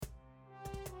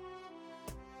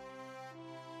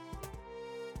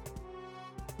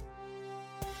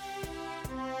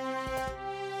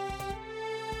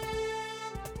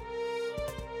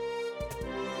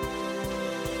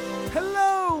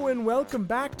and welcome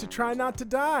back to Try Not to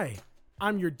Die.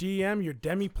 I'm your DM, your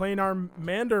demi-planar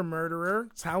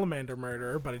salamander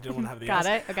murderer, but I didn't want to have the Got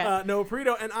S. it, okay. Noah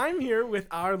Perito, and I'm here with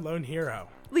our lone hero.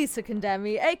 Lisa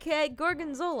Condemi, aka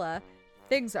Gorgonzola.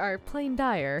 Things are plain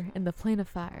dire in the plane of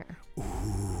fire.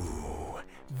 Ooh,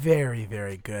 very,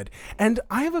 very good. And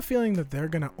I have a feeling that they're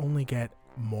going to only get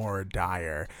more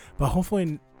dire, but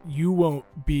hopefully you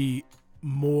won't be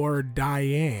more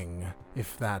dying,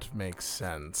 if that makes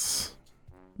sense.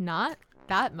 Not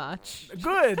that much.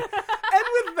 Good. And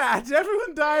with that,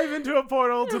 everyone dive into a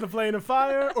portal to the plane of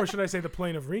fire, or should I say the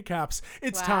plane of recaps.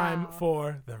 It's time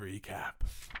for the recap.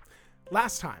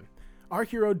 Last time, our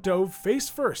hero dove face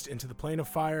first into the plane of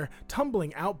fire,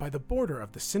 tumbling out by the border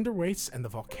of the cinder wastes and the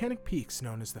volcanic peaks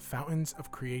known as the Fountains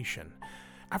of Creation.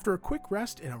 After a quick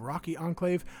rest in a rocky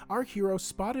enclave, our hero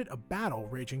spotted a battle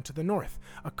raging to the north,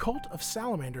 a cult of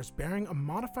salamanders bearing a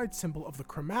modified symbol of the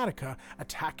Chromatica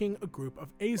attacking a group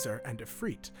of Azer and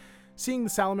Ifrit. Seeing the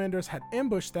salamanders had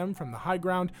ambushed them from the high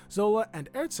ground, Zola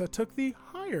and Erza took the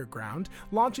higher ground,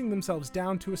 launching themselves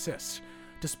down to assist.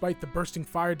 Despite the bursting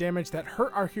fire damage that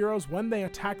hurt our heroes when they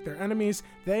attacked their enemies,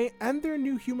 they and their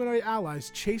new humanoid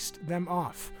allies chased them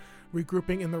off.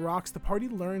 Regrouping in the rocks, the party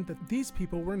learned that these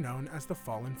people were known as the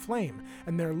Fallen Flame,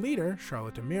 and their leader,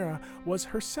 Charlotte Amira, was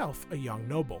herself a young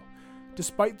noble.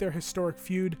 Despite their historic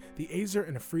feud, the Azer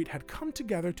and Ifrit had come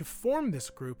together to form this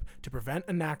group to prevent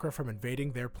Anakra from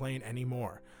invading their plane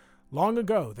anymore. Long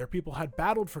ago, their people had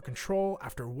battled for control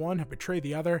after one had betrayed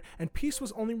the other, and peace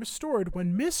was only restored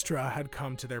when Mystra had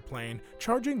come to their plane,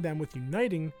 charging them with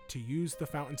uniting to use the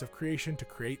Fountains of Creation to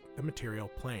create the material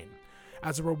plane.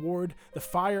 As a reward, the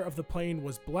fire of the plane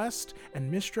was blessed,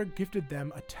 and Mystra gifted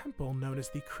them a temple known as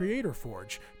the Creator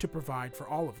Forge to provide for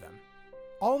all of them.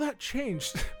 All that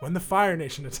changed when the Fire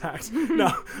Nation attacked.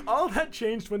 All that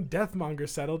changed when Deathmonger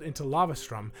settled into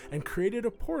Lavastrum and created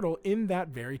a portal in that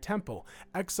very temple,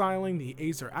 exiling the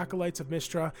Azer acolytes of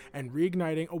Mystra and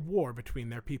reigniting a war between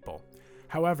their people.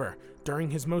 However, during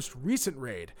his most recent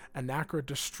raid, Anakra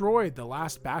destroyed the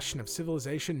last bastion of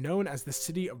civilization known as the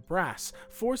City of Brass,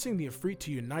 forcing the Ifrit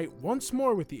to unite once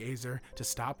more with the Azer to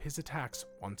stop his attacks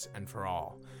once and for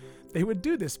all. They would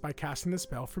do this by casting the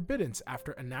spell Forbiddance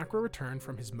after Anakra returned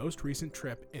from his most recent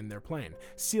trip in their plane,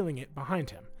 sealing it behind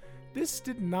him. This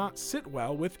did not sit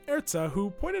well with Erza, who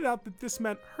pointed out that this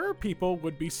meant her people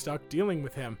would be stuck dealing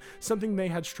with him, something they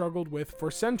had struggled with for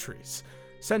centuries.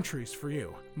 Centuries for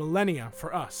you, millennia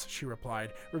for us, she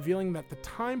replied, revealing that the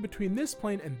time between this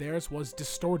plane and theirs was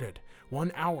distorted.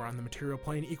 1 hour on the material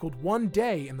plane equaled 1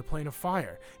 day in the plane of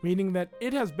fire, meaning that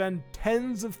it has been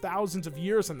tens of thousands of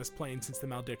years on this plane since the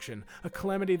malediction, a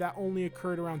calamity that only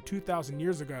occurred around 2,000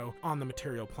 years ago on the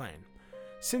material plane.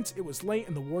 Since it was late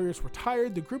and the warriors were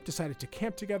tired, the group decided to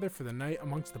camp together for the night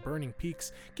amongst the burning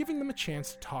peaks, giving them a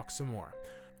chance to talk some more.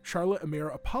 Charlotte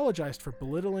Amira apologized for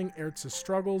belittling Erza's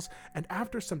struggles, and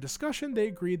after some discussion, they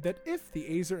agreed that if the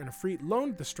Azer and Ifrit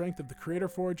loaned the strength of the Creator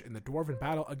Forge in the Dwarven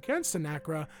battle against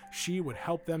Anakra, she would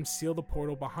help them seal the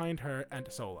portal behind her and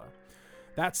Zola.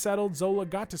 That settled, Zola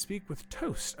got to speak with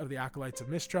Toast of the Acolytes of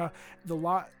Mystra, the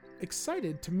lot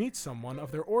excited to meet someone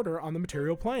of their order on the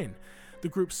material plane. The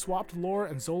group swapped lore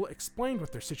and Zola explained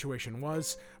what their situation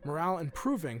was, morale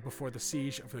improving before the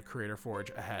siege of the Creator Forge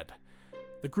ahead.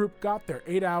 The group got their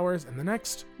 8 hours, and the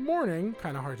next morning,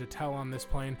 kind of hard to tell on this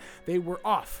plane, they were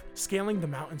off, scaling the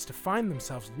mountains to find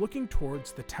themselves looking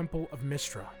towards the Temple of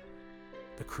Mystra,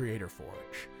 the Creator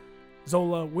Forge.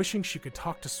 Zola, wishing she could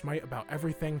talk to Smite about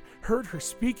everything, heard her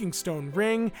speaking stone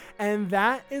ring, and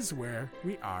that is where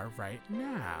we are right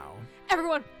now.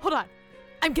 Everyone, hold on.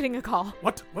 I'm getting a call.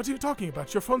 What are you talking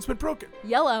about? Your phone's been broken.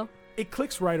 Yellow. It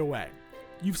clicks right away.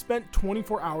 You've spent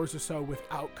 24 hours or so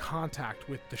without contact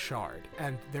with the shard,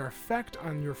 and their effect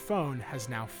on your phone has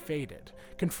now faded,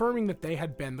 confirming that they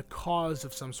had been the cause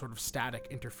of some sort of static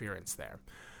interference there.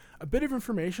 A bit of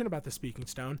information about the Speaking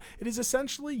Stone: it is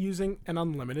essentially using an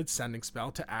unlimited sending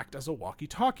spell to act as a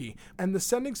walkie-talkie, and the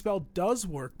sending spell does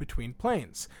work between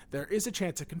planes. There is a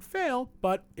chance it can fail,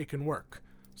 but it can work.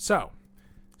 So,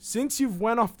 since you've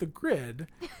went off the grid,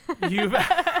 you've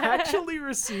actually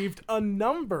received a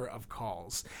number of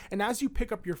calls. And as you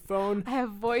pick up your phone, I have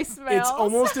voicemails. It's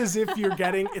almost as if you're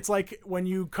getting, it's like when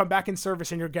you come back in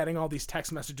service and you're getting all these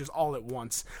text messages all at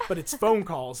once, but it's phone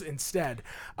calls instead.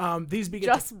 These begin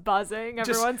just buzzing.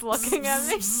 Everyone's looking at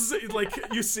me. Like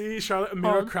you see Charlotte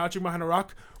Amira crouching behind a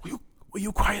rock. Will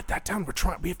you quiet that down?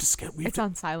 We have to skip. It's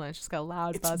on silent. It's just got a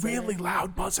loud buzzer. It's really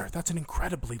loud buzzer. That's an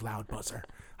incredibly loud buzzer.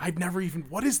 I've never even...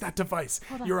 What is that device?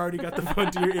 You already got the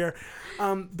phone to your ear.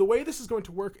 The way this is going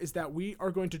to work is that we are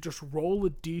going to just roll a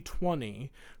d20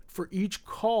 for each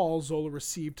call Zola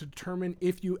received to determine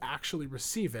if you actually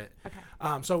receive it.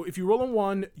 Okay. So if you roll a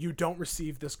 1, you don't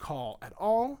receive this call at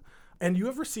all. And you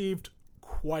have received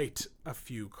quite a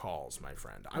few calls, my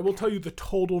friend. I will tell you the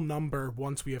total number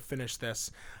once we have finished this.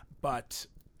 But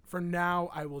for now,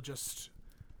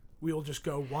 we will just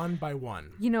go one by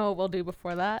one. You know what we'll do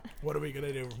before that? What are we going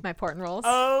to do? My port and rolls.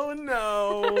 Oh,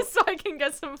 no. So I can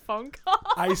get some phone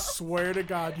calls. I swear to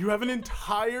God, you have an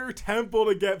entire temple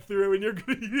to get through, and you're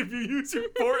going to if you use your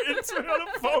portents on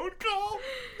a phone call.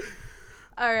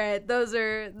 All right, those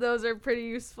are pretty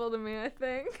useful to me, I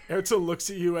think. Erza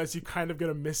looks at you as you kind of get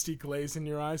a misty glaze in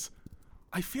your eyes.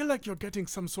 I feel like you're getting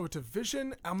some sort of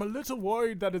vision. I'm a little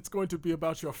worried that it's going to be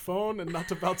about your phone and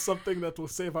not about something that will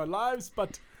save our lives,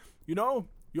 but... You know,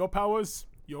 your powers,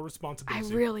 your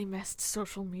responsibility. I really missed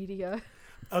social media.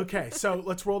 Okay, so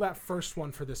let's roll that first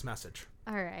one for this message.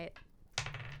 All right.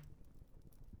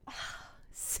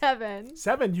 7.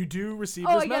 7, you do receive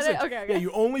Oh, this I get message. it? Okay. Yeah,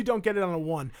 you only don't get it on a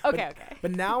 1. Okay.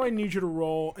 But now I need you to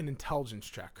roll an intelligence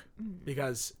check.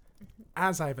 Because,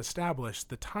 as I've established,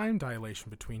 the time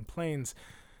dilation between planes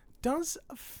does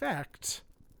affect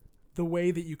the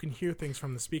way that you can hear things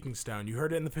from the speaking stone. You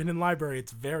heard it in the Hidden Library.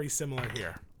 It's very similar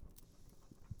here.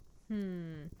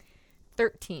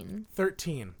 13.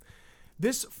 13.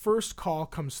 This first call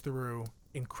comes through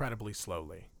incredibly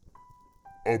slowly.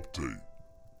 Update.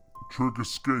 Trig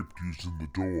escaped using the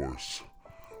doors.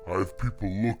 I have people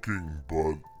looking,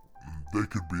 but they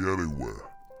could be anywhere.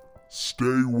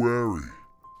 Stay wary,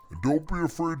 and don't be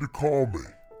afraid to call me.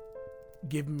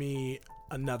 Give me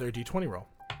another d20 roll.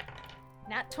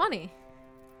 Nat 20.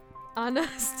 On a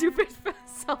stupid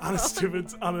cell phone.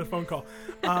 On a phone call.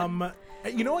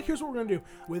 You know what? Here's what we're going to do.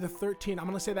 With a 13, I'm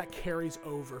going to say that carries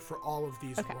over for all of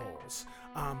these rolls.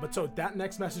 But so that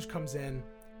next message comes in.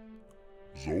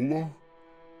 Zola?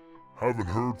 Haven't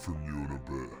heard from you in a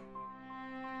bit.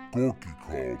 Gorky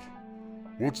called.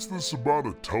 What's this about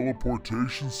a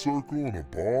teleportation circle in a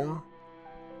bar?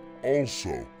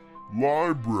 Also,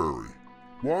 library.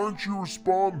 Why aren't you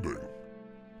responding?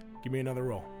 Give me another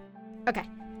roll. Okay.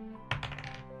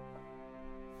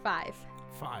 5.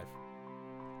 5.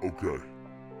 Okay.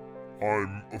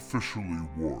 I'm officially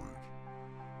worried.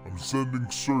 I'm sending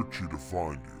Searchy to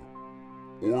find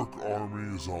you. Orc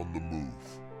army is on the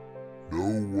move.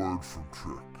 No word from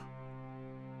Trick.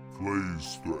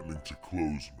 Clay's threatening to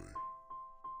close me.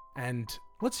 And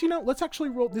let's actually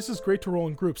roll. This is great to roll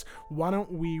in groups. Why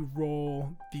don't we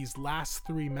roll these last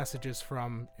 3 messages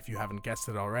from, if you haven't guessed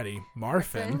it already,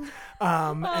 Marfin.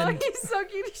 And He's so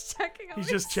cute. He's checking on me.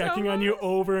 he's just checking on you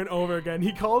over and over again.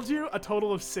 He called you a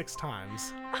total of 6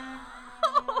 times.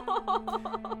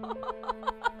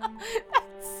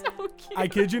 That's so cute. I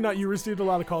kid you not, you received a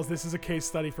lot of calls. This is a case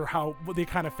study for what the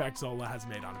kind of effect Zola has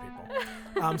made on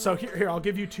people. So here, I'll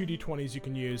give you 2 d20s you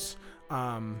can use.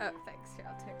 Oh, thanks. Here,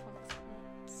 I'll take one of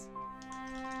those.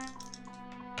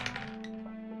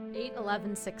 8,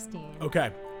 11, 16.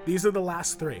 Okay, these are the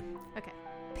last 3. Okay.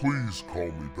 Please call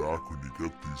me back when you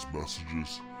get these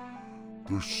messages.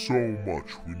 There's so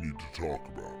much we need to talk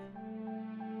about.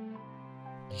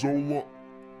 Zola,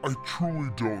 I truly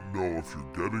don't know if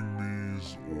you're getting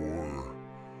these or...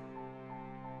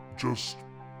 Just,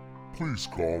 please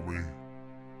call me.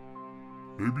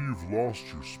 Maybe you've lost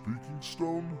your speaking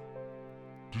stone?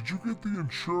 Did you get the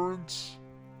insurance?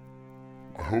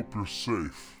 I hope you're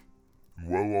safe and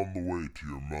well on the way to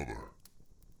your mother.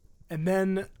 And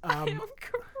then, I'm crying.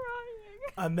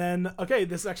 And then, okay,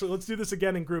 let's do this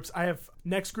again in groups. I have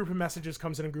next group of messages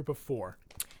comes in a group of 4.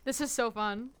 This is so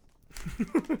fun.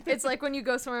 It's like when you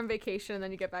go somewhere on vacation and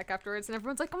then you get back afterwards and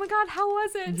everyone's like, oh my God, how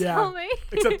was it? Yeah. Tell me.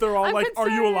 Except they're all I'm like, are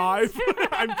you concerned." alive?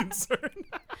 I'm concerned.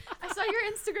 I saw your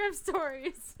Instagram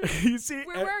stories. You see,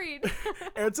 We're worried.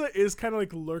 Erza is kind of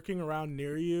like lurking around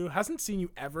near you. Hasn't seen you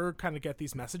ever kind of get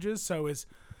these messages, so is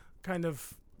kind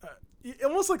of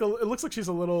almost like it looks like she's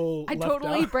a little. I left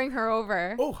totally out. bring her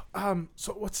over. Oh,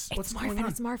 so what's It's going Marfin. on?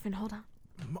 It's Marfin. Hold on.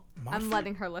 I'm Marfin?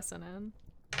 letting her listen in.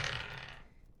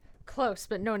 Close,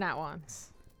 but no, not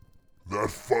once. That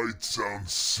fight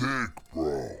sounds sick,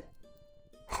 bro.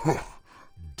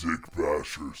 Dick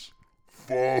bashers.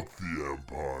 Fuck the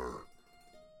Empire.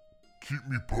 Keep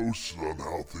me posted on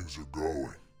how things are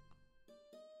going.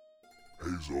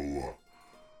 Hey Zola,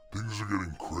 things are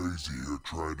getting crazy here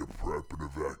trying to prep an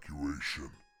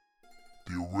evacuation.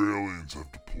 The Aurelians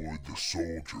have deployed the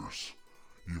soldiers,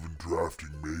 even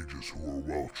drafting mages who are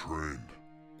well trained.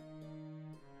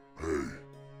 Hey,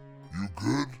 you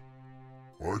good?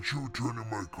 Why aren't you returning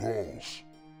my calls?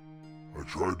 I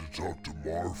tried to talk to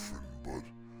Marfin, but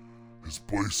his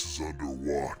place is under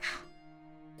watch.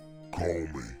 Call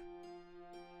me.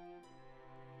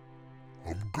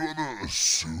 I'm gonna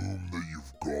assume that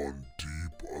you've gone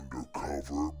deep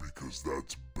undercover because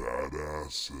that's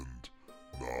badass and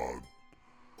not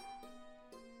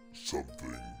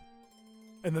something.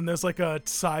 And then there's like a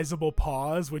sizable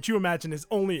pause, which you imagine is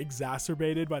only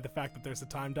exacerbated by the fact that there's a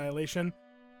time dilation.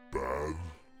 Bad?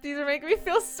 These are making me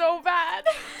feel so bad.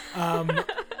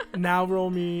 Now roll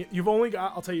me. You've only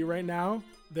got, I'll tell you right now,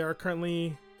 there are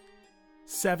currently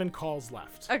 7 calls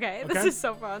left. Okay, this is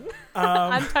so fun. Um,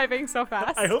 I'm typing so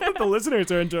fast. I hope that the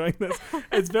listeners are enjoying this.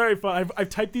 It's very fun. I've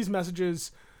typed these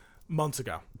messages months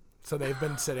ago, so they've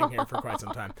been sitting here for quite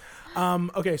some time.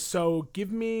 Okay, so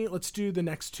let's do the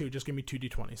next 2. Just give me 2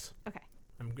 d20s. Okay.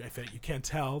 If you can't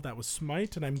tell, that was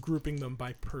Smite, and I'm grouping them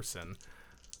by person.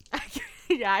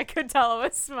 Yeah, I could tell it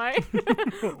was Smite.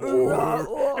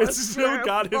 It's still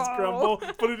got his grumble,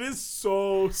 but it is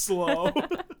so slow.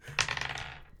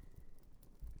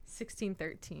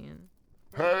 1613.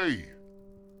 Hey,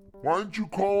 why don't you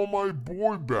call my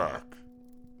boy back?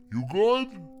 You good?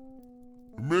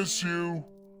 Miss you.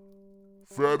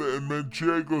 Feta and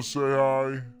Manchego say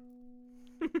hi.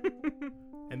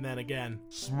 And then again.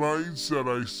 Smite said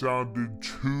I sounded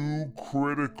too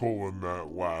critical in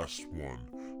that last one.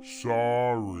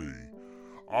 Sorry.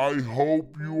 I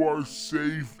hope you are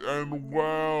safe and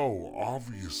well.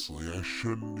 Obviously, I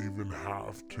shouldn't even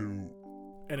have to.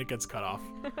 And it gets cut off.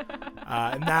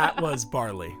 And that was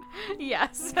Barley.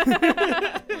 Yes.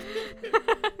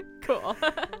 Cool.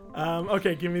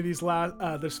 Okay, give me these last.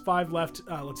 There's 5 left.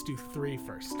 Let's do 3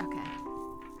 first. Okay.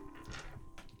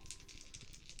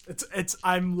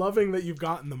 I'm loving that you've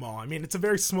gotten them all. I mean, it's a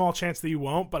very small chance that you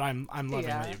won't, but I'm loving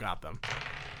that you got them.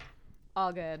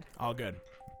 All good. All good.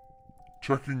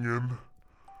 Checking in.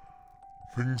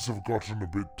 Things have gotten a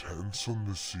bit tense on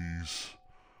the seas.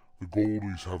 The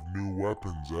Goldies have new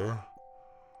weapons, eh?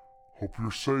 Hope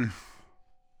you're safe.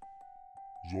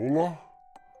 Zola?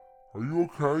 Are you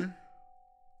okay?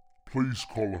 Please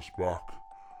call us back.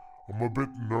 I'm a bit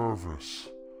nervous.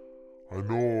 I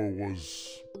know I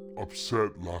was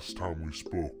upset last time we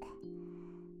spoke.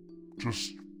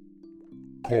 Just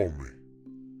call me.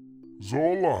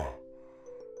 Zola,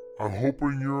 I'm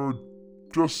hoping you're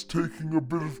just taking a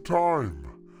bit of time.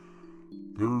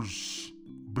 There's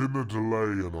been a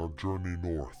delay in our journey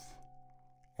north.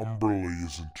 Umberly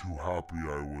isn't too happy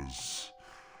I was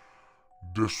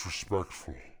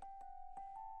disrespectful.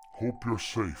 Hope you're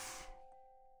safe.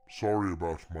 Sorry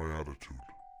about my attitude.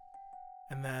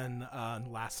 And then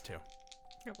last 2. You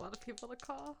have a lot of people to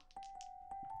call.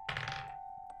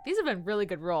 These have been really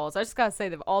good rolls. I just gotta say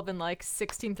they've all been like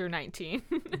 16 through 19.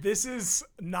 This is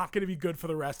not going to be good for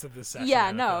the rest of this session.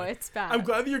 Yeah, no, it's bad. I'm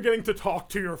glad that you're getting to talk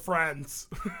to your friends.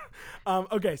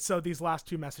 Okay, so these last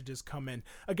 2 messages come in.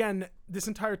 Again, this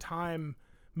entire time,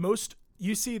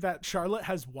 you see that Charlotte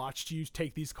has watched you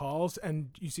take these calls,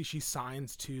 and you see she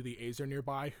signs to the Azer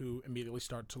nearby, who immediately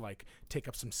start to like take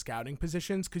up some scouting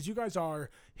positions, because you guys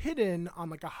are hidden on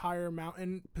like a higher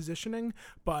mountain positioning,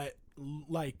 but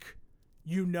like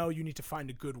you need to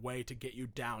find a good way to get you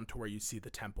down to where you see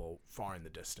the temple far in the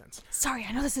distance. Sorry,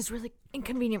 I know this is really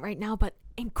inconvenient right now, but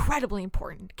incredibly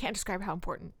important. Can't describe how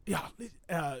important. Yeah,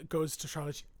 goes to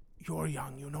Charlotte. You're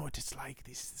young, you know what it's like.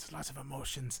 There's lots of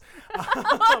emotions.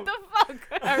 What the fuck?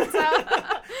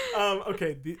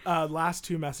 Okay, the last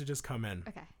 2 messages come in.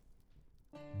 Okay.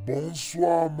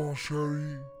 Bonsoir, mon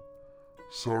chéri.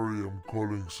 Sorry I'm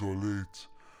calling so late.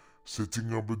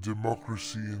 Setting up a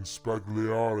democracy in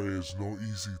Spagliare is no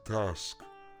easy task.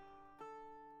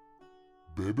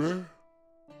 Bebe?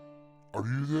 Are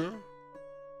you there?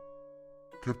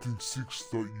 Captain Six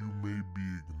thought you may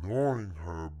be ignoring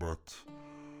her, but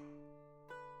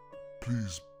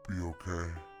please be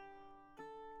okay.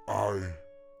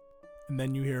 And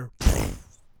then you hear...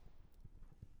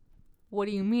 What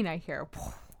do you mean I hear?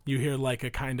 You hear like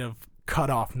a kind of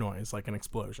cut-off noise, like an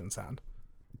explosion sound.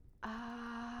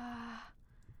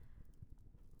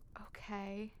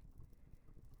 Okay.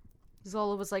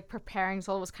 Zola was like preparing.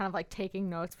 Zola was kind of like taking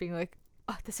notes, being like,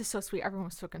 oh, this is so sweet. Everyone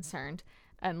was so concerned.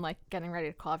 And like getting ready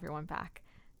to call everyone back.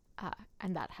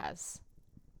 And that has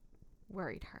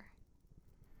worried her.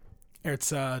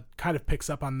 Ertz kind of picks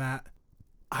up on that.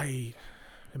 I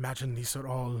imagine these are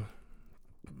all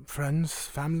friends,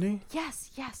 family?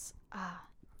 Yes.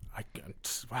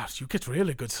 Wow, you get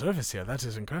really good service here. That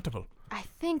is incredible. I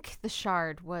think the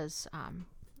shard was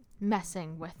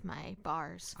messing with my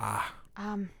bars. I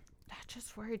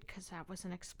just worried because that was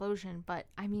an explosion. But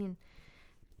I mean,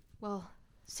 well,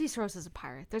 Cicero's is a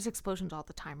pirate. There's explosions all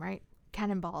the time, right?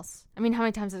 Cannonballs. I mean, how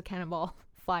many times did a cannonball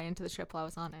fly into the ship while I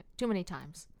was on it? Too many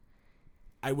times.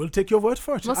 I will take your word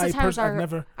for it. Most of the times I've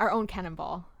never... our own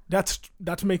cannonball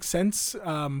That makes sense.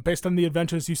 Based on the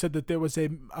adventures, you said that there was a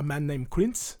man named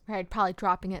Quince. Right, probably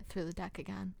dropping it through the deck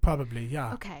again. Probably,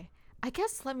 yeah. Okay. I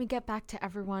guess let me get back to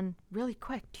everyone really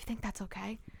quick. Do you think that's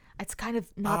okay? It's kind of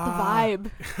not the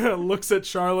vibe. Looks at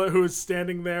Charlotte, who is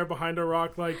standing there behind a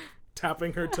rock, like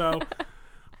tapping her toe.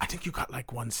 I think you got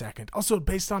like 1 second. Also,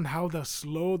 based on how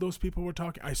slow those people were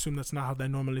talking, I assume that's not how they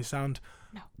normally sound.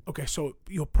 No. Okay, so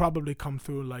you'll probably come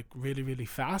through like really, really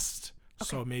fast. Okay.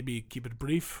 So maybe keep it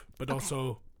brief, but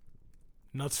also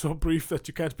not so brief that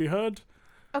you can't be heard.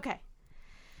 Okay.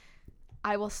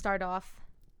 I will start off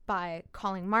by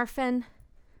calling Marfin.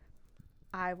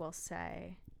 I will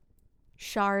say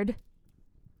Shard.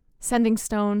 Sending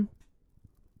Stone.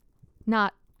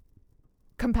 Not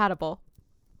compatible.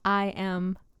 I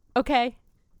am okay.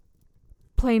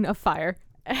 Plane of Fire.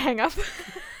 Hang up.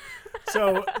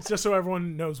 So, just so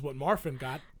everyone knows what Marfin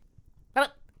got.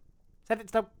 Send it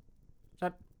stone.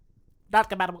 Not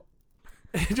compatible.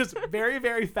 Just very,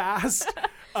 very fast.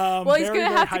 Well, he's very,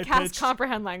 going to have to very cast high-pitched.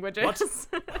 comprehend languages.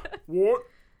 What?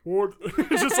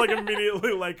 It's just like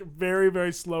immediately like very,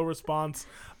 very slow response.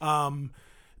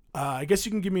 I guess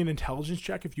you can give me an intelligence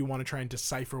check if you want to try and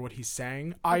decipher what he's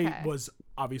saying. Okay. I was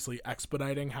obviously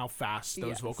expediting how fast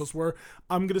those vocals were.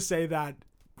 I'm going to say that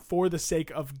for the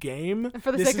sake of game.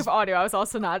 For the sake of audio, I was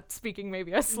also not speaking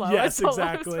maybe as slow yes, as Solo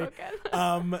exactly.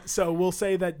 spoken. So we'll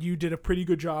say that you did a pretty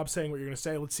good job saying what you're going to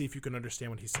say. Let's see if you can understand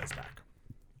what he says back.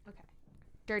 Okay.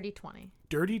 Dirty 20.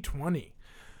 Dirty 20.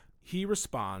 He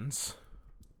responds,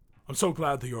 I'm so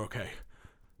glad that you're okay.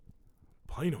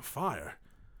 Plane of Fire?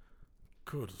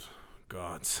 Good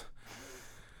gods.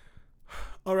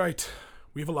 All right,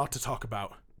 we have a lot to talk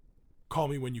about. Call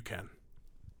me when you can.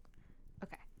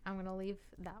 Okay, I'm going to leave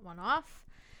that one off.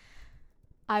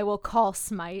 I will call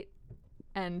Smite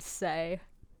and say,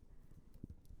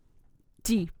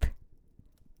 deep.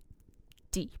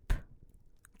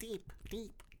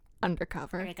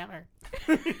 Undercover.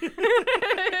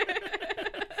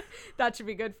 That should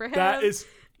be good for him. That is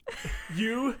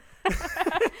you.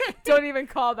 Don't even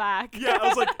call back. Yeah, I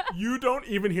was like, you don't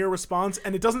even hear a response,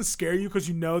 and it doesn't scare you because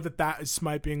you know that is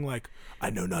Smite being like, I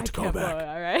know not to call back.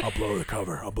 All right. I'll blow the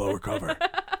cover. I'll blow her cover.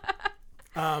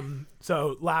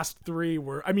 So last three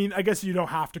were, I mean, I guess you don't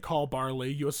have to call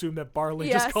Barley. You assume that Barley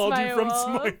just called you from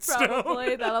Smite Stone.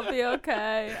 Probably. That'll be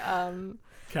okay.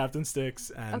 Captain Styx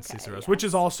and Ciceros, yes. which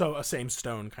is also a same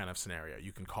stone kind of scenario.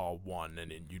 You can call one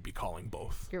and then you'd be calling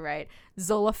both. You're right.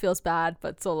 Zola feels bad,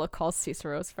 but Zola calls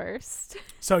Ciceros first.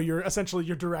 So you're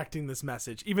directing this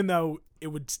message, even though it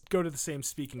would go to the same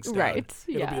speaking stone. Right,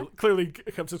 It'll be clearly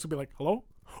Captain Styx will be like, hello?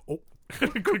 Oh,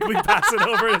 quickly pass it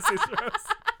over to Ciceros.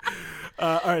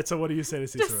 All right, so what do you say to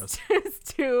Ciceros?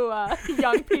 Just two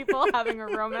young people having a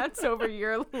romance over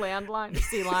your landline,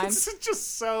 sea line. It's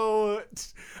just so.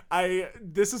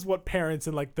 This is what parents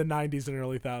in like the 90s and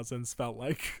early 2000s felt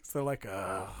like. So they're like,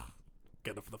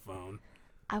 get off the phone.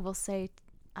 I will say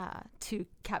to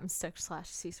Captain Styx /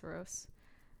 Ciceros,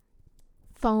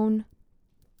 phone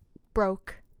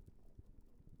broke.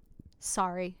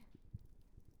 Sorry.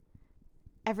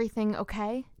 Everything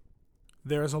okay?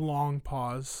 There is a long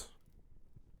pause,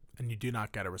 and you do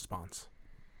not get a response.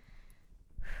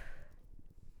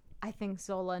 I think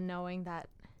Zola, knowing that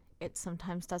it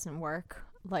sometimes doesn't work,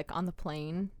 like on the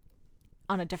plane,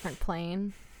 on a different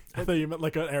plane. I thought you meant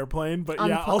like an airplane, but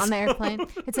on also on the airplane.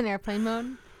 It's in airplane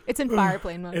mode. It's in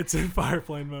fireplane mode. It's in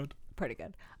fireplane mode. Pretty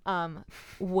good.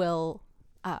 Will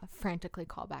frantically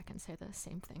call back and say the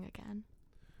same thing again.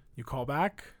 You call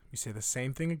back. You say the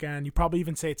same thing again. You probably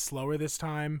even say it slower this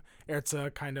time.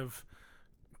 Erza kind of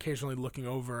occasionally looking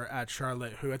over at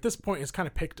Charlotte, who at this point has kind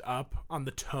of picked up on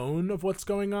the tone of what's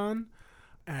going on,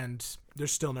 and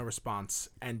there's still no response.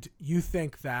 And you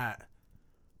think that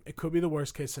it could be the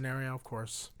worst case scenario, of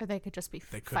course. Or they could just be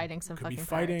fighting some fucking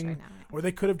pirates right now. Or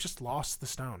they could have just lost the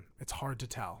stone. It's hard to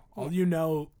tell. Yeah. All you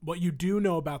know, what you do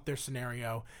know about their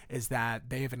scenario is that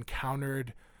they have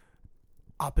encountered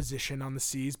opposition on the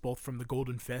seas, both from the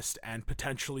Golden Fist and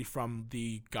potentially from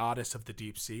the goddess of the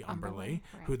deep sea, Umberlee,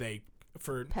 right. who they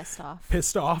pissed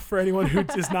off for anyone who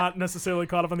is not necessarily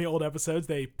caught up on the old episodes.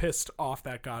 They pissed off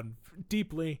that god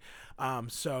deeply.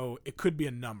 So it could be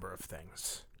a number of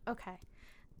things. Okay.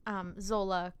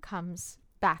 Zola comes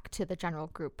back to the general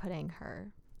group, putting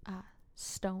her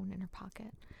stone in her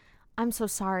pocket. I'm so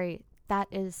sorry. That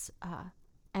is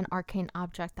an arcane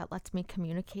object that lets me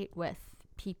communicate with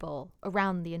people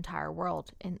around the entire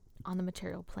world on the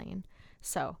material plane.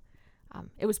 So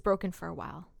it was broken for a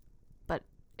while, but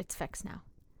it's fixed now.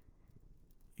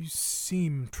 You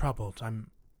seem troubled.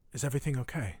 Is everything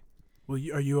okay? Are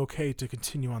you okay to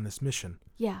continue on this mission?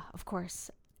 Yeah, of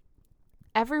course.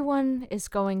 everyone is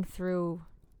going through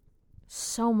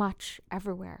so much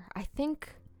everywhere. I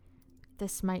think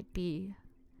this might be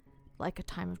like a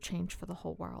time of change for the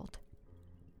whole world.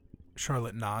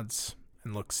 Charlotte nods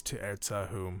and looks to Erza,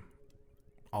 who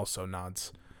also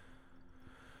nods.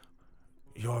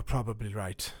 You're probably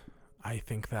right. I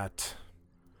think that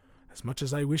as much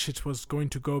as I wish it was going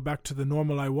to go back to the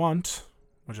normal I want,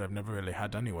 which I've never really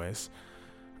had anyways,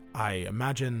 I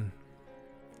imagine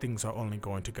things are only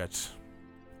going to get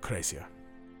crazier.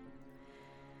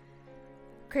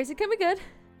 Crazy can be good.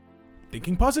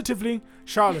 Thinking positively.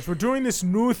 Charlotte, we're doing this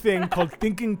new thing called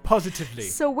thinking positively.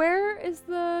 So where is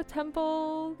the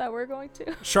temple that we're going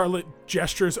to? Charlotte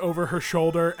gestures over her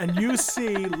shoulder, and you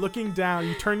see, looking down,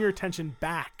 you turn your attention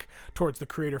back towards the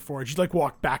Creator Forge. You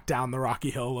walk back down the rocky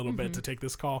hill a little bit to take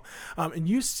this call. And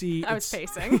you see... I was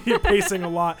pacing. You're pacing a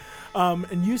lot.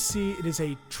 And you see it is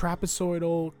a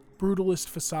trapezoidal brutalist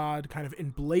facade, kind of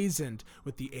emblazoned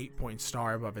with the 8-point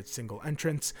star above its single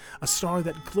entrance, a star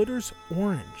that glitters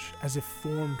orange as if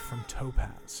formed from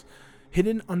topaz.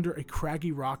 Hidden under a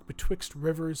craggy rock betwixt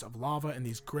rivers of lava and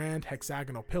these grand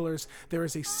hexagonal pillars, there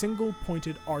is a single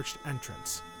pointed arched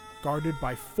entrance, guarded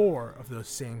by 4 of those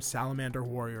same salamander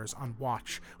warriors on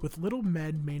watch, with little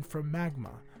men made from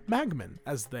magmen,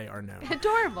 as they are known.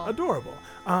 Adorable.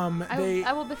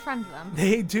 I will befriend them.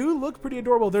 They do look pretty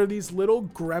adorable. They're these little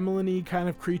gremlin-y kind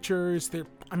of creatures. They're,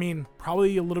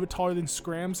 probably a little bit taller than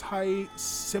Scram's height,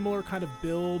 similar kind of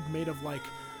build, made of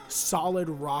solid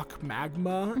rock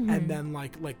magma, and then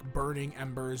like burning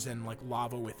embers and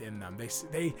lava within them.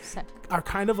 They are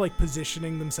kind of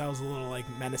positioning themselves a little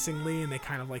menacingly, and they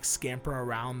kind of scamper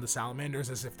around the salamanders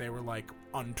as if they were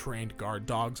untrained guard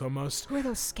dogs almost. Who are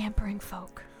those scampering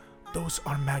folk? Those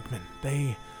are magmen.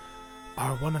 They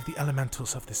are one of the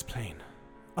elementals of this plane.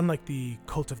 Unlike the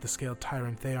Cult of the Scaled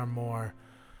Tyrant, they are more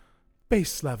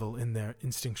base level in their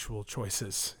instinctual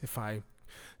choices.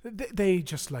 They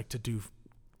just like to do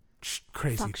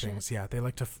crazy fuck things. Shit. Yeah, they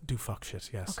like to do fuck shit,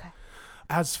 yes. Okay.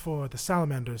 As for the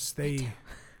salamanders, they...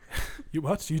 You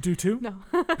what? You do too? No.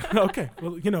 Okay.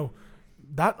 Well,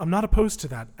 that I'm not opposed to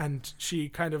that. And she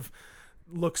kind of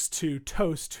looks to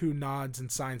Toast, who nods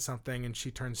and signs something, and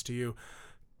she turns to you.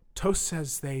 Toast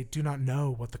says they do not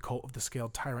know what the Cult of the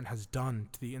Scaled Tyrant has done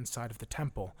to the inside of the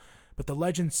temple, but the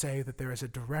legends say that there is a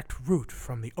direct route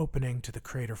from the opening to the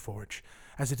Creator Forge,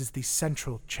 as it is the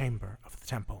central chamber of the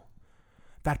temple.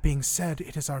 That being said,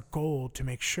 it is our goal to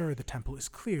make sure the temple is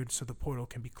cleared so the portal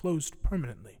can be closed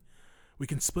permanently. We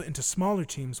can split into smaller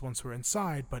teams once we're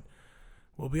inside, but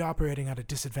we'll be operating at a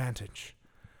disadvantage.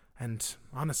 And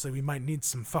honestly, we might need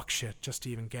some fuck shit just to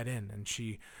even get in. And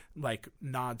she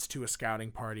nods to a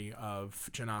scouting party of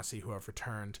Genasi who have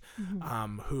returned,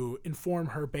 who inform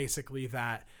her basically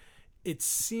that it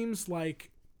seems like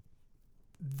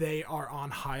they are on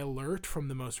high alert from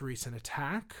the most recent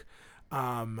attack.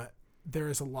 There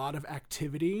is a lot of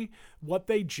activity. What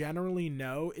they generally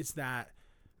know is that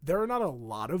there are not a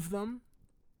lot of them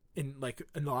in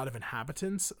a lot of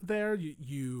inhabitants there.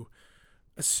 You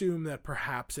assume that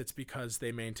perhaps it's because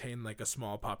they maintain a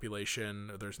small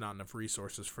population, or there's not enough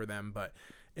resources for them, but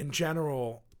in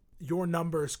general, your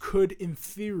numbers could, in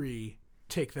theory,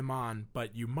 take them on,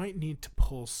 but you might need to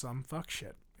pull some fuck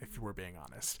shit, if we're being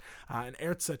honest. And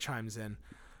Erza chimes in.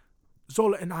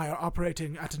 Zola and I are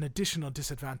operating at an additional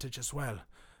disadvantage as well.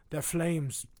 Their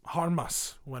flames harm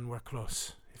us when we're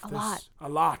close. A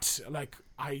lot.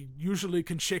 I usually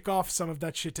can shake off some of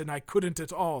that shit, and I couldn't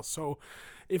at all. So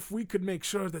if we could make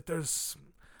sure that there's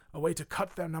a way to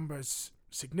cut their numbers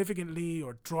significantly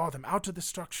or draw them out of the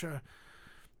structure,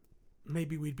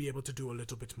 maybe we'd be able to do a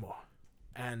little bit more.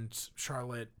 And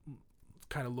Charlotte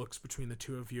kind of looks between the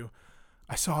two of you.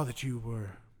 I saw that you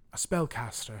were a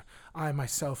spellcaster. I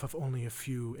myself have only a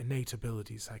few innate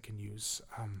abilities I can use,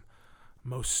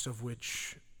 most of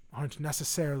which aren't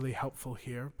necessarily helpful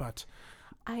here, but...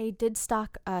 I did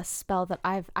stock a spell that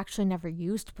I've actually never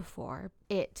used before.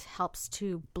 It helps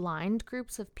to blind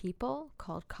groups of people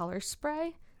called Color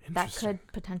Spray. That could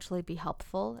potentially be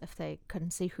helpful if they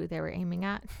couldn't see who they were aiming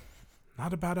at.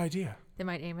 Not a bad idea. They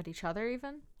might aim at each other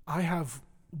even. I have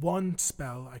one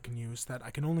spell I can use that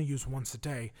I can only use once a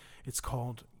day. It's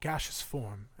called Gaseous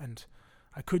Form, and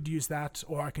I could use that,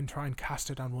 or I can try and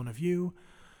cast it on one of you.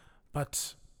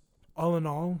 But all in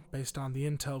all, based on the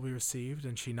intel we received,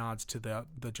 and she nods to the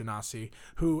Genasi,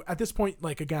 who at this point,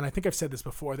 again, I think I've said this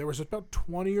before, there was about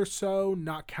 20 or so,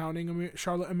 not counting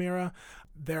Charlotte Amira.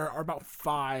 There are about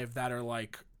 5 that are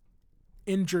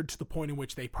injured to the point in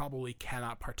which they probably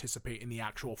cannot participate in the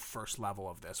actual first level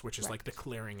of this, which is like the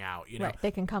clearing out, you know. Right.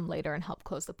 They can come later and help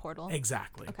close the portal.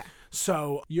 Exactly. Okay.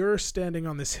 So you're standing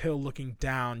on this hill looking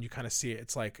down. You kind of see it.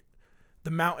 It's like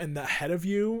the mountain ahead of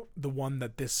you, the one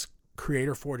that this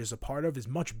Creator Forge is a part of, is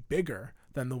much bigger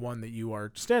than the one that you are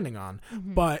standing on.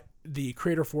 But the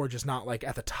Creator Forge is not like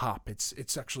at the top.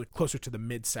 It's actually closer to the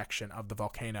midsection of the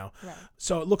volcano. Right.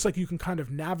 So it looks like you can kind of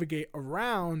navigate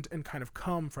around and kind of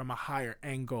come from a higher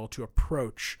angle to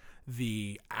approach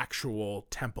the actual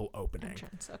temple opening.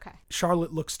 Entrance. Okay.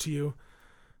 Charlotte looks to you.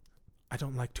 I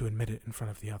don't like to admit it in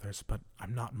front of the others, but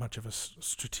I'm not much of a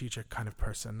strategic kind of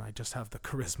person. I just have the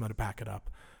charisma to back it up.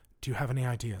 Do you have any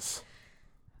ideas?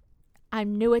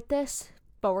 I'm new at this,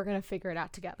 but we're going to figure it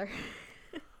out together.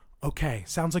 Okay,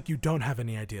 sounds like you don't have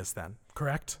any ideas then,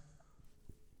 correct?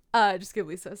 Just give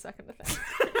Lisa a second to think.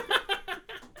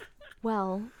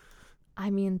 Well, I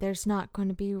mean, there's not going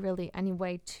to be really any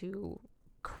way to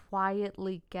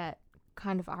quietly get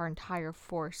kind of our entire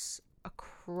force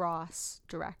across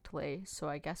directly. So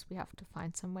I guess we have to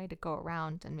find some way to go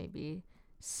around and maybe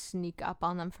sneak up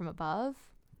on them from above.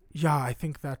 Yeah, I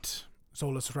think that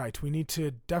Zola's right. We need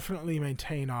to definitely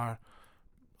maintain our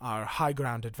high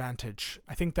ground advantage.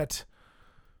 I think that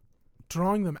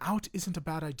drawing them out isn't a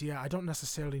bad idea. I don't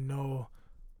necessarily know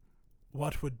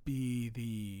what would be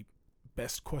the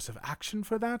best course of action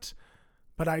for that,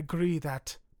 but I agree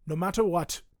that no matter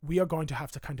what, we are going to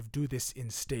have to kind of do this in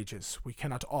stages. We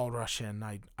cannot all rush in.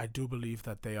 I do believe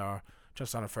that they are,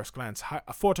 just on a first glance,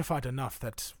 fortified enough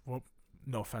that, well,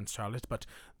 no offense, Charlotte, but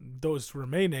those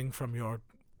remaining from your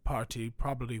party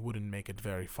probably wouldn't make it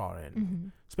very far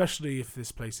in, especially if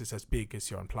this place is as big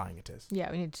as you're implying it is. Yeah,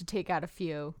 we need to take out a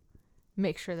few,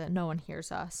 make sure that no one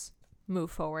hears us, move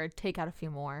forward, take out a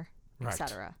few more,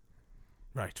 etc.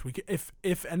 Right.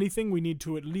 If anything, we need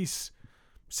to at least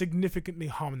significantly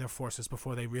harm their forces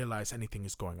before they realize anything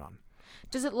is going on.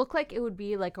 Does it look like it would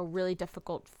be like a really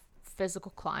difficult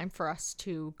physical climb for us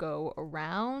to go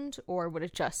around, or would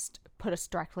it just put us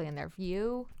directly in their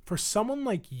view? For someone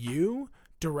like you,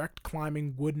 direct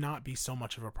climbing would not be so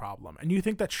much of a problem. And you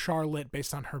think that Charlotte,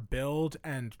 based on her build,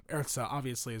 and Ursa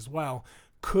obviously as well,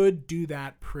 could do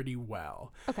that pretty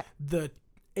well. Okay. The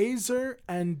Azer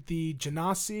and the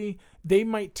Genasi, they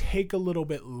might take a little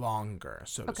bit longer,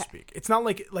 so to speak. It's not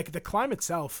like the climb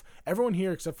itself, everyone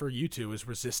here except for you two is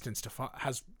resistance to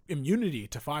has immunity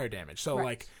to fire damage. So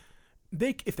like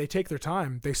if they take their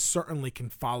time, they certainly can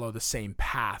follow the same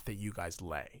path that you guys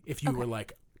lay. If you were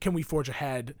like, can we forge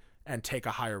ahead and take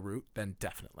a higher route, then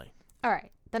definitely. All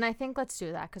right. Then I think let's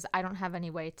do that, because I don't have any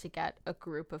way to get a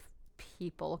group of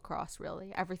people across,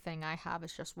 really. Everything I have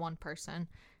is just one person,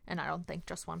 and I don't think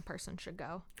just one person should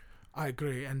go. I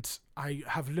agree, and I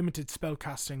have limited spell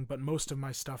casting, but most of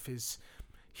my stuff is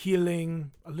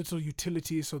healing, a little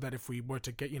utility, so that if we were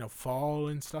to get, fall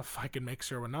and stuff, I can make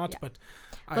sure we're not. But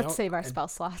let's save our spell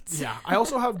slots. Yeah, I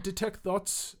also have Detect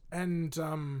Thoughts and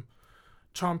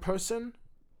Charm Person,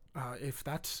 if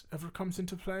that ever comes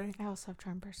into play. I also have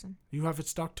Charm Person. You have it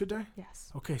stocked today?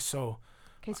 Yes. Okay, so...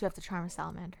 In case we have to charm a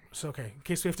salamander. So, okay, in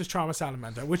case we have to charm a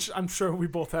salamander, which I'm sure we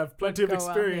both have plenty of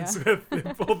experience with,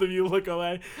 if both of you look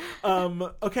away.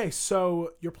 Okay,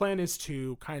 so your plan is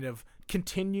to kind of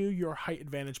continue your height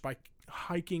advantage by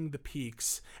hiking the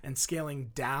peaks and scaling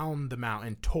down the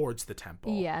mountain towards the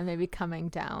temple. Yeah, and maybe coming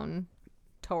down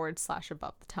towards /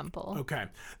 above the temple. Okay.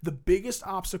 The biggest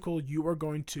obstacle you are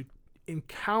going to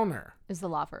encounter is the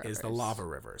lava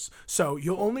rivers. So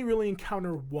you'll only really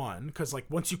encounter one, because like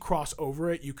once you cross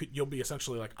over it, you'll be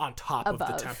essentially like on top of the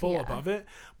temple, above it.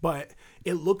 But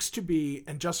it looks to be,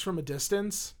 and just from a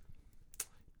distance,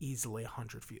 easily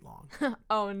 100 feet long.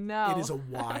 Oh no. It is a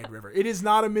wide river. It is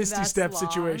not a Misty Step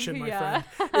situation, my friend.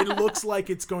 It looks like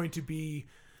it's going to be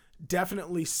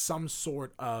definitely some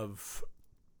sort of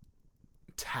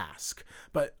task.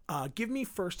 But give me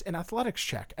first an athletics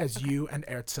check as you and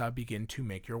Erza begin to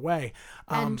make your way.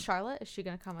 And Charlotte, is she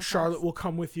going to come with us? Charlotte will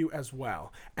come with you as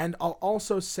well. And I'll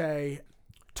also say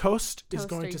Toast is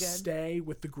going to stay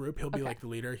with the group. He'll be like the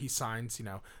leader. He signs,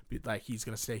 like he's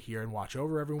going to stay here and watch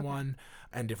over everyone.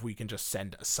 And if we can just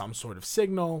send some sort of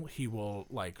signal, he will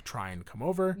like try and come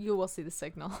over. You will see the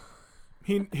signal.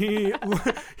 He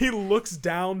looks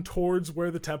down towards where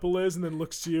the temple is and then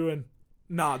looks to you and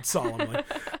nods solemnly.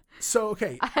 So,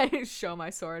 okay. I show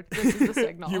my sword. This is the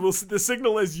signal. The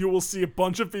signal is you will see a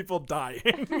bunch of people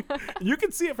dying. You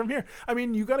can see it from here. I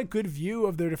mean, you got a good view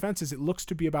of their defenses. It looks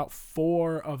to be about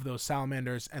 4 of those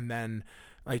salamanders and then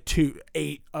like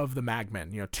 8 of the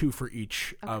magmen, 2 for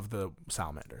each of the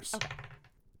salamanders. Okay.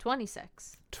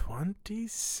 26.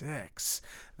 26.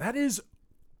 That is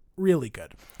really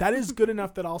good. That is good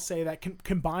enough that I'll say that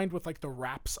combined with like the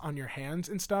wraps on your hands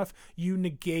and stuff, you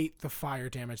negate the fire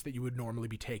damage that you would normally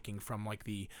be taking from like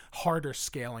the harder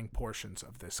scaling portions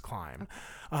of this climb.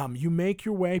 You make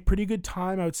your way, pretty good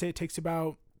time. I would say it takes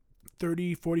about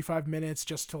 30-45 minutes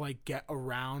just to like get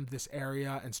around this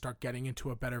area and start getting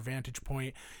into a better vantage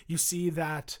point. You see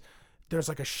that there's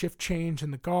like a shift change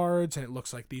in the guards, and it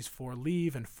looks like these 4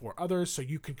 leave and 4 others, so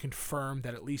you can confirm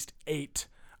that at least 8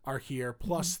 are here,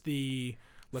 plus the,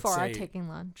 let's 4 say... 4 are taking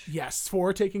lunch. Yes, 4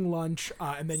 are taking lunch,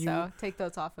 and then So take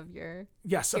those off of your...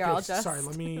 Yes, Here, okay, I'll just sorry,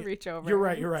 let me... reach over. You're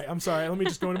right. I'm sorry. Let me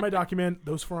just go into my document.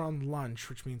 Those 4 are on lunch,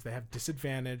 which means they have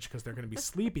disadvantage because they're going to be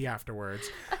sleepy afterwards.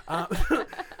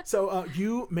 So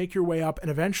you make your way up, and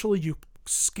eventually you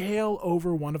scale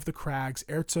over one of the crags,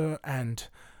 Erza and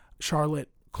Charlotte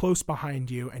close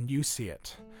behind you, and you see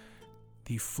it.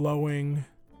 The flowing,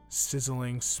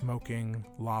 sizzling, smoking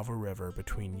lava river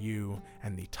between you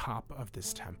and the top of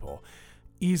this temple.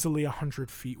 Easily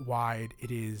 100 feet wide.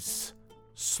 It is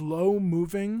slow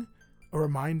moving, a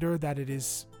reminder that it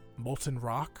is molten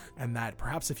rock, and that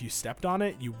perhaps if you stepped on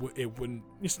it, it wouldn't,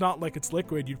 it's not like it's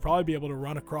liquid. You'd probably be able to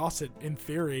run across it in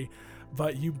theory,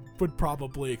 but you would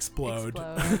probably explode.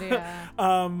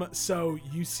 Yeah. So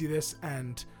you see this,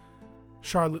 and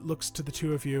Charlotte looks to the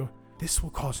two of you. This will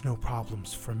cause no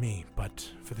problems for me, but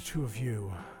for the two of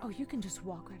you... Oh, you can just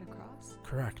walk right across?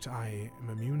 Correct. I am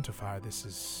immune to fire. This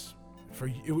is... for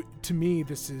you. To me,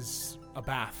 this is a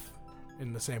bath,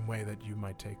 in the same way that you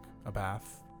might take a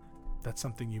bath. That's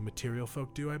something you material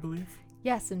folk do, I believe?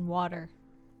 Yes, in water.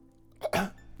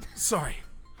 Sorry,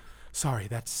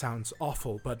 that sounds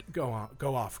awful, but go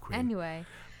off, Queen. Anyway.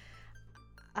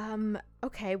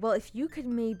 Okay, well, if you could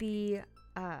maybe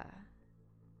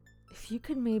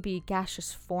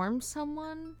gaseous form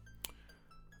someone?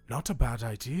 Not a bad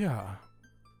idea.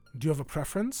 Do you have a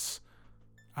preference?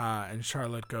 And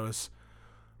Charlotte goes,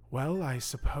 well, I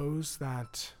suppose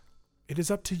that it is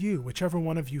up to you. Whichever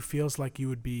one of you feels like you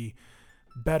would be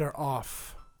better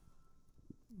off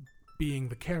being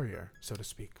the carrier, so to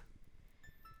speak.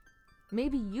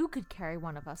 Maybe you could carry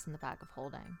one of us in the bag of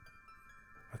holding.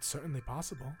 That's certainly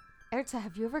possible. Erza,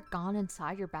 have you ever gone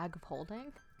inside your bag of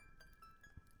holding?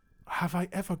 Have I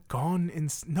ever gone in?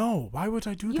 No, why would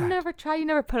I do that? You never tried? You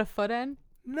never put a foot in?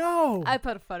 No. I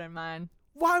put a foot in mine.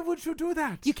 Why would you do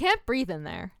that? You can't breathe in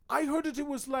there. I heard it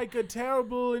was like a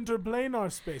terrible interplanar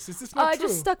space. Is this not true? I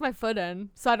just stuck my foot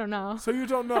in, so I don't know. So you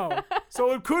don't know.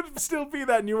 So it could still be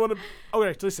that, and you want to...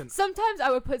 Okay, listen. Sometimes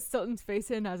I would put Stilton's face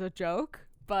in as a joke,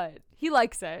 but he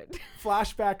likes it.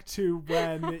 Flashback to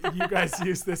when you guys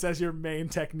used this as your main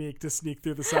technique to sneak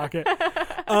through the socket.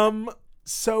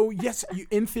 So, yes,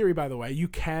 in theory, by the way, you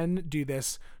can do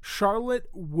this. Charlotte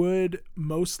would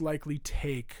most likely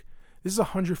take... This is a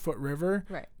 100-foot river.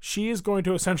 Right. She is going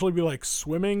to essentially be like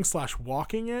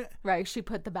swimming/walking it. Right. She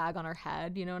put the bag on her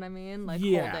head. You know what I mean? Like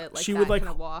yeah, hold it like she that, would like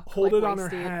kind of walk, hold like it on her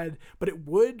wasted. head, but it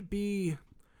would be.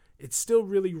 It's still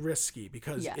really risky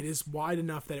because Yes. it is wide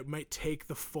enough that it might take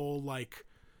the full like,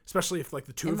 especially if like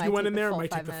the two It of might you went take in the there, it full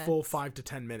might take 5 the minutes. full 5 to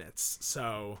 10 minutes.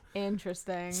 So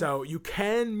Interesting. So you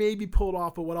can maybe pull it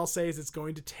off, but what I'll say is it's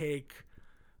going to take.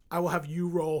 I will have you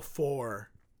roll for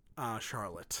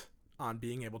Charlotte on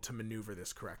being able to maneuver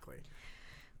this correctly.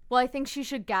 Well, I think she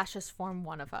should gaseous form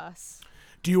one of us.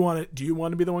 Do you want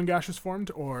to be the one gaseous formed,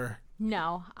 or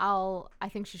No, I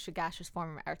think she should gaseous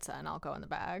form Erza, and I'll go in the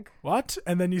bag. what?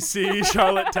 And then you see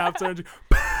Charlotte taps her and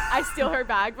I steal her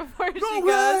bag before she goes.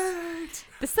 wait!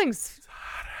 This thing's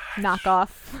knockoff.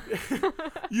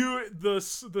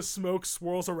 The smoke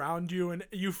swirls around you, and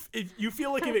you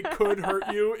feel like if it could hurt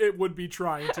you, it would be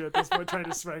trying to at this point, trying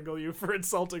to strangle you for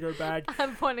insulting her bag.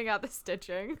 I'm pointing out the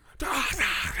stitching.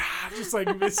 Just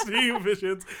like misty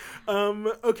visions.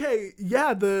 Okay,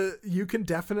 yeah, you can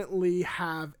definitely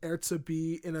have Erza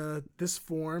be in this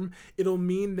form. It'll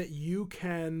mean that you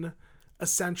can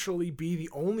essentially be the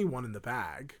only one in the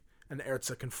bag, and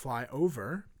Erza can fly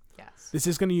over. Yes. This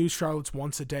is going to use Charlotte's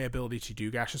once-a-day ability to do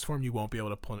gaseous form. You won't be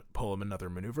able to pull him another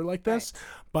maneuver like this. Right.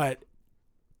 But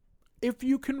if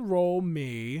you can roll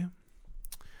me...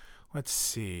 Let's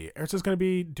see. Erza's going to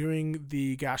be doing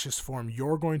the gaseous form.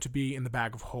 You're going to be in the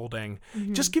bag of holding.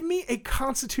 Mm-hmm. Just give me a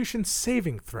Constitution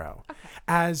saving throw. Okay.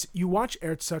 As you watch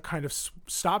Erza kind of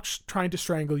stop trying to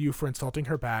strangle you for insulting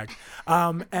her bag,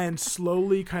 and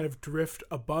slowly kind of drift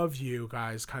above you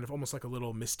guys, kind of almost like a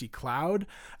little misty cloud,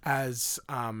 as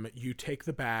you take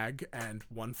the bag and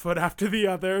one foot after the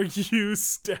other, you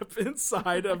step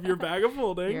inside of your bag of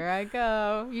holding. Here I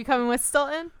go. You coming with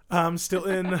Stilton?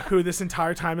 Stilton, who this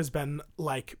entire time has been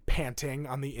like panting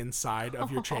on the inside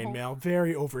of your chainmail,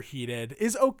 very overheated,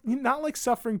 is not like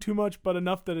suffering too much, but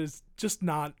enough that is just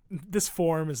not. This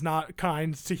form is not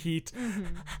kind to heat.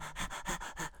 Mm-hmm.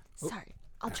 Sorry,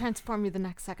 I'll transform you the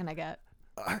next second I get.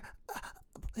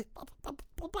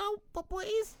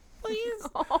 Please.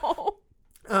 Oh.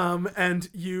 And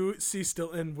you see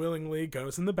Stilton willingly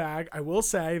goes in the bag. I will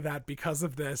say that because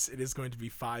of this, it is going to be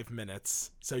 5 minutes.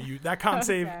 So that con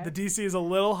save, the DC is a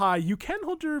little high. You can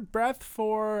hold your breath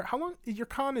for how long? Your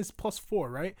con is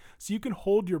 +4, right? So you can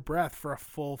hold your breath for a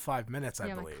full 5 minutes,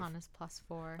 I believe. Yeah, my con is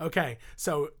 +4. Okay,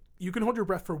 so you can hold your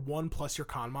breath for 1 plus your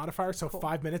con modifier. So cool.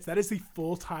 5 minutes. That is the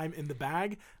full time in the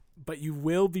bag. But you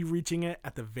will be reaching it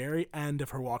at the very end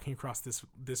of her walking across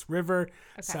this river.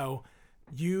 Okay. So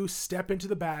you step into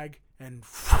the bag and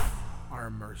are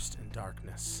immersed in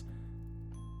darkness.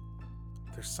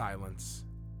 There's silence.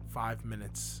 5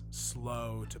 minutes,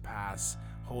 slow to pass,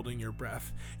 holding your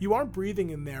breath. You are breathing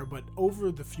in there, but over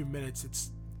the few minutes,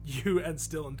 it's you and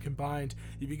Stilton combined.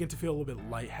 You begin to feel a little bit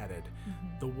lightheaded.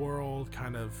 Mm-hmm. The world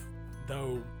kind of,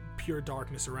 though pure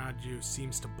darkness around you,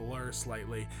 seems to blur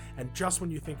slightly. And just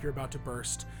when you think you're about to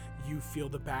burst, you feel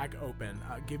the bag open.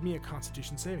 Give me a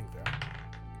Constitution saving throw.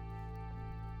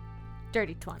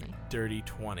 Dirty 20. Dirty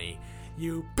 20.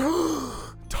 You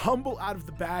tumble out of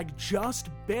the bag just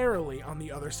barely on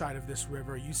the other side of this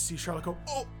river. You see Charlotte go,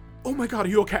 oh my God, are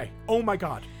you okay? Oh my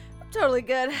God. I'm totally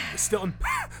good. Stilton.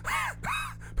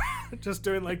 Just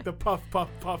doing like the puff, puff,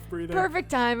 puff breathing. Perfect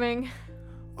timing.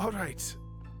 All right.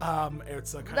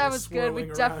 It's kind that of was good. We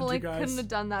definitely couldn't have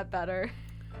done that better.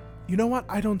 You know what?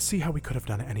 I don't see how we could have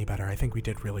done it any better. I think we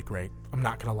did really great. I'm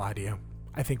not going to lie to you.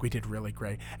 I think we did really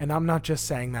great. And I'm not just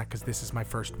saying that because this is my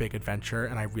first big adventure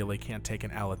and I really can't take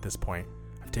an L at this point.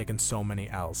 I've taken so many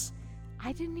L's.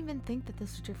 I didn't even think that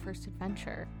this was your first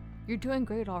adventure. You're doing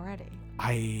great already.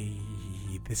 Are you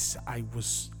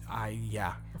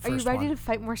ready to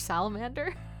fight more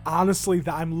salamander? Honestly,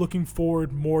 I'm looking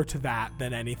forward more to that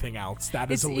than anything else. That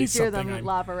is at least something. It's easier than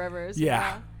lava rivers.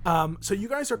 Yeah. So you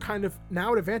guys are kind of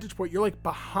now at a vantage point. You're like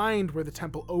behind where the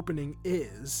temple opening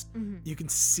is. Mm-hmm. You can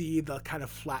see the kind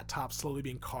of flat top slowly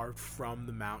being carved from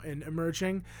the mountain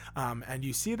emerging. And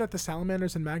you see that the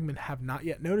salamanders and magmen have not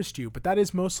yet noticed you, but that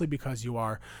is mostly because you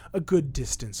are a good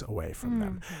distance away from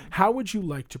them. How would you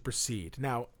like to proceed?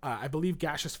 Now, I believe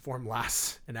gaseous form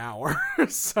lasts an hour.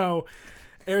 So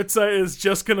Erza is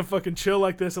just going to fucking chill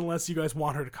like this unless you guys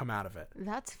want her to come out of it.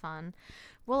 That's fun.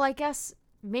 Well, I guess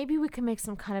maybe we could make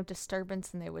some kind of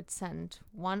disturbance and they would send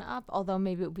one up, although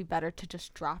maybe it would be better to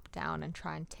just drop down and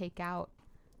try and take out,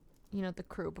 the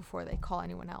crew before they call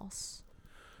anyone else.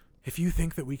 If you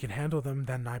think that we can handle them,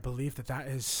 then I believe that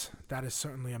is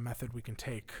certainly a method we can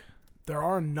take. There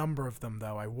are a number of them,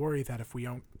 though. I worry that if we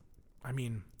don't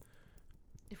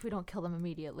kill them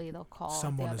immediately, they'll call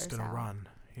someone the others is going to out. run.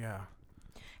 Yeah.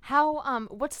 How,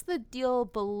 what's the deal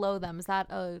below them? Is that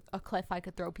a cliff I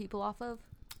could throw people off of?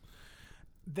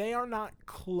 They are not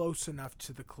close enough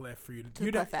to the cliff for you to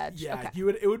the cliff edge. Yeah,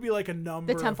 okay. It would be like a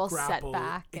number. The temple's of grapple. Set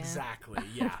back. Exactly.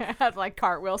 Yeah. I'd like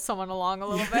cartwheel someone along a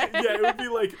little bit. Yeah, it would be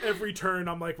like every turn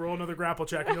I'm like roll another grapple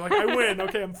check, and you're like, I win.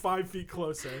 Okay, I'm 5 feet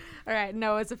closer. All right,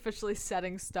 Noah's officially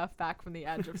setting stuff back from the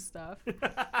edge of stuff.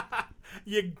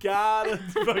 You gotta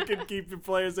fucking keep your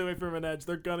players away from an edge.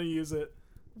 They're gonna use it.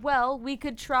 Well, we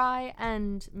could try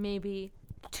and maybe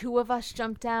 2 of us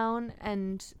jump down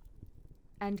and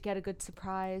get a good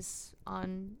surprise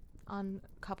on a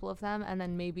couple of them, and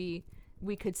then maybe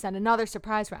we could send another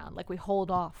surprise round. Like we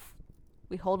hold off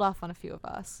on a few of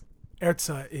us.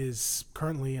 Erza is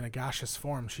currently in a gaseous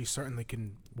form. She certainly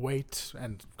can wait,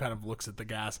 and kind of looks at the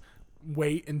gas,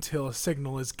 wait until a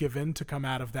signal is given to come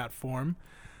out of that form.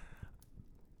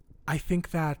 I think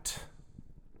that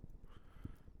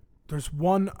there's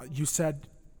one you said,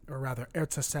 or rather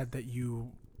Erza said that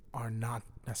you are not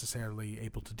necessarily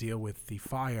able to deal with the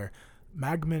fire.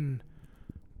 Magmen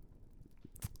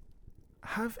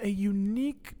have a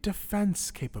unique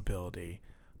defense capability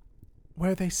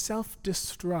where they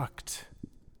self-destruct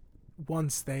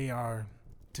once they are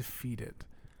defeated.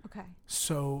 Okay.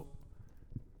 So,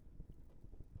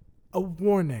 a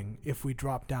warning if we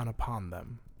drop down upon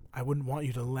them. I wouldn't want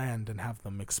you to land and have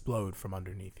them explode from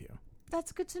underneath you.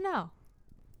 That's good to know.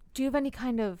 Do you have any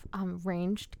kind of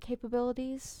ranged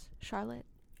capabilities, Charlotte?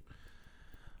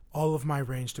 All of my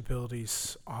ranged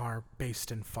abilities are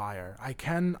based in fire. I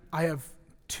have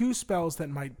 2 spells that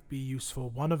might be useful.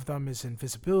 One of them is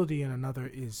invisibility, and another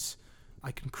is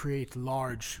I can create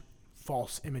large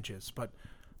false images, but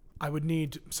I would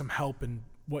need some help in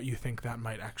what you think that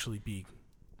might actually be.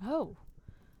 Oh.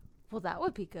 Well, that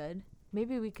would be good.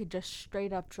 maybe we could just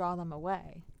straight up draw them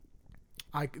away.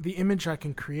 The image I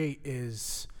can create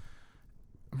is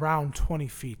around 20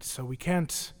 feet, so we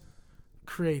can't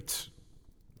create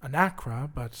an Acra,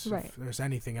 but if there's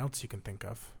anything else you can think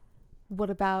of. What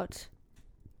about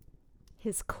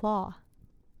his claw?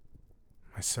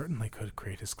 I certainly could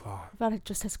create his claw. What about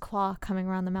just his claw coming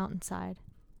around the mountainside?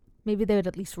 Maybe they would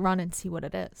at least run and see what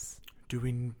it is. Do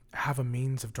we have a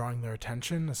means of drawing their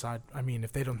attention?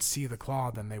 If they don't see the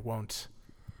claw, then they won't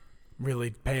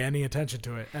really pay any attention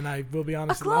to it. And I will be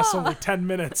honest, it lasts only 10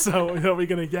 minutes, so are we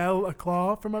going to yell a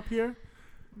claw from up here?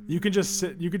 You can just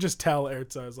sit. You could just tell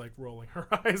Erza is like rolling her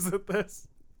eyes at this.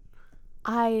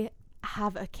 I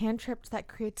have a cantrip that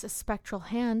creates a spectral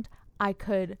hand. I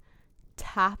could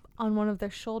tap on one of their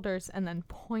shoulders and then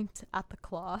point at the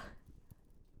claw.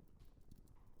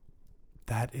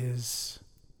 That is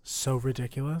so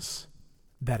ridiculous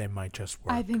that it might just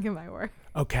work. I think it might work.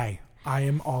 Okay, I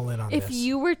am all in on this. If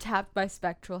you were tapped by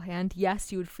spectral hand,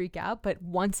 yes, you would freak out, but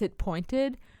once it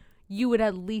pointed, you would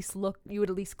at least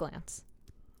glance.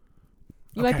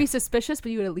 You might be suspicious,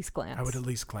 but you would at least glance. I would at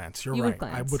least glance. You right. would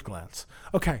glance. I would glance.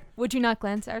 Okay. Would you not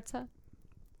glance, Erza?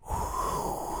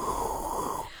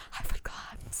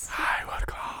 I would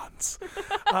glance.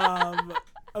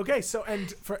 Okay, so,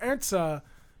 and for Erza,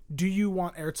 do you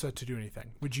want Erza to do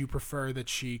anything? Would you prefer that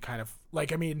she kind of,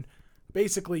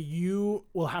 basically you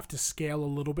will have to scale a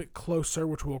little bit closer,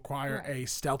 which will require a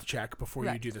stealth check before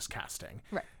you do this casting.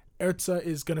 Right. Erza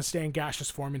is going to stay in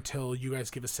gaseous form until you guys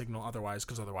give a signal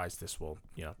because otherwise this will,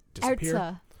 disappear.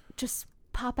 Erza, just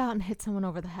pop out and hit someone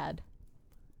over the head.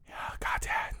 Yeah,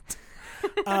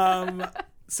 goddamn.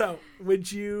 So,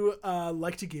 would you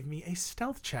like to give me a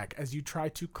stealth check as you try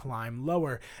to climb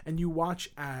lower? And you watch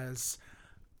as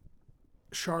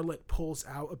Charlotte pulls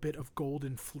out a bit of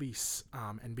golden fleece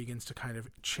and begins to kind of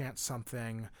chant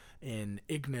something in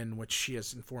Ignan, which she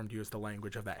has informed you is the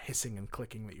language of that hissing and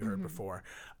clicking that you heard before.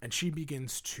 And she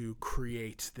begins to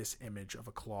create this image of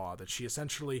a claw that she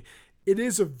essentially... It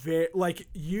is a very...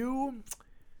 you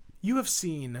have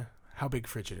seen how big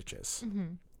Frigidich is.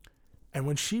 Mm-hmm. And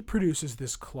when she produces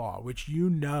this claw, which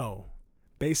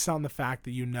based on the fact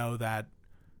that that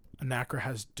Anakra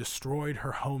has destroyed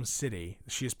her home city,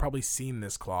 she has probably seen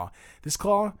this claw. This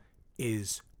claw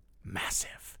is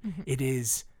massive. Mm-hmm. It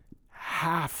is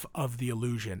half of the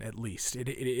illusion, at least. It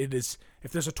is,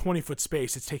 if there's a 20-foot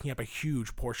space, it's taking up a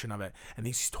huge portion of it. And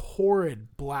these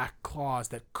horrid black claws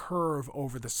that curve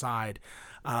over the side.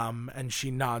 And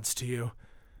she nods to you.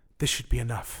 This should be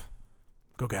enough.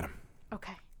 Go get him.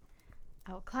 Okay.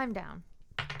 I will climb down.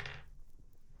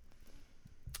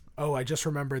 Oh, I just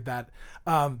remembered that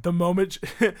the moment...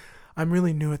 I'm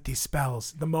really new at these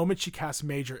spells. The moment she casts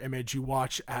Major Image, you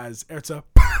watch as Erza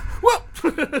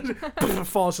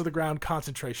falls to the ground.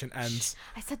 Concentration ends.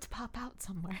 Shh, I said to pop out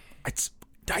somewhere.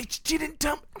 I didn't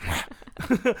dump.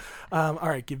 All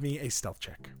right, give me a stealth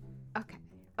check. Okay.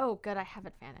 Oh, good. I have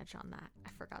advantage on that. I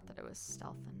forgot that it was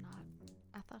stealth and not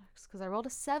athletics because I rolled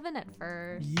a 7 at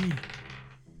first. Yee.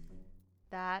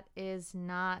 That is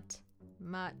not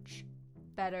much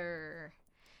better.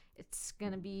 It's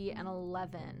going to be an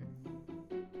 11.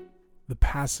 The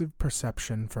passive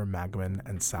perception for Magman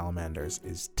and salamanders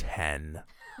is 10.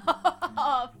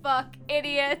 Oh, fuck,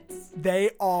 idiots.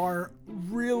 They are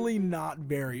really not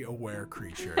very aware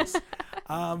creatures.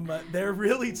 They're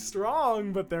really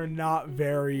strong, but they're not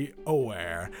very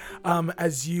aware.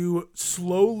 As you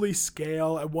slowly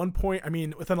scale, at one point,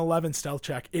 with an 11 stealth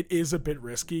check, it is a bit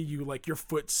risky. Your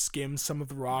foot skims some of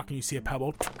the rock and you see a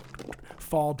pebble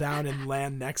fall down and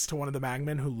land next to one of the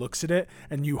Magmen who looks at it,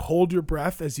 and you hold your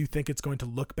breath as you think it's going to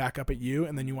look back up at you,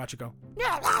 and then you watch it go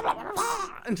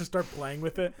and just start playing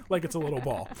with it like it's a little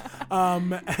ball.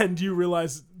 And you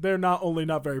realize they're not only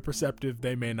not very perceptive,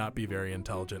 they may not be very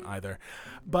intelligent either.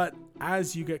 But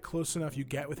as you get close enough, you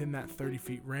get within that 30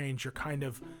 feet range, you're kind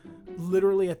of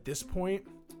literally at this point,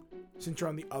 since you're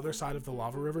on the other side of the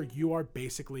lava river, you are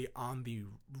basically on the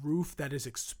roof that is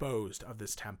exposed of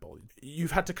this temple.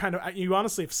 You've had to you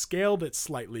honestly have scaled it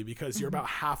slightly because you're about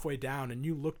halfway down, and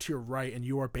you look to your right and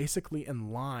you are basically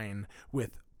in line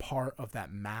with part of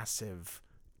that massive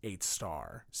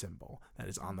 8-star symbol that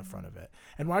is on the front of it.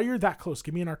 And while you're that close,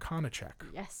 give me an Arcana check.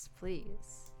 Yes,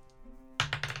 please.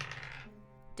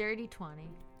 Dirty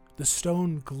 20. The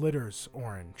stone glitters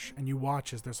orange, and you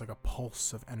watch as there's a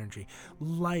pulse of energy.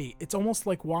 Light. It's almost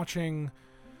like watching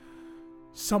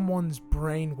someone's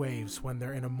brain waves when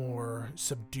they're in a more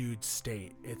subdued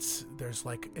state. There's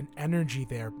an energy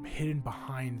there hidden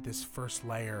behind this first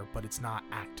layer, but it's not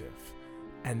active.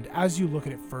 And as you look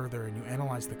at it further and you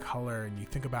analyze the color and you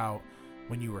think about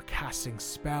when you were casting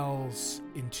spells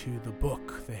into the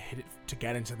book to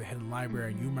get into the hidden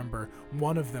library. And you remember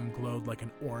one of them glowed like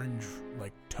an orange,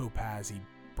 like topazy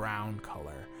brown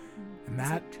color. And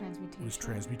that was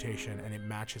transmutation, and it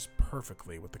matches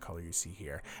perfectly with the color you see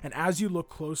here. And as you look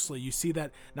closely, you see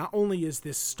that not only is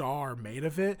this star made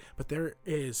of it, but there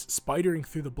is, spidering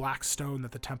through the black stone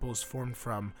that the temple is formed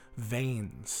from,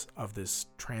 veins of this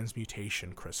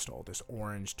transmutation crystal, this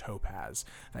orange topaz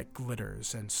that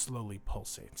glitters and slowly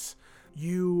pulsates.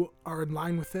 You are in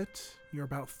line with it. You're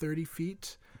about 30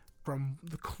 feet from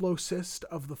the closest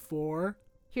of the four.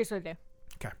 Here's what I do.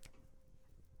 Okay.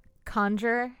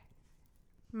 Conjure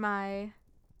my...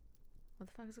 What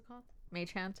the fuck is it called?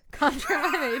 Mage hand. Conjure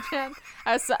my mage hand.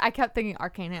 I kept thinking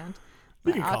arcane hand.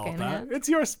 You can call it that. Hand. It's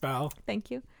your spell.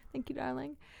 Thank you. Thank you,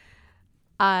 darling.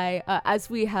 As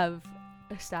we have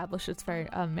established, it's very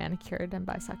manicured and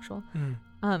bisexual.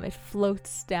 It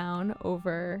floats down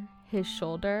over his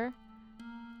shoulder.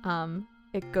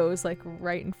 It goes like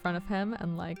right in front of him,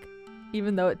 and like,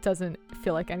 even though it doesn't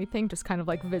feel like anything, just kind of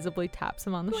like visibly taps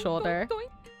him on the shoulder. Doink,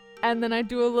 doink. And then I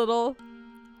do a little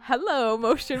hello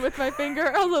motion with my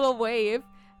finger, a little wave,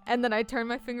 and then I turn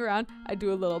my finger around, I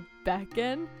do a little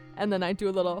beckon, and then I do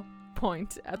a little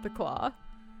point at the claw.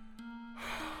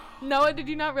 Noah, did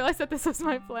you not realize that this was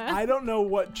my plan? I don't know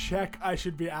what check I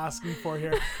should be asking for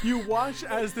here. You watch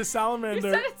as the salamander...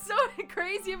 You said it's so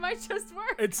crazy it might just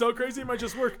work. It's so crazy it might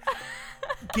just work.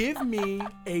 Give me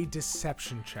a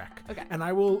deception check. Okay. And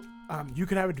I will... you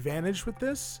can have advantage with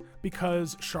this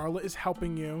because Charlotte is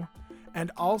helping you. And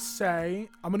I'll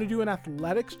say... I'm going to do an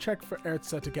athletics check for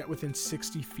Erza to get within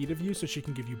 60 feet of you so she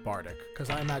can give you Bardic. Because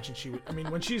I imagine she would... I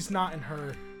mean, when she's not in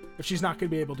her... If she's not going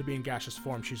to be able to be in gaseous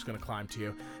form, she's going to climb to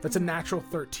you. That's a natural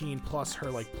 13 plus her,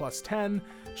 like, plus 10.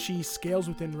 She scales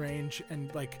within range,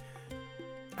 and, like,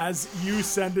 as you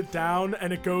send it down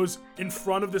and it goes in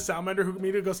front of the salamander, who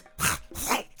immediately goes...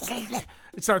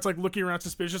 It starts, like, looking around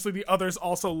suspiciously. The others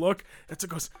also look. It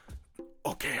goes,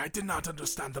 okay, I did not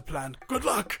understand the plan. Good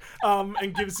luck!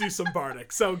 And gives you some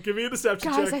Bardic. So give me a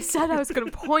deception check. Guys, I said I was going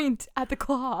to point at the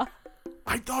claw.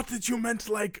 I thought that you meant,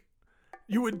 like...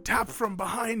 You would tap from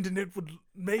behind and it would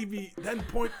maybe then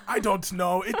point. I don't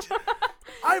know.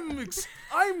 I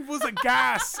was a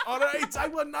gas. All right.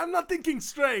 I'm not thinking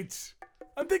straight.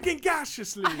 I'm thinking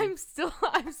gaseously. I'm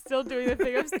still doing the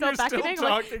thing. I'm still beckoning.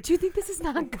 Like, do you think this is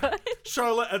not good?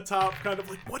 Charlotte atop, kind of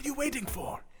like, what are you waiting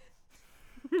for?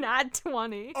 Nat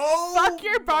 20. Oh, fuck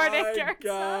your Bardic. My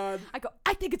God. I go,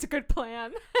 I think it's a good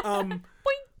plan. Boing, boing,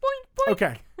 boing.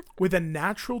 Okay. With a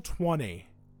natural 20,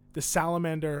 the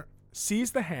salamander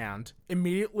sees the hand,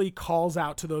 immediately calls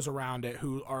out to those around it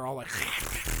who are all like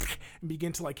and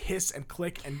begin to like hiss and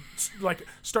click and like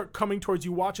start coming towards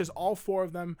you. Watch as all four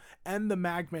of them and the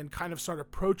Magman kind of start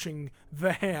approaching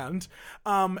the hand,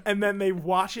 and then they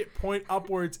watch it point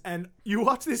upwards, and you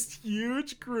watch this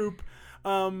huge group.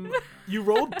 You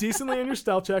rolled decently on your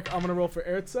stealth check. I'm gonna roll for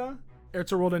Erza.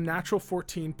 Erza rolled a natural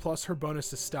 14 plus her bonus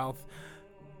to stealth.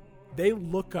 They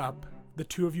look up. The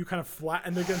two of you kind of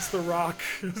flattened against the rock,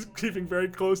 keeping very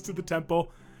close to the temple,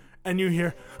 and you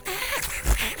hear,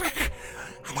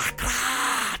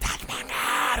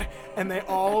 and they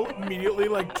all immediately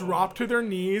like drop to their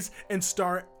knees and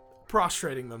start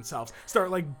prostrating themselves,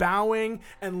 start like bowing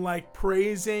and like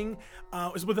praising.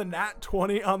 With a nat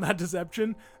 20 on that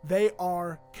deception, they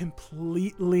are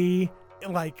completely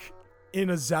like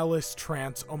in a zealous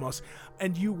trance almost,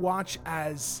 and you watch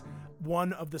as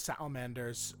one of the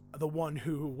salamanders, the one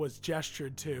who was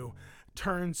gestured to,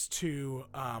 turns to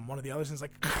one of the others and is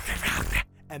like,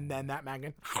 and then that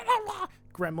Magman,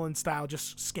 gremlin style,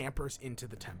 just scampers into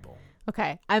the temple.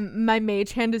 Okay, my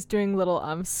mage hand is doing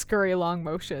little scurry along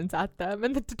motions at them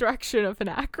in the direction of an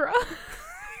Acra.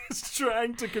 It's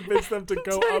trying to convince them to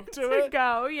go up to it.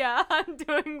 Go, yeah. I'm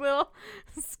doing little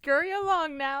scurry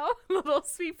along now. Little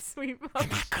sweep. An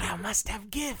Acra must have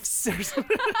gifts.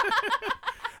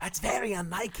 That's very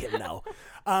unlike him, though.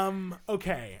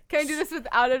 Okay. Can I do this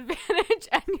without advantage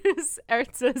and use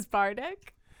Erza's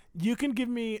Bardic? You can give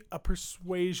me a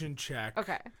persuasion check.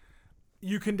 Okay.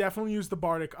 You can definitely use the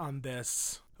Bardic on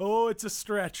this. Oh, it's a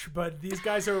stretch, but these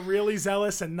guys are really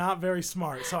zealous and not very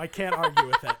smart, so I can't argue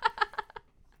with it.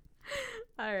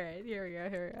 All right, here we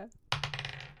go.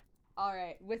 All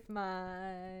right, with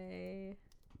my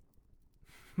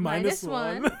minus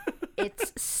one,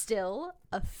 it's still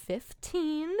a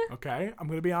 15. Okay, I'm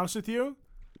going to be honest with you.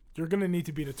 You're going to need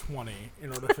to beat a 20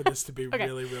 in order for this to be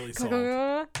really, really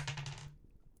solid.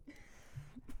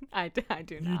 I do not.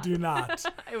 You do not.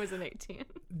 It was an 18.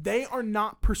 They are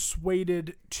not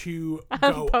persuaded to I'm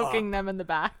go poking up. them in the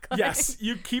back. Like, Yes,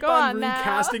 you keep Go on on now.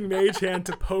 recasting Mage Hand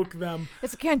to poke them.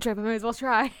 It's a cantrip. I may as well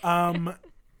try.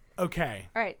 Okay.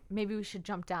 All right, maybe we should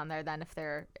jump down there then if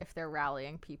they're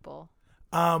rallying people.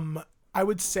 I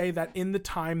would say that in the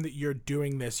time that you're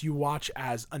doing this, you watch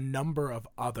as a number of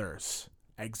others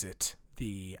exit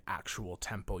the actual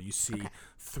temple. You see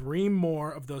 3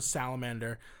 more of those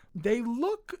salamander. They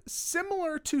look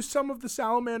similar to some of the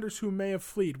salamanders who may have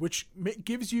fled, which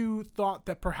gives you thought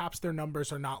that perhaps their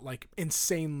numbers are not like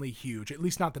insanely huge, at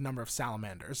least not the number of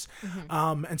salamanders.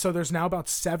 And so there's now about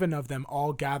 7 of them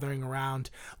all gathering around,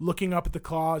 looking up at the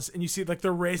claws, and you see like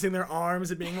they're raising their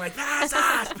arms and being like, "Bless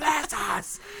us, bless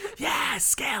us, yes,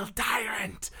 scale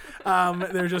tyrant."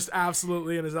 They're just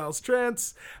absolutely in a zealous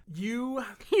trance.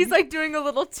 He's like doing a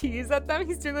little tease at them.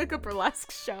 He's doing like a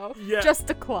burlesque show. Yeah. Just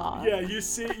a claw. Yeah,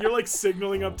 you're like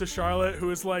signaling up to Charlotte, who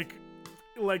is like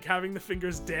having the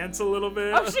fingers dance a little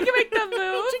bit. Oh, she can make them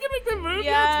move. She can make them move. Yes.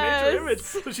 Yeah, it's major image.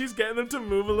 So she's getting them to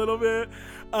move a little bit.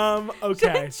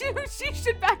 Okay. she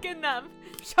should back in them.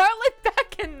 Charlotte,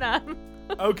 back in them.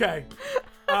 Okay.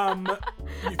 I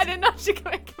didn't know she could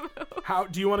make them move. How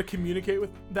do you want to communicate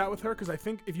with her? Because I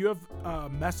think if you have a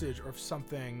message or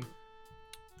something,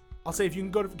 I'll say if you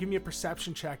can give me a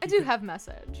perception check. I do have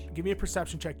message. Give me a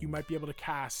perception check. You might be able to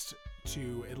cast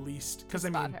to at least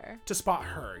her. To spot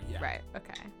her. Yeah. Right.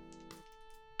 Okay.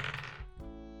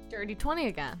 Dirty 20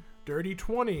 again. Dirty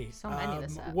 20. So many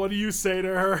this up. What do you say to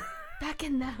her? Back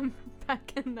in them.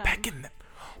 Back in them. Back in them.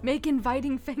 Make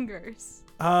inviting fingers.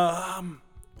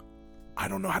 I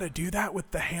don't know how to do that with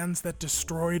the hands that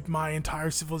destroyed my entire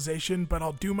civilization, but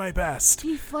I'll do my best.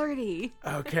 Be flirty.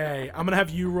 Okay, I'm gonna have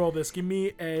you roll this. Give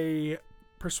me a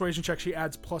persuasion check. She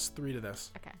adds +3 to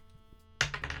this. Okay.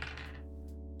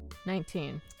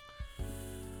 19.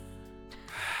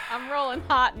 I'm rolling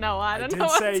hot. No, I don't know. I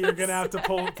did say you're to gonna have to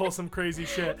pull some crazy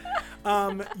shit.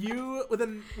 You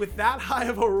with that high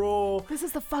of a roll. This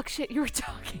is the fuck shit you were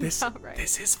talking about, right?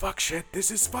 This is fuck shit.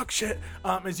 This is fuck shit.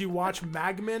 As you watch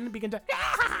Magman begin to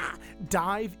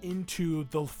dive into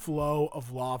the flow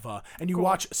of lava, and you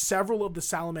watch several of the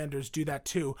salamanders do that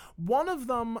too. One of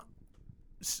them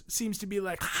seems to be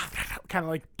like kind of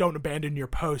like don't abandon your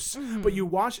posts, but you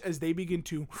watch as they begin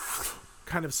to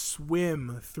kind of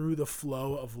swim through the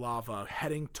flow of lava,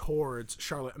 heading towards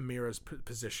Charlotte Amira's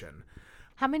position.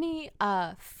 How many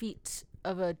feet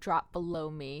of a drop below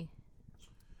me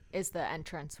is the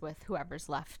entrance with whoever's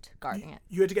left guarding it?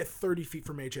 You had to get 30 feet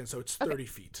from Mage Hand, so it's 30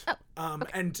 feet. Oh,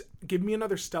 okay. And give me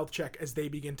another stealth check as they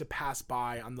begin to pass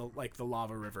by on the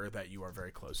lava river that you are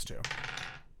very close to.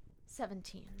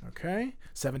 17. Okay.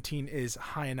 17 is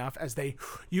high enough as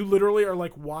you literally are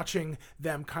like watching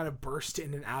them kind of burst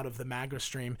in and out of the magma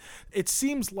stream. It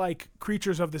seems like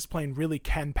creatures of this plane really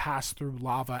can pass through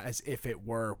lava as if it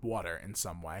were water in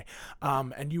some way.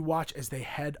 And you watch as they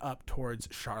head up towards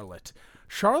Charlotte.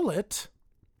 Charlotte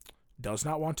does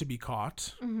not want to be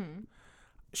caught. Mm-hmm.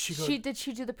 Did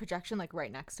she do the projection like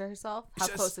right next to herself? How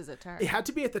close is it to her? It had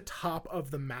to be at the top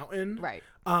of the mountain. Right.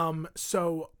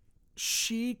 So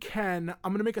she can,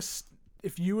 I'm going to make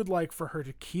if you would like for her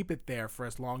to keep it there for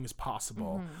as long as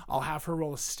possible, I'll have her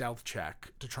roll a stealth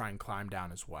check to try and climb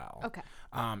down as well. Okay.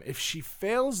 If she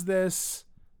fails this,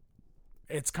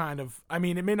 it's kind of, I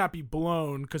mean, it may not be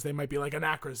blown because they might be like,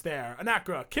 Anakra's there.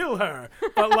 Anakra, kill her.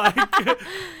 But like,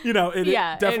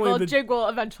 definitely jig will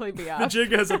eventually be up. The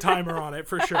jig has a timer on it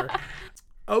for sure.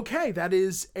 Okay, that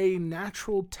is a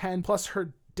natural 10 plus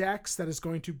her dex. That is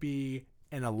going to be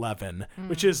an 11,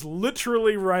 which is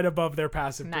literally right above their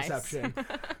passive perception.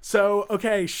 So,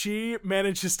 okay, she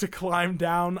manages to climb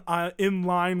down in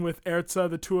line with Erza,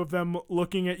 the two of them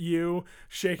looking at you,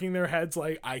 shaking their heads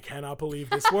like, I cannot believe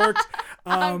this worked.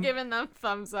 I'm giving them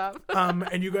thumbs up.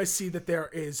 And you guys see that there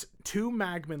is 2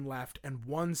 Magmen left and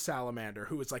 1 salamander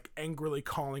who is like angrily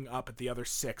calling up at the other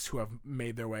 6 who have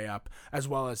made their way up, as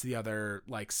well as the other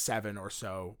like 7 or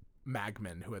so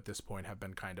Magmen who at this point have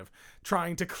been kind of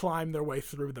trying to climb their way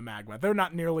through the magma. They're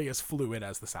not nearly as fluid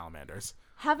as the salamanders.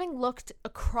 Having looked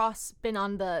across, been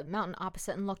on the mountain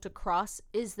opposite and looked across,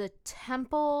 is the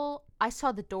temple, I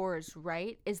saw the doors,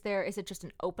 right? Is it just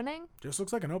an opening? Just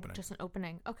looks like an opening. Just an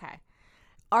opening. Okay.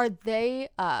 Are they,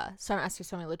 so I'm asking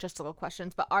so many logistical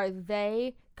questions, but are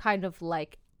they kind of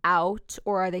like out,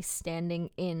 or are they standing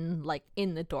in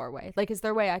the doorway? Like, is there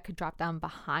a way I could drop down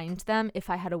behind them if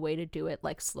I had a way to do it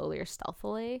like slowly or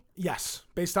stealthily? Yes,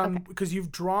 based on, because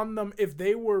you've drawn them, if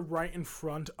they were right in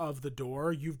front of the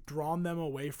door, you've drawn them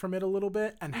away from it a little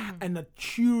bit, and a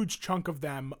huge chunk of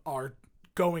them are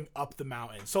going up the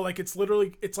mountain. So like it's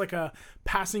like a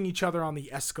passing each other on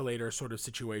the escalator sort of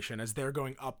situation as they're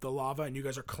going up the lava and you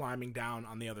guys are climbing down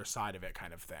on the other side of it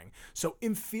kind of thing. So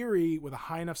in theory, with a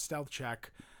high enough stealth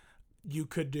check, you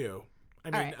could do. I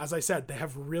mean, as I said, they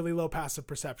have really low passive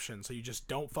perception, so you just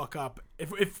don't fuck up.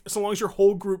 If so long as your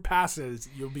whole group passes,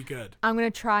 you'll be good. I'm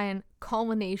gonna try and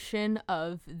culmination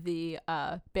of the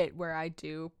bit where I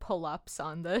do pull-ups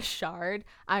on the shard.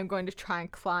 I'm going to try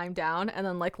and climb down and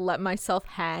then like let myself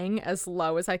hang as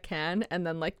low as I can, and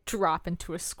then like drop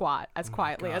into a squat as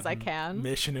quietly as I can.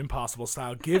 Mission Impossible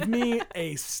style. Give me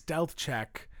a stealth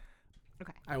check.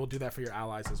 Okay. I will do that for your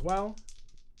allies as well.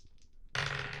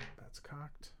 That's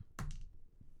cocked.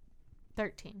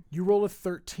 13. You roll a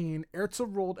 13. Erza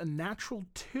rolled a natural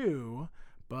 2,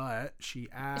 but she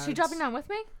adds... Is she dropping down with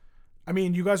me? I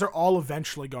mean, you guys are all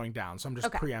eventually going down, so I'm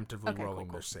just preemptively rolling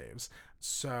cool. their saves.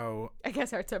 So... I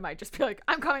guess Erza might just be like,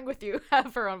 I'm coming with you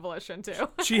for her own volition, too.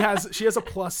 she has a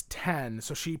plus 10,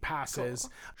 so she passes.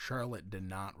 Cool. Charlotte did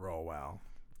not roll well.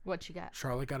 What'd she get?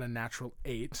 Charlotte got a natural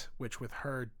 8, which with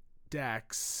her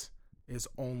dex is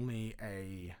only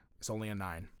a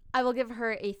 9. I will give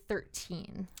her a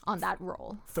 13 on that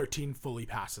roll. 13 fully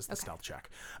passes the stealth check.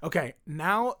 Okay,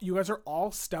 now you guys are all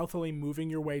stealthily moving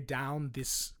your way down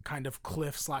this kind of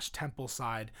cliff/temple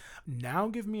side. Now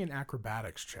give me an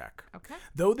acrobatics check. Okay.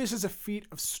 Though this is a feat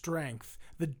of strength,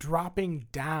 the dropping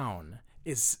down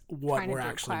is what we're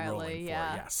actually rolling for.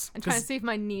 Yes. I'm trying to see if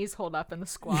my knees hold up in the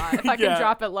squat. If I can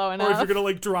drop it low enough. Or if you're going to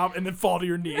like drop and then fall to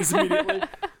your knees immediately.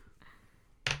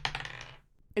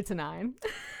 It's a 9.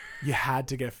 You had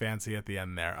to get fancy at the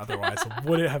end there. Otherwise,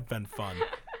 would it have been fun?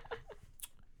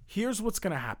 Here's what's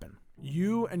going to happen.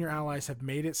 You and your allies have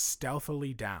made it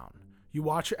stealthily down. You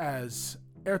watch as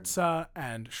Erza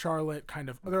and Charlotte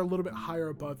they're a little bit higher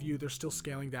above you. They're still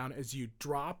scaling down as you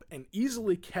drop and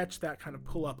easily catch that kind of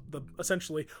pull up,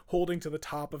 essentially holding to the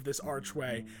top of this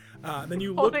archway. Then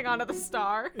you holding onto the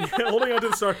star. Holding onto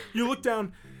the star. You look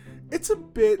down. It's a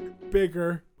bit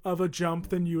bigger of a jump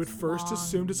than you at first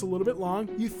assumed. It's a little bit long.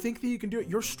 You think that you can do it.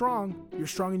 You're strong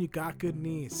and you got good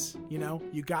knees. You know,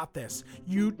 you got this.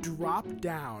 You drop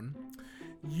down.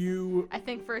 I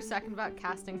think for a second about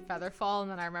casting Featherfall,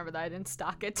 and then I remember that I didn't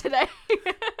stock it today.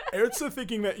 Erza,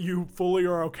 thinking that you fully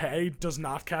are okay, does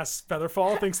not cast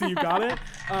Featherfall, thinks that you got it.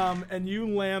 And you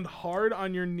land hard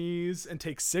on your knees and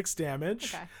take 6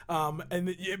 damage.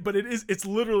 Okay. But it's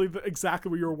literally exactly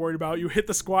what you were worried about. You hit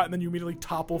the squat and then you immediately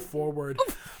topple forward.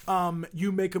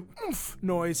 You make a oomph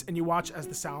noise and you watch as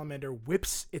the salamander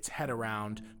whips its head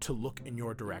around to look in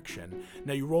your direction.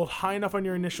 Now you rolled high enough on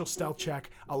your initial stealth check.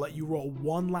 I'll let you roll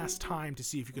one last time to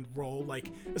see if you can roll like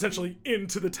essentially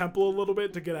into the temple a little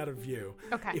bit to get out of view.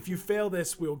 Okay. If you fail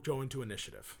this, we'll go into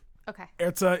initiative. Okay.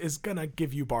 Erza is gonna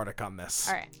give you Bardic on this.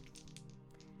 All right.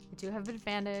 I do have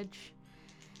advantage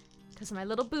because of my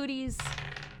little booties.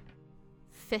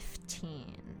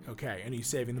 15. Okay, and are you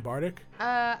saving the Bardic?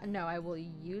 No, I will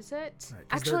use it. Right,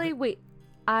 actually, wait.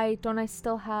 I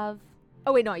still have...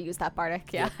 Oh, wait, no, I used that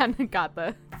Bardic. Yeah, and got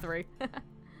the 3.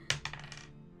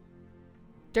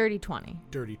 Dirty 20.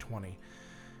 Dirty 20.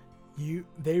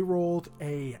 They rolled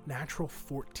a natural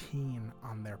 14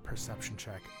 on their perception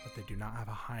check, but they do not have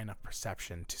a high enough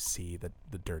perception to see the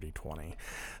dirty 20.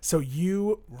 So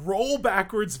you roll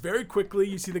backwards very quickly.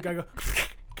 You see the guy go...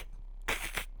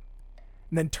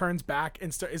 and then turns back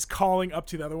and is calling up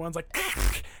to the other ones like...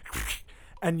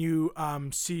 and you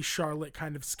see Charlotte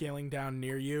kind of scaling down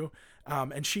near you,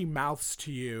 and she mouths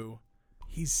to you.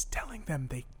 He's telling them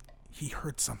he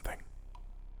heard something.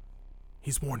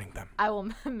 He's warning them. I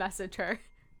will message her.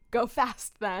 Go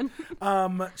fast, then.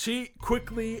 She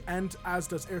quickly, and as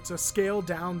does Erza, scale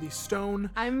down the stone.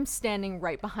 I'm standing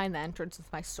right behind the entrance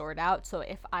with my sword out, so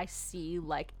if I see,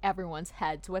 like, everyone's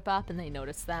heads whip up and they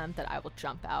notice them, that I will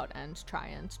jump out and try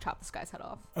and chop this guy's head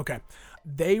off. Okay.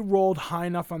 They rolled high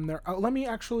enough on their...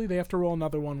 they have to roll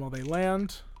another one while they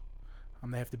land.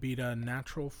 They have to beat a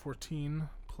natural 14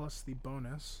 plus the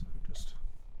bonus. Just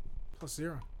plus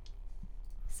 0.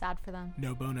 Sad for them.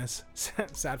 No bonus.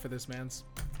 Sad for this man's.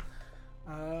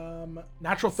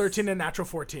 Natural 13 and natural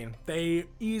 14. They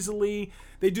do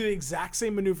the exact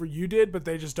same maneuver you did, but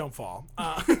they just don't fall.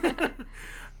 And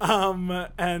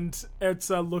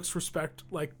Erza looks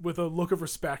with a look of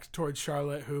respect towards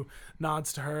Charlotte, who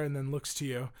nods to her and then looks to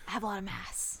you. I have a lot of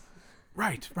mass.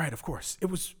 Right, of course. It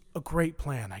was a great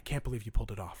plan. I can't believe you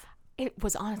pulled it off. It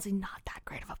was honestly not that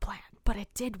great of a plan, but it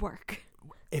did work.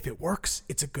 If it works,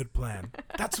 it's a good plan.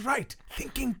 That's right.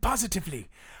 Thinking positively.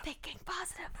 Thinking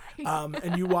positively.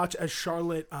 And you watch as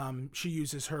Charlotte, she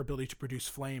uses her ability to produce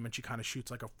flame, and she kind of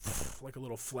shoots like a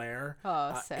little flare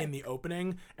in the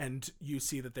opening, and you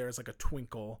see that there's like a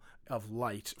twinkle of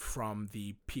light from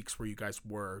the peaks where you guys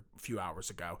were a few hours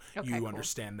ago. Okay, you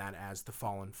understand that as the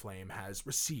fallen flame has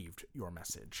received your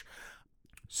message.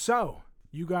 So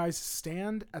you guys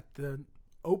stand at the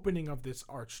opening of this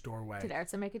arch doorway. Did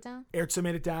Erza make it down? Erza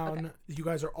made it down. Okay. You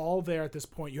guys are all there at this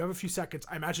point. You have a few seconds.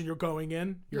 I imagine you're going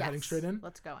in. You're heading straight in?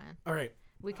 Let's go in. All right.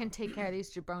 We can take care of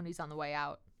these jabronis on the way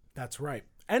out. That's right.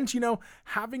 And,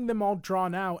 having them all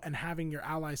drawn out and having your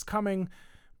allies coming,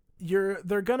 they're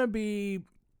going to be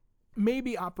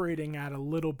maybe operating at a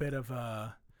little bit of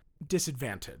a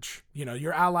disadvantage.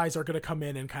 Your allies are going to come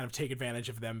in and kind of take advantage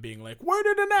of them being like, where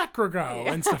did Anakra go?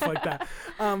 And stuff like that.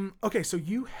 Okay, so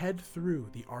you head through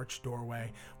the arch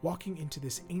doorway, walking into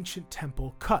this ancient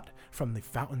temple cut from the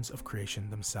fountains of creation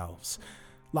themselves.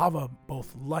 Lava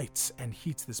both lights and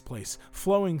heats this place,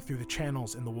 flowing through the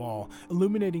channels in the wall,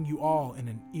 illuminating you all in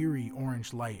an eerie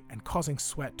orange light and causing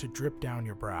sweat to drip down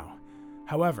your brow.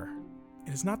 However,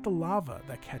 it is not the lava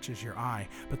that catches your eye,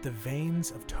 but the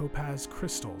veins of topaz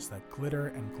crystals that glitter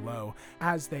and glow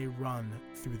as they run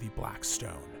through the black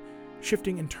stone,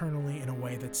 shifting internally in a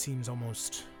way that seems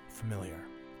almost familiar.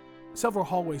 Several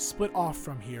hallways split off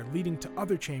from here, leading to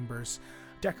other chambers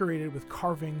decorated with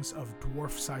carvings of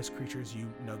dwarf-sized creatures.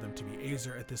 You know them to be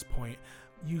Azer at this point.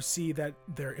 You see that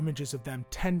there are images of them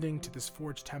tending to this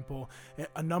forged temple.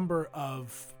 A number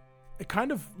of... It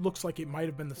kind of looks like it might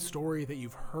have been the story that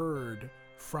you've heard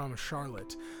from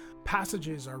Charlotte.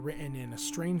 Passages are written in a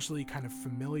strangely kind of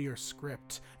familiar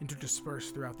script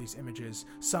interspersed throughout these images,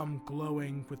 some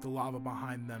glowing with the lava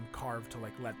behind them carved to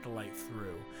let the light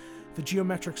through. The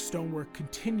geometric stonework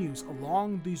continues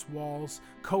along these walls,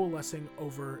 coalescing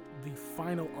over the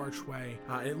final archway.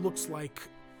 It looks like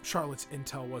Charlotte's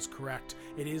intel was correct.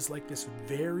 It is like this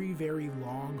very, very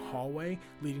long hallway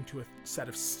leading to a set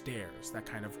of stairs that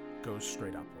kind of goes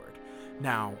straight upward.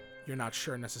 Now, you're not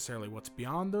sure necessarily what's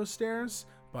beyond those stairs,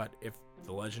 but if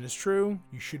the legend is true,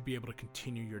 you should be able to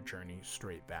continue your journey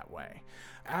straight that way.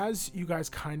 As you guys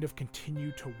kind of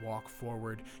continue to walk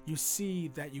forward, you see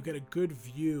that you get a good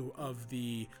view of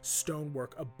the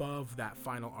stonework above that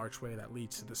final archway that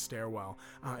leads to the stairwell,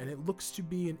 and it looks to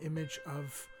be an image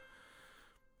of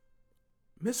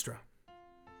Mystra,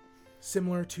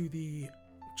 similar to the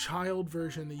child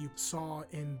version that you saw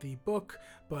in the book,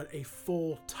 but a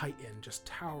full titan just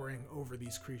towering over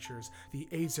these creatures, the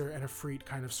Azer and Ifrit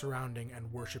kind of surrounding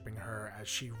and worshipping her as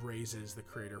she raises the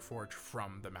Creator Forge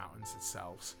from the mountains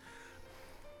itself.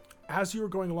 As you are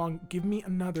going along, give me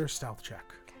another stealth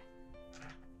check. Okay.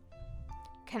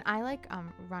 Can I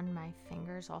run my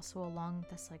fingers also along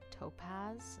this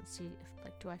topaz and see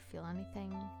if do I feel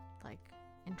anything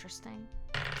interesting?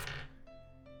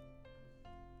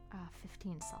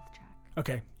 15 stealth check.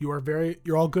 Okay,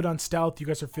 you're all good on stealth. You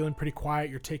guys are feeling pretty quiet.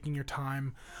 You're taking your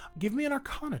time. Give me an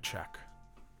Arcana check.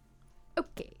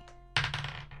 Okay.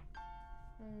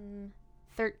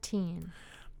 13.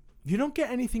 You don't get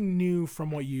anything new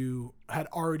from what you had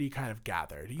already kind of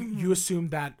gathered. You assume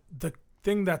that the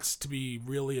thing that's to be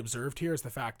really observed here is the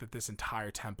fact that this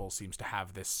entire temple seems to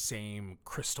have this same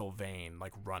crystal vein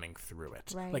running through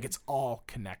it. Right. It's all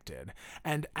connected.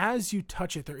 And as you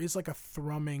touch it, there is a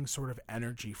thrumming sort of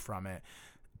energy from it.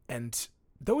 And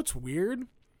though it's weird,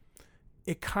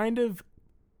 it kind of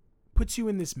puts you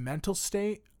in this mental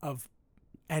state of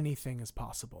anything is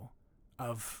possible,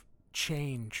 of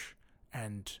change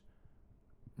and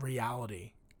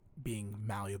reality being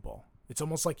malleable. It's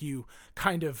almost like you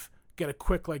kind of get a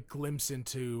quick glimpse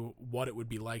into what it would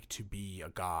be like to be a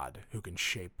god who can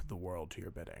shape the world to your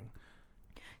bidding.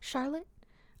 Charlotte,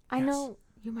 I know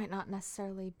you might not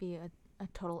necessarily be a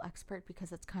total expert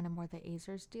because it's kind of more the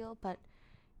Azer's deal, but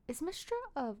is Mystra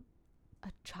a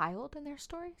child in their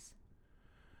stories?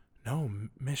 No,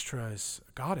 Mystra is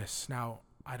a goddess. Now,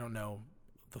 I don't know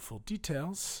the full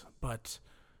details, but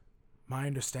my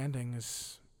understanding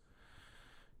is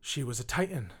she was a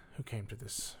titan who came to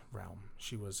this realm.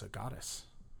 She was a goddess.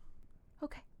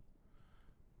 Okay.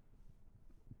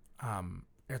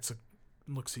 It's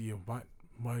looks at you. Why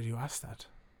do you ask that?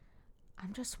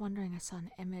 I'm just wondering. I saw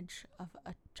an image of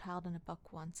a child in a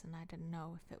book once, and I didn't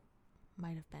know if it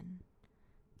might have been.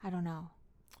 I don't know.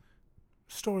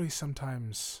 Stories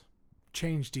sometimes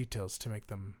change details to make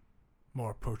them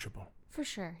more approachable. For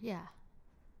sure, yeah.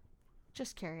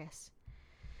 Just curious.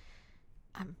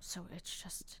 So it's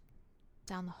just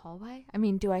down the hallway? I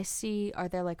mean, are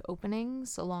there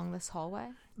openings along this hallway?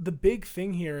 The big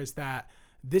thing here is that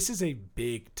this is a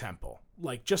big temple.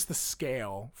 like just the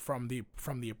scale from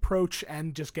the approach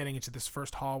and just getting into this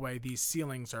first hallway. These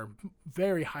ceilings are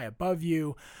very high above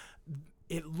you.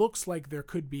 It looks like there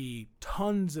could be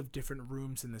tons of different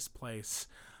rooms in this place,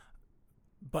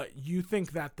 but you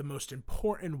think that the most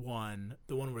important one,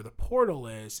 the one where the portal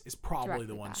is probably Directly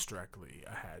the one back. directly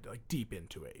ahead, like deep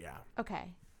into it. Yeah.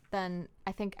 Okay. Then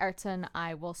I think Erza and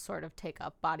I will sort of take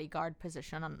a bodyguard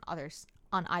position on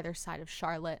either side of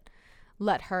Charlotte,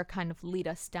 let her kind of lead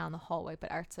us down the hallway, but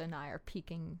Erza and I are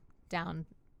peeking down,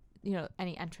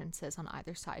 any entrances on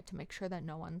either side to make sure that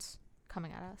no one's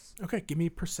coming at us. Okay, give me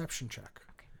a perception check.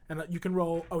 Okay. And you can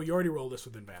roll. Oh, you already rolled this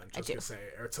with advantage. I do. Gonna say,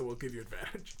 Erza will give you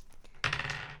advantage.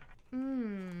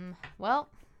 Well,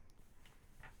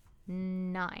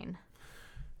 9.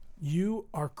 You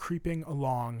are creeping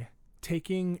along,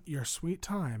 taking your sweet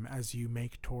time as you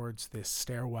make towards this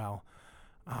stairwell.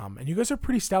 And you guys are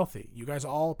pretty stealthy. You guys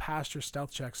all passed your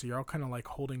stealth check, so you're all kind of like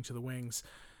holding to the wings.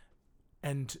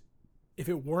 And if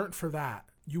it weren't for that,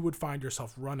 you would find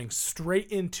yourself running straight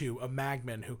into a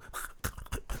Magman who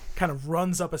kind of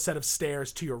runs up a set of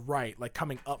stairs to your right, like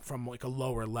coming up from like a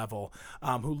lower level,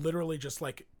 who literally just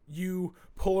like you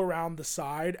pull around the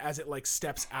side as it like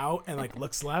steps out and like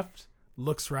looks left,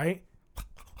 looks right,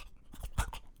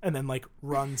 and then like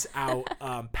runs out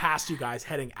past you guys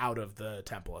heading out of the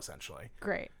temple essentially.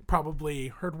 Great. Probably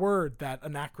heard word that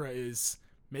Anakra is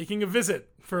making a visit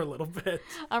for a little bit.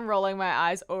 I'm rolling my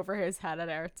eyes over his head at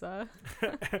Erza.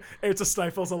 Erza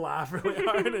stifles a laugh really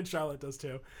hard, and Charlotte does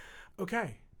too.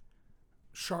 Okay.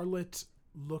 Charlotte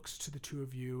looks to the two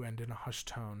of you and in a hushed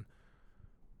tone.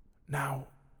 Now,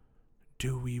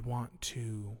 do we want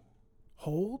to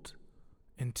hold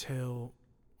until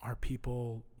our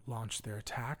people launch their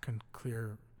attack and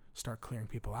start clearing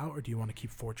people out, or do you want to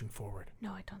keep forging forward?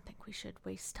 No, I don't think we should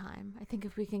waste time. I think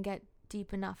if we can get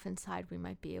deep enough inside, we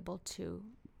might be able to,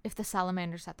 if the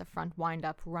salamanders at the front wind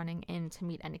up running in to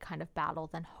meet any kind of battle,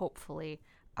 then hopefully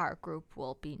our group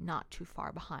will be not too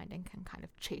far behind and can kind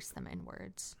of chase them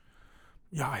inwards.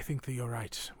 Yeah, I think that you're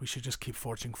right. We should just keep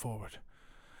forging forward.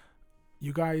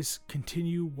 You guys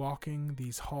continue walking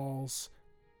these halls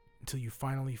until you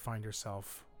finally find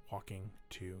yourself walking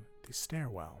to the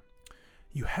stairwell.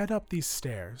 You head up these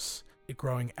stairs, it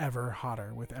growing ever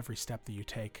hotter with every step that you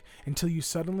take, until you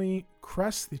suddenly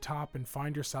crest the top and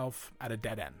find yourself at a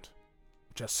dead end.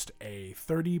 Just a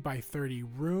 30 by 30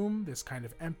 room, this kind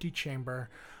of empty chamber.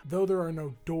 Though there are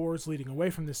no doors leading away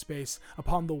from this space,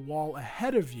 upon the wall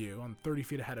ahead of you, on 30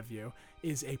 feet ahead of you,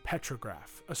 is a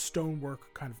petrograph, a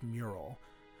stonework kind of mural.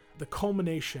 The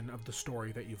culmination of the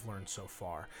story that you've learned so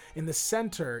far. In the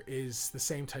center is the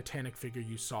same Titanic figure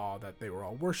you saw that they were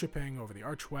all worshipping over the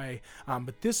archway,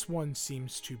 but this one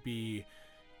seems to be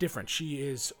different. She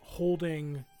is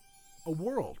holding a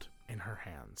world in her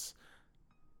hands.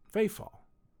 Faefal,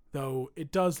 though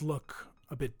it does look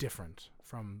a bit different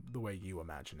from the way you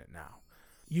imagine it now.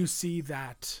 You see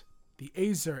that the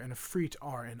Azer and Ifrit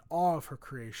are in awe of her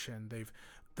creation.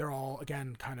 They're all,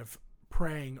 again, kind of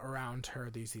praying around her,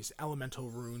 these elemental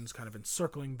runes kind of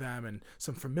encircling them, and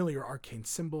some familiar arcane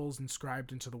symbols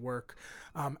inscribed into the work.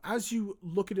 As you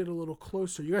look at it a little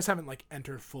closer, you guys haven't like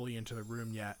entered fully into the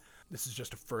room yet. This is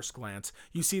just a first glance.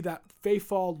 You see that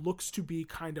Faefal looks to be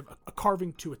kind of a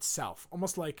carving to itself,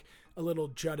 almost like a little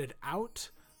jutted out.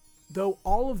 Though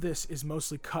all of this is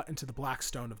mostly cut into the black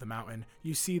stone of the mountain,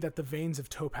 you see that the veins of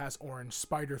topaz orange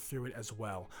spider through it as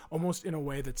well, almost in a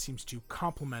way that seems to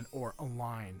complement or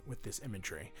align with this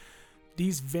imagery.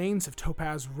 These veins of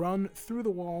topaz run through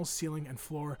the walls, ceiling, and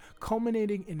floor,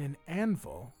 culminating in an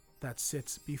anvil that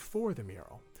sits before the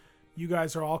mural. You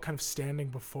guys are all kind of standing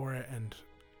before it, and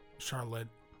Charlotte,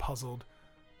 puzzled.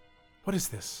 What is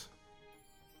this?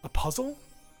 A puzzle?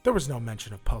 There was no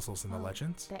mention of puzzles in the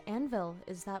legends. The anvil,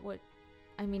 is that what...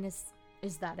 I mean,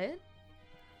 is that it?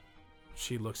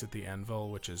 She looks at the anvil,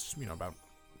 which is, about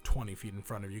 20 feet in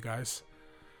front of you guys.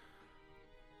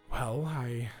 Well,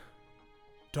 I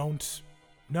don't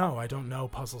know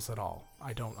puzzles at all.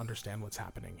 I don't understand what's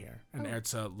happening here. And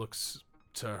Erza looks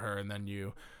to her, and then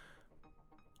you...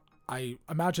 I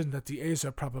imagine that the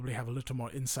Azer probably have a little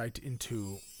more insight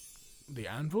into the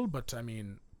anvil, but I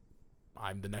mean,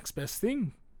 I'm the next best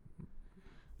thing.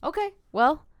 Okay,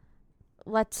 well,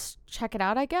 let's check it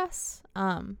out, I guess.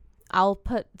 I'll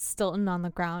put Stilton on the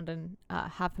ground and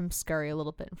have him scurry a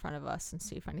little bit in front of us and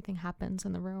see if anything happens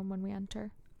in the room when we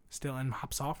enter. Stilton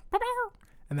hops off,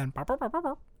 and then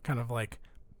kind of like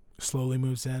slowly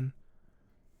moves in,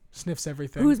 sniffs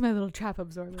everything. Who's my little trap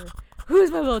absorber? Who's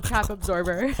my little trap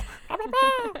absorber?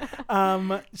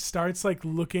 Starts like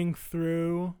looking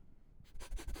through.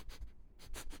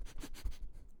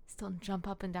 Stilton, jump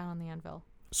up and down on the anvil.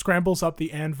 scrambles up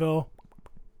the anvil,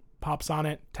 pops on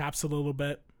it, taps a little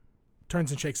bit,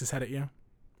 turns and shakes his head at you.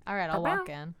 All right, I'll walk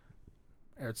in.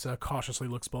 Erza cautiously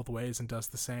looks both ways and does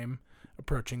the same,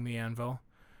 approaching the anvil.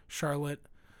 Charlotte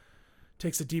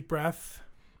takes a deep breath.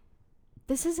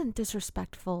 This isn't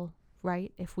disrespectful,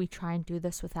 right? If we try and do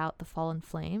this without the fallen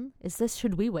flame?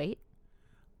 Should we wait?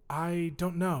 I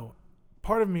don't know.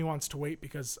 Part of me wants to wait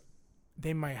because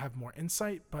they might have more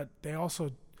insight, but they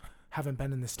also haven't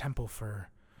been in this temple for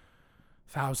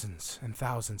thousands and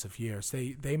thousands of years.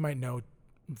 They might know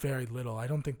very little. I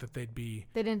don't think that they'd be...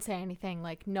 They didn't say anything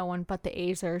like no one but the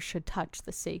Azer should touch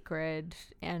the sacred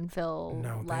anvil,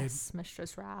 lest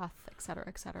Mistress Wrath, etc.,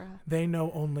 etc. They know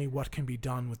only what can be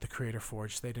done with the Creator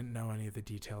Forge. They didn't know any of the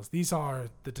details. These are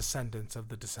the descendants of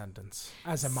the descendants,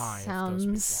 as am I.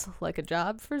 Sounds like a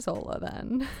job for Zola,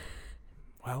 then.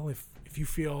 Well, if you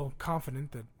feel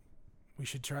confident that we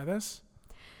should try this.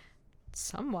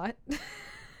 Somewhat.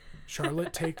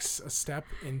 Charlotte takes a step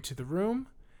into the room,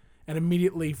 and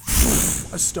immediately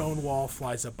a stone wall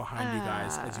flies up behind you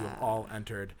guys as you have all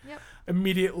entered. Yep.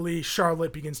 Immediately,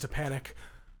 Charlotte begins to panic.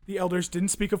 The elders didn't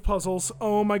speak of puzzles.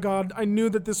 Oh my god, I knew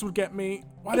that this would get me.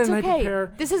 Why didn't I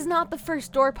prepare? This is not the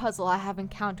first door puzzle I have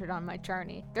encountered on my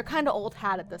journey. They're kind of old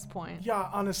hat at this point. Yeah,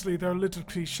 honestly, they're a little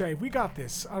cliche. We got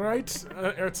this, all right?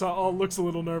 Erza all looks a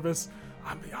little nervous.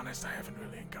 I'll be honest, I haven't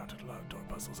really encountered a lot of door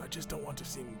puzzles. I just don't want to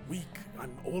seem weak.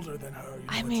 I'm older than her.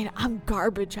 I'm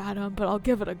garbage at them, but I'll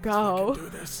give it a go. I can do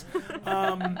this.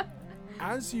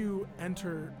 As you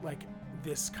enter,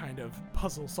 this kind of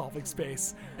puzzle-solving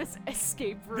space. This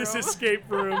escape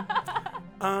room.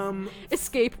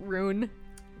 Escape rune.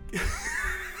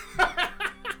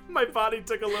 My body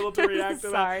took a little to react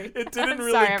to Sorry. that. It didn't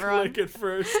really click at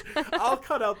first. I'll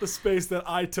cut out the space that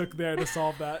I took there to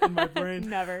solve that in my brain.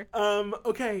 Never.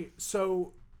 Okay,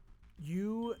 so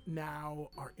you now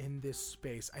are in this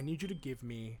space. I need you to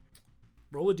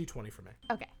roll a d20 for me.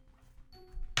 Okay.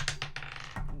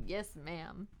 Yes,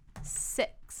 ma'am.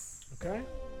 6. Okay.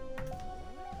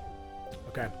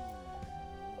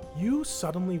 You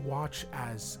suddenly watch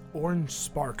as orange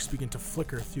sparks begin to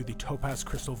flicker through the topaz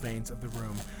crystal veins of the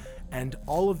room, and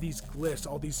all of these glyphs,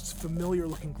 all these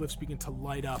familiar-looking glyphs begin to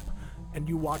light up, and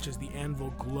you watch as the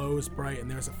anvil glows bright,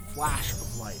 and there's a flash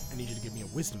of light. I need you to give me a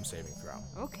wisdom saving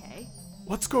throw. Okay.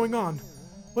 What's going on?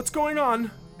 What's going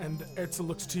on? And Erza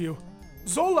looks to you.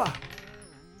 Zola!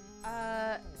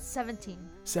 17.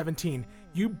 17.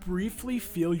 You briefly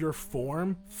feel your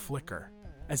form flicker,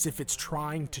 as if it's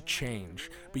trying to change,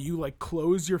 but you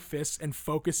close your fists and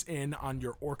focus in on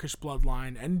your orcish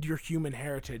bloodline and your human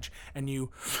heritage, and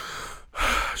you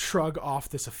shrug off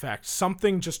this effect.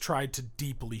 Something just tried to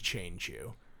deeply change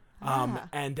you.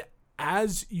 And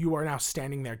as you are now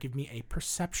standing there, give me a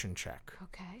perception check.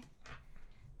 Okay.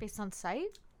 Based on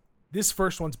sight? This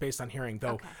first one's based on hearing,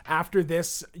 though. Okay. After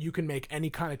this, you can make any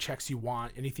kind of checks you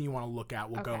want. Anything you want to look at,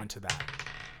 we'll go into that.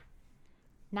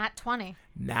 Nat 20.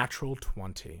 Natural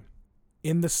 20.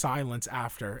 In the silence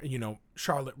after,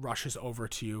 Charlotte rushes over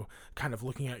to you, kind of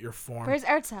looking at your form. Where's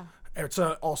Erza?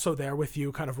 Erza also there with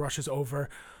you, kind of rushes over.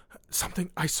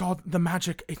 I saw the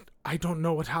magic. I don't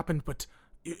know what happened, but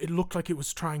it looked like it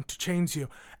was trying to change you.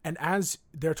 And as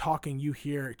they're talking, you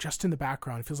hear, just in the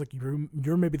background, it feels like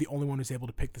you're maybe the only one who's able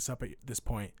to pick this up at this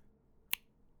point.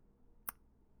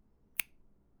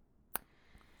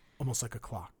 Almost like a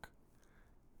clock.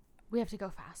 We have to go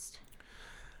fast.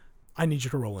 I need you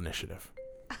to roll initiative.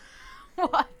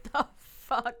 What the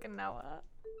fuck, Noah?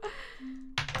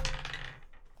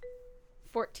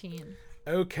 14.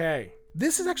 Okay.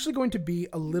 This is actually going to be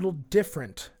a little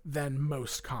different than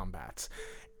most combats.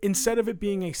 Instead of it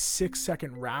being a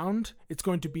 6-second round, it's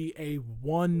going to be a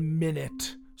 1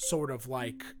 minute sort of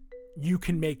you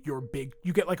can make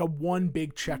you get a one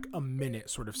big check a minute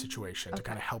sort of situation to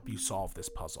kind of help you solve this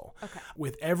puzzle. Okay.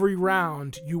 With every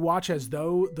round, you watch as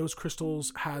though those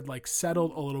crystals had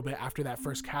settled a little bit after that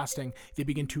first casting. They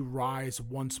begin to rise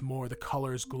once more, the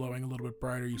colors glowing a little bit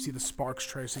brighter. You see the sparks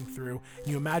tracing through. And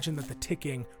you imagine that the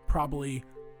ticking probably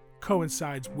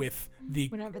coincides with the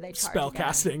spell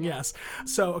casting. Yeah. Yes.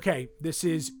 So, okay, this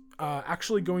is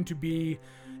actually going to be...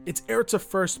 It's Erza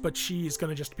first, but she's going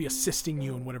to just be assisting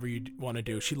you in whatever you want to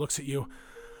do. She looks at you.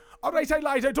 All right, I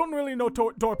lied. I don't really know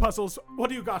door puzzles. What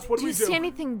do you got? What do we do? Do you see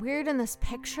anything weird in this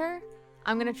picture?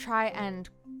 I'm going to try and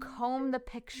comb the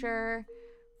picture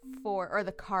or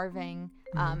the carving,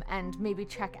 and maybe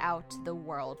check out the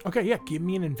world. Okay, yeah. Give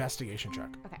me an investigation check.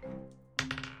 Okay.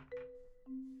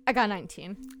 I got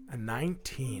 19. A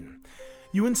 19.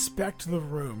 You inspect the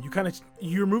room.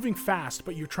 You're moving fast,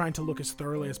 but you're trying to look as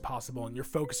thoroughly as possible, and you're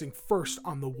focusing first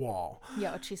on the wall.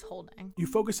 Yeah, what she's holding. You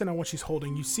focus in on what she's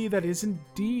holding. You see that is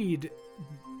indeed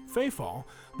Faefall,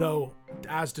 though,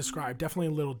 as described, definitely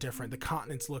a little different. The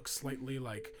continents look slightly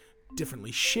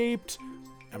differently shaped.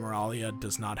 Emeralia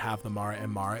does not have the Mara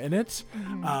and Mara in it.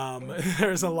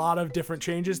 There's a lot of different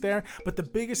changes there, but the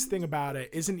biggest thing about it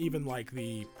isn't even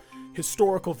the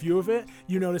historical view of it.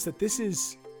 You notice that this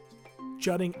is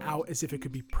jutting out as if it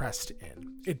could be pressed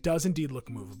in. It does indeed look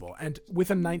movable. And with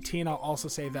a 19, I'll also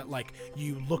say that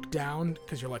you look down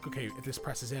because you're okay, if this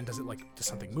presses in, does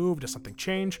something move? Does something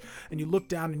change? And you look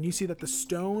down and you see that the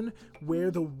stone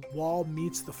where the wall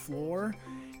meets the floor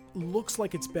looks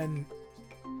like it's been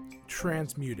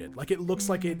transmuted. It looks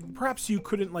like it, perhaps you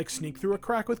couldn't sneak through a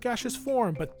crack with gaseous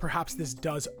form, but perhaps this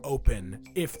does open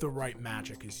if the right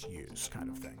magic is used, kind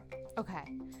of thing. Okay.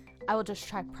 I will just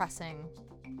try pressing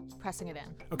it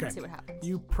in. Okay. And see what happens.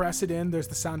 You press it in, there's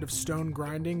the sound of stone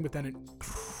grinding, but then it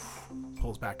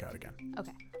pulls back out again.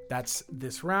 Okay. That's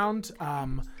this round.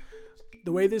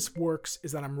 The way this works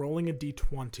is that I'm rolling a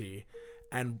d20,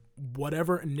 and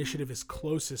whatever initiative is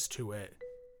closest to it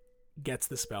gets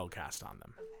the spell cast on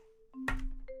them.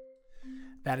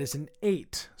 That is an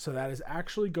 8. So that is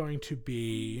actually going to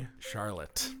be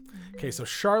Charlotte. Okay, so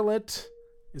Charlotte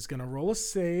is going to roll a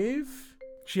save.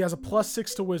 She has a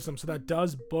 +6 to wisdom, so that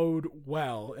does bode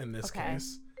well in this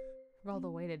case. Roll the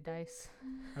weighted dice.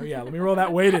 Oh yeah, let me roll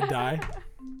that weighted die.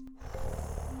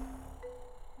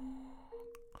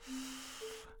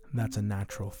 That's a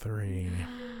natural 3.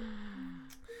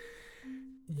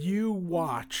 You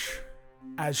watch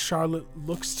as Charlotte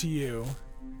looks to you,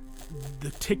 the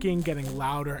ticking getting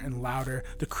louder and louder.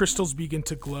 The crystals begin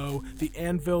to glow. The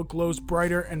anvil glows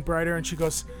brighter and brighter, and she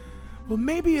goes, well,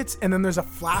 maybe it's... And then there's a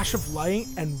flash of light,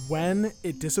 and when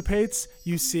it dissipates,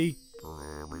 you see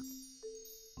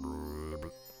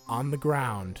on the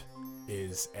ground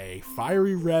is a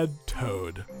fiery red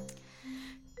toad.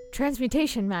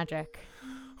 Transmutation magic.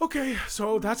 Okay,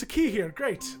 so that's a key here.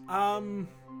 Great. Are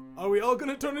we all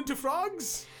gonna turn into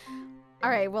frogs? All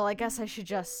right, well, I guess I should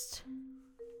just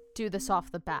do this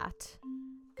off the bat,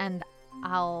 and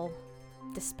I'll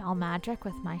dispel magic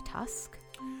with my tusk.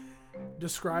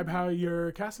 Describe how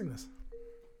you're casting this.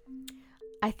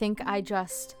 I think I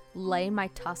just lay my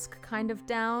tusk kind of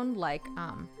down,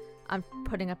 I'm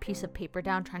putting a piece of paper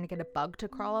down, trying to get a bug to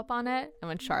crawl up on it. And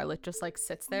when Charlotte just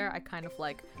sits there, I kind of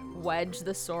wedge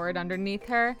the sword underneath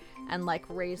her and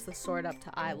raise the sword up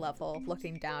to eye level,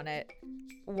 looking down at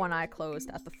one eye closed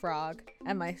at the frog.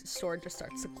 And my sword just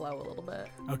starts to glow a little bit.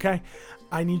 Okay.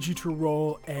 I need you to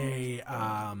roll a,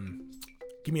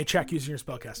 give me a check using your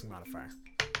spellcasting modifier.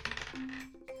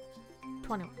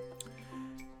 21.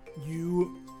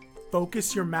 You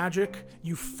focus your magic,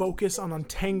 you focus on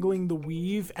untangling the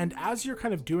weave, and as you're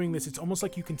kind of doing this, it's almost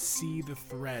like you can see the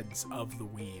threads of the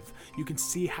weave. You can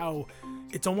see how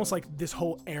it's almost like this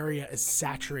whole area is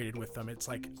saturated with them. It's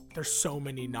like there's so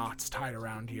many knots tied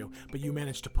around you, but you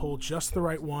manage to pull just the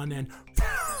right one, and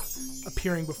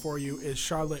appearing before you is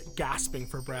Charlotte gasping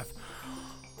for breath.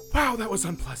 Wow, that was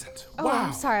unpleasant. Oh, wow.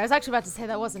 I'm sorry. I was actually about to say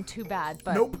that wasn't too bad,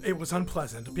 but... Nope, it was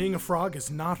unpleasant. Being a frog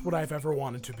is not what I've ever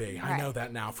wanted to be. I right. know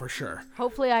that now for sure.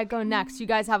 Hopefully I go next. You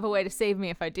guys have a way to save me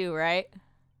if I do, right?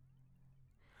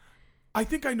 I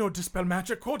think I know Dispel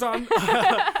Magic. Hold on.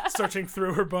 Searching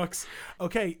through her books.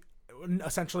 Okay,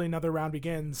 essentially another round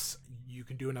begins. You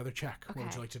can do another check. Okay. What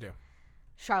would you like to do?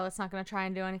 Charlotte's not going to try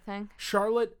and do anything?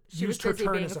 Charlotte She used was her busy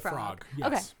turn being as a frog.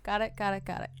 Yes. Okay, got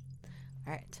it.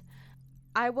 All right.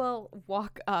 I will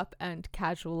walk up and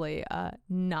casually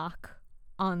knock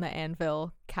on the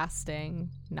anvil, casting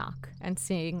knock, and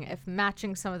seeing if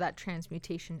matching some of that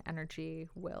transmutation energy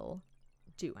will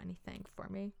do anything for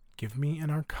me. Give me an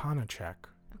Arcana check.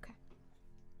 Okay.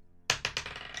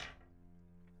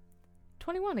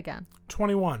 21 again.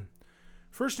 21.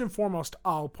 First and foremost,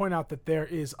 I'll point out that there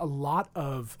is a lot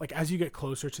of, as you get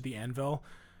closer to the anvil,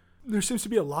 there seems to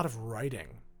be a lot of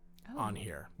writing on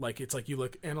here. It's you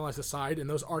analyze the side, and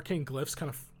those arcane glyphs kind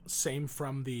of same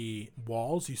from the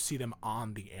walls, you see them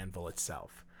on the anvil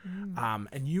itself.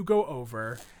 And you go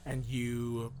over and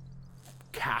you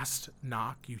cast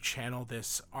knock, you channel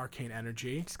this arcane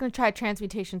energy. Just gonna try a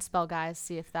transmutation spell, guys,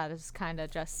 see if that is kind of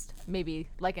just maybe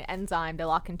like an enzyme to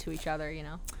lock into each other,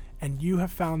 And you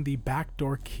have found the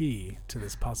backdoor key to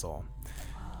this puzzle.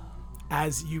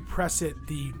 As you press it,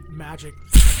 the magic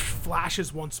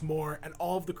flashes once more, and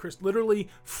all of the crystals, literally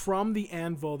from the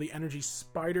anvil, the energy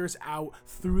spiders out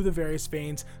through the various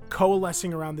veins,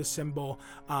 coalescing around this symbol.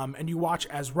 And you watch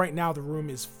as right now the room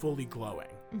is fully glowing.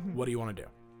 Mm-hmm. What do you want to do?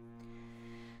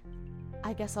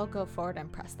 I guess I'll go forward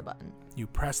and press the button. You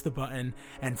press the button,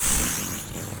 and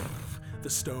the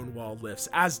stone wall lifts,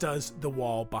 as does the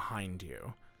wall behind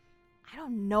you. I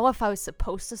don't know if I was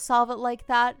supposed to solve it like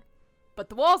that, but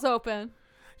the wall's open.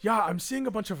 Yeah, I'm seeing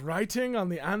a bunch of writing on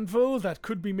the anvil that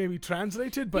could be maybe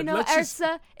translated, but let's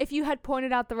Erza, if you had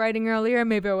pointed out the writing earlier,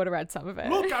 maybe I would have read some of it.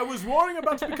 Look, I was worrying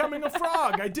about becoming a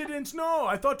frog. I didn't know.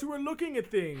 I thought you were looking at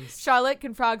things. Charlotte,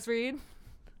 can frogs read?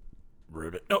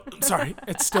 Ribbit. Oh, sorry.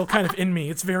 It's still kind of in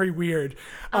me. It's very weird.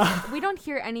 We don't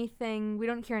hear anything. We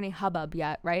don't hear any hubbub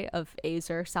yet, right? Of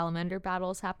Azer salamander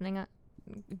battles happening.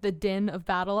 The din of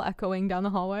battle echoing down the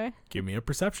hallway. Give me a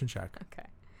perception check. Okay.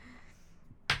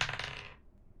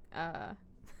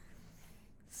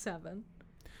 7.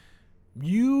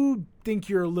 You think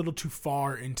you're a little too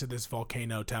far into this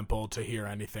volcano temple to hear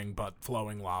anything but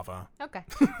flowing lava. Okay.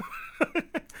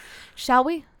 Shall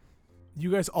we?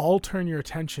 You guys all turn your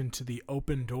attention to the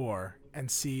open door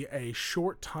and see a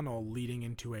short tunnel leading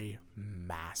into a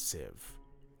massive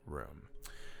room.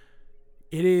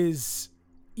 It is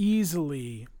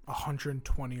easily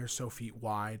 120 or so feet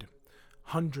wide,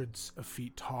 hundreds of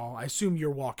feet tall. I assume you're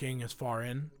walking as far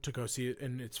in to go see it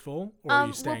in its full, or are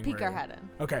you staying? We'll peek our head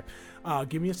in. Okay,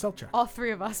 give me a stealth check. All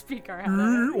three of us peek our head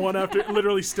in. One after,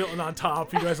 literally still on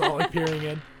top. You guys all like peering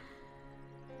in.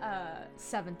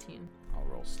 17. I'll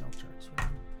roll stealth checks.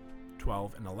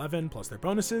 12 and 11 plus their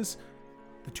bonuses.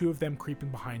 The two of them creeping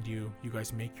behind you, you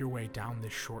guys make your way down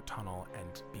this short tunnel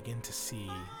and begin to see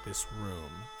this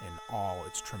room in all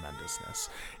its tremendousness.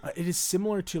 It is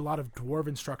similar to a lot of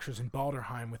dwarven structures in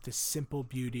Baldurheim with this simple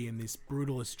beauty and these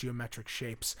brutalist geometric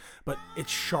shapes, but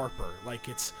it's sharper. Like,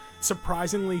 it's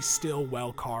surprisingly still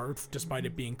well carved, despite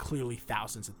it being clearly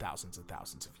thousands and thousands and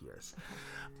thousands of years.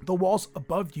 The walls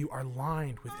above you are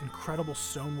lined with incredible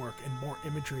stonework and more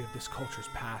imagery of this culture's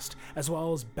past, as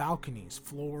well as balconies,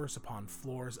 floors upon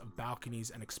floors of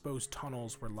balconies, and exposed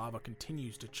tunnels where lava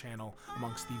continues to channel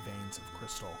amongst the veins of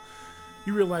crystal.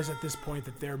 You realize at this point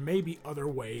that there may be other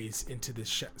ways into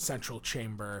this central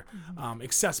chamber,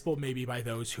 accessible maybe by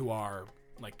those who are,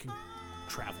 like, can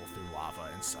travel through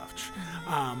lava and such.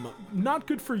 Not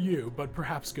good for you, but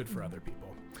perhaps good for other people.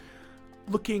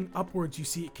 Looking upwards, you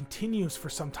see it continues for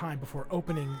some time before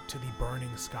opening to the burning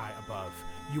sky above.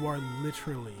 You are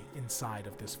literally inside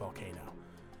of this volcano,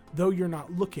 though you're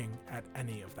not looking at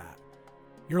any of that.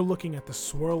 You're looking at the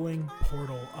swirling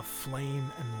portal of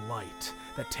flame and light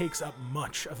that takes up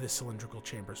much of this cylindrical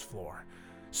chamber's floor.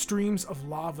 Streams of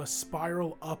lava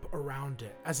spiral up around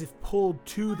it, as if pulled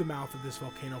to the mouth of this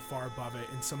volcano far above it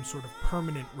in some sort of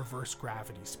permanent reverse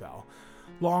gravity spell.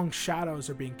 Long shadows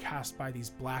are being cast by these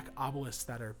black obelisks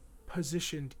that are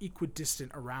positioned equidistant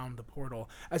around the portal,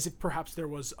 as if perhaps there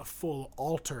was a full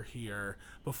altar here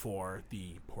before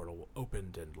the portal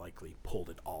opened and likely pulled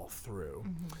it all through.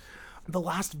 The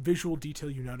last visual detail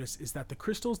you notice is that the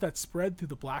crystals that spread through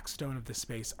the black stone of this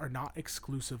space are not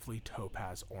exclusively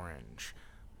topaz orange.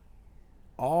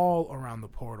 All around the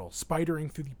portal,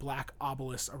 spidering through the black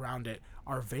obelisks around it,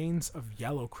 are veins of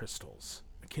yellow crystals,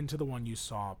 akin to the one you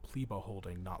saw Plebo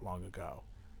holding not long ago.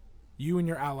 You and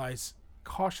your allies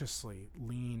cautiously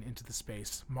lean into the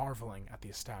space, marveling at the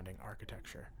astounding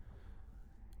architecture.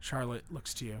 Charlotte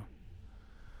looks to you.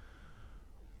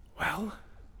 Well,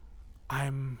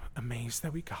 I'm amazed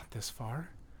that we got this far.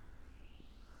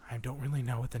 I don't really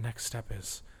know what the next step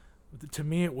is. To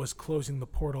me, it was closing the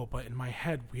portal, but in my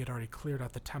head, we had already cleared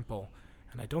out the temple,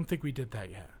 and I don't think we did that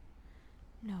yet.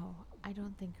 No, I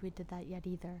don't think we did that yet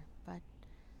either, but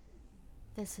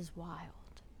this is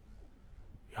wild.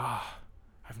 Yeah,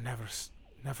 I've never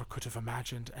could have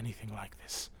imagined anything like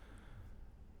this.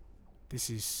 This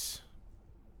is...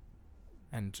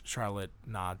 And Charlotte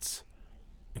nods.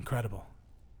 Incredible.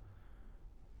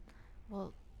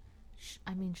 Well,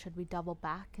 should we double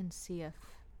back and see if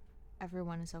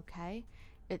everyone is okay?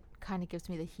 It kind of gives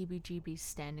me the heebie-jeebies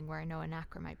standing where I know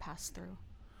Anakra might pass through.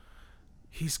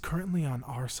 He's currently on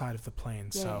our side of the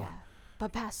plane, so... Yeah,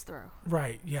 but pass through.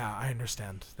 Right, yeah, I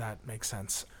understand. That makes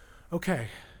sense. Okay.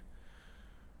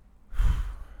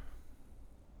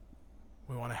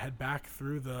 We want to head back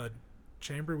through the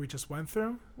chamber we just went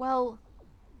through? Well,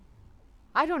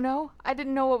 I don't know. I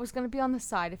didn't know what was going to be on the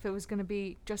side. If it was going to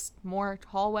be just more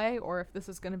hallway, or if this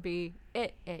was going to be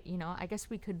it. You know, I guess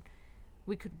we could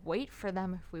wait for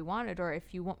them if we wanted, or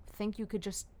if you think you could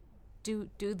just do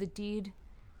the deed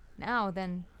now,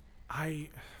 then...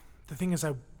 The thing is,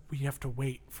 we have to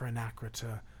wait for Anakra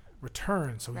to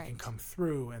return so we can come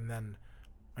through, and then,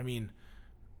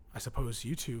 I suppose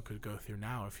you two could go through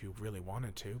now if you really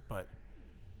wanted to, but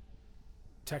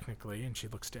technically, and she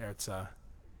looks to Erza,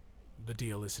 the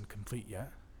deal isn't complete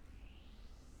yet.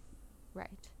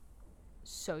 Right.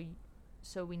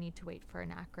 So we need to wait for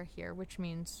Anakra here, which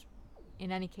means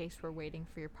in any case we're waiting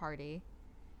for your party.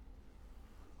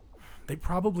 They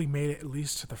probably made it at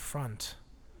least to the front.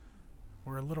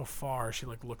 We're a little far. She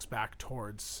looks back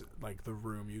towards the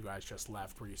room you guys just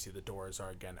left, where you see the doors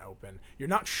are again open. You're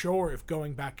not sure if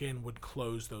going back in would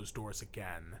close those doors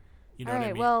again. You know what I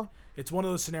mean? Well, it's one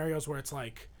of those scenarios where it's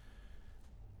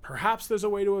perhaps there's a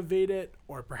way to evade it,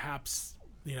 or perhaps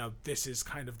this is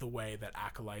kind of the way that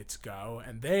acolytes go,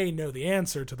 and they know the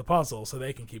answer to the puzzle, so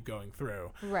they can keep going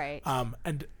through. Right.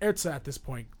 And Erza at this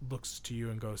point looks to you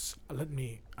and goes, "Let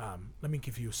me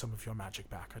give you some of your magic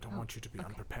back. I don't want you to be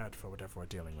unprepared for whatever we're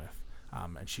dealing with."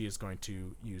 And she is going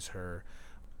to use her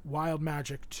wild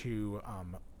magic to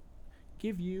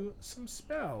give you some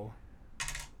spell.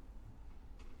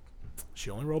 She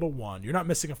only rolled a 1. You're not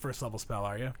missing a first level spell,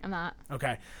 are you? I'm not.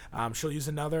 Okay. She'll use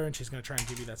another, and she's going to try and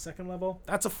give you that second level.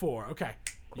 That's a 4. Okay.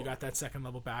 Cool. You got that second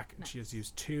level back. And She has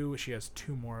used 2. She has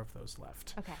 2 more of those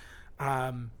left. Okay.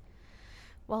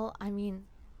 Well, I mean,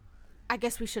 I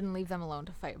guess we shouldn't leave them alone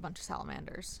to fight a bunch of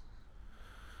salamanders.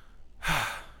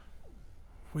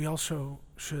 We also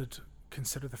should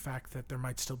consider the fact that there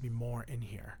might still be more in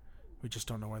here. We just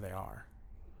don't know where they are.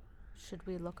 Should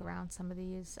we look around some of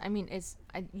these? I mean,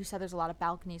 you said there's a lot of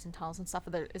balconies and tunnels and stuff.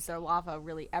 Is there lava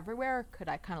really everywhere? Or could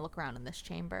I kind of look around in this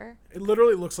chamber? It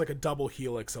literally looks like a double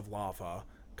helix of lava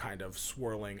kind of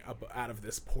swirling up out of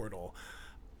this portal.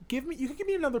 You can give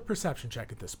me another perception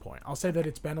check at this point. I'll say that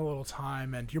it's been a little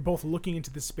time, and you're both looking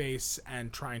into the space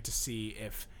and trying to see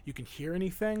if you can hear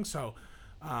anything. So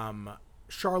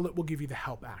Charlotte will give you the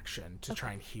help action to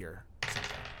try and hear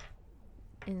something.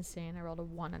 Insane. I rolled a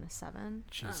 1 and a 7.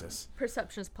 Jesus.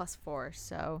 Perception is +4,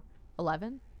 so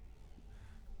 11.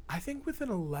 I think with an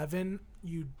 11,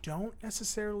 you don't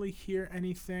necessarily hear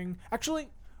anything. Actually,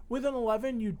 with an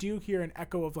 11, you do hear an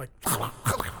echo of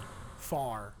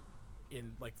far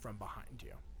in from behind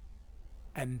you.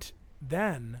 And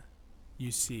then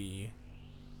you see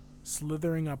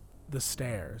slithering up the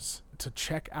stairs to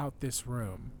check out this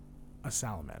room a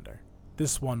salamander.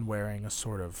 This one wearing a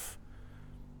sort of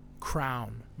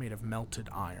crown made of melted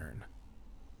iron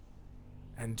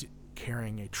and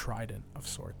carrying a trident of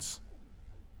sorts.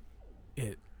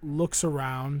 It looks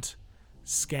around,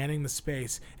 scanning the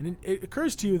space, and it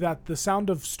occurs to you that the sound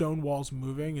of stone walls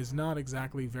moving is not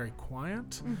exactly very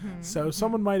quiet. So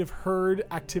someone might have heard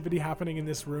activity happening in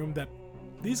this room that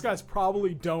these guys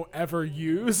probably don't ever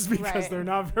use because they're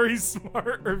not very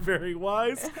smart or very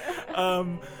wise.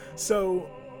 So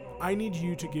I need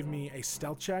you to give me a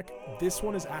stealth check. This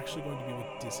one is actually going to be with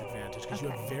disadvantage because you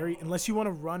have unless you want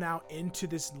to run out into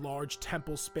this large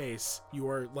temple space, you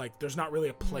are there's not really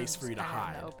a place for you to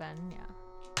hide. Open,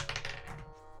 yeah.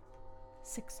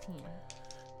 16.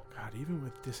 God, even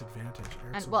with disadvantage.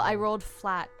 I rolled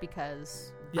flat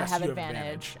because I have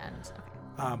advantage.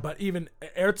 But even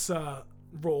Erza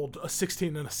rolled a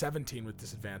 16 and a 17 with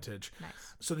disadvantage. Nice.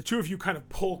 So the two of you kind of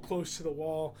pull close to the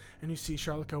wall, and you see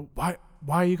Charlotte go, Why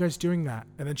are you guys doing that?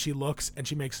 And then she looks, and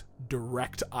she makes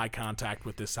direct eye contact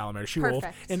with this salamander. She rolled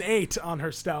an 8 on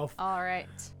her stealth. All right.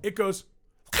 It goes,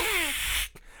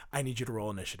 I need you to roll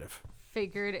initiative.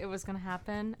 Figured it was going to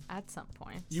happen at some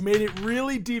point. You made it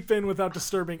really deep in without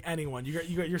disturbing anyone. You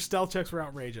got your stealth checks were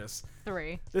outrageous.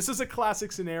 3. This is a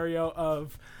classic scenario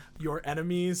of your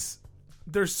enemies.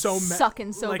 They're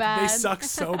sucking so bad. They suck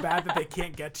so bad that they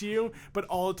can't get to you, but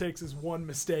all it takes is one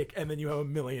mistake, and then you have a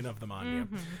million of them on you.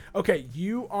 Okay,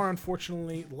 you are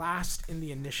unfortunately last in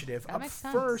the initiative. That makes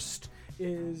sense. First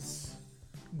is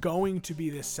going to be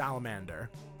this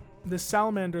salamander. This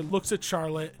salamander looks at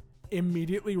Charlotte,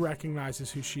 immediately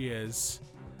recognizes who she is.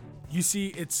 You see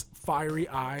its fiery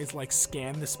eyes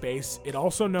scan the space. It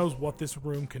also knows what this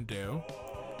room can do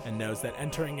and knows that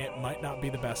entering it might not be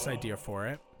the best idea for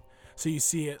it. So you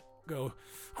see it go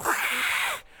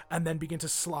and then begin to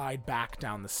slide back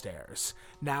down the stairs.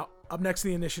 Now, up next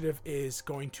in the initiative is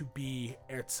going to be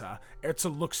Erza.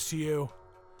 Erza looks to you.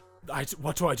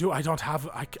 What do I do? I don't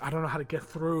know how to get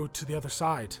through to the other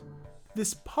side.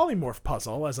 This polymorph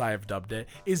puzzle, as I have dubbed it,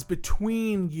 is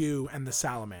between you and the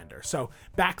salamander. So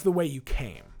back the way you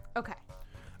came. Okay.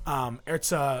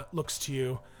 Erza looks to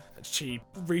you. She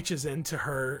reaches into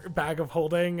her bag of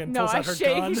holding and pulls out her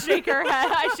gun. Shake her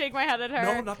head. I shake my head at her.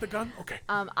 No, not the gun. Okay.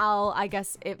 I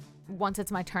guess once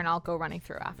it's my turn, I'll go running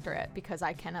through after it because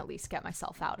I can at least get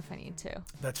myself out if I need to.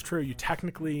 That's true. You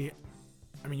technically,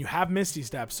 you have Misty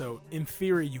Step, so in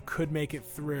theory you could make it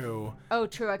through. Oh,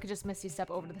 true. I could just Misty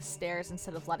Step over to the stairs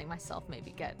instead of letting myself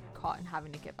maybe get caught and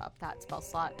having to give up that spell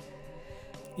slot.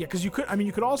 Yeah, because you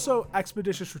could also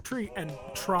Expeditious Retreat and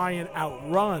try and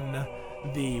outrun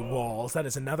the walls. That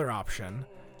is another option.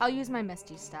 I'll use my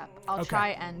Misty Step. I'll Okay. try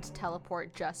and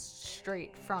teleport just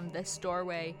straight from this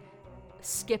doorway,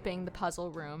 skipping the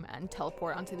puzzle room, and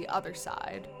teleport onto the other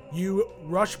side. You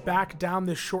rush back down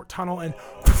this short tunnel and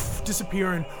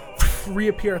disappear and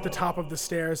reappear at the top of the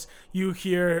stairs. You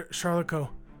hear Charlotte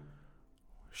go,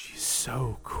 "She's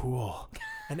so cool."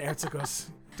 And Erza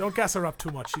goes, "Don't gas her up too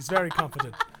much. She's very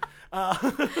confident."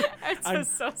 It's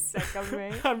just so sick of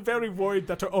me. I'm very worried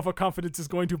that her overconfidence is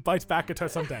going to bite back at her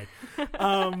someday.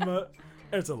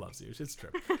 Erza loves you. It's true.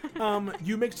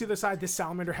 You make it to the side. This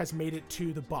salamander has made it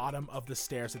to the bottom of the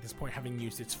stairs at this point, having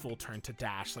used its full turn to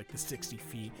dash like the 60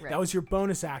 feet. Right. That was your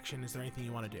bonus action. Is there anything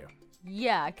you want to do?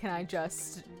 Yeah, can I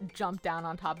just jump down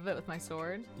on top of it with my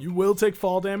sword? You will take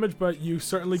fall damage, but you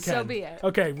certainly can. So be it.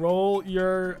 Okay, roll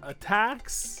your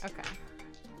attacks. Okay.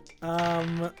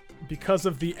 Because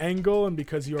of the angle and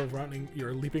because you're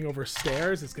leaping over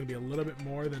stairs, it's going to be a little bit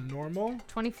more than normal.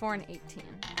 24 and 18.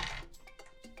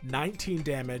 19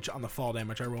 damage on the fall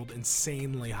damage. I rolled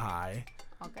insanely high.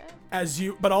 Okay.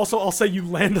 But also I'll say you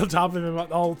land on top of him.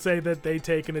 I'll say that they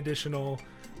take an additional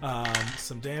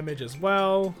some damage as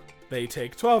well. They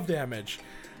take 12 damage.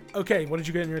 Okay, what did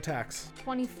you get in your attacks?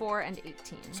 24 and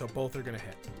 18. So both are going to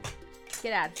hit.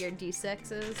 Get out of here,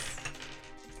 D6s.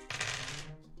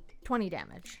 20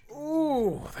 damage.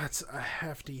 Ooh, that's a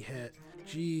hefty hit.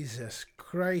 Jesus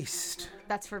Christ.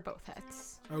 That's for both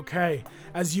hits. Okay,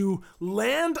 as you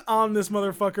land on this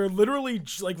motherfucker, literally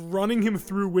like running him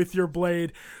through with your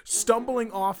blade,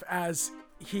 stumbling off as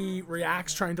he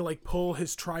reacts, trying to like pull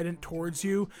his trident towards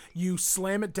you, you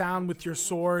slam it down with your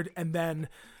sword, and then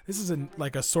this is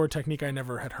like a sword technique I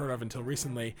never had heard of until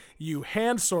recently. You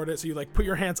hand sword it, so you like put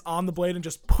your hands on the blade and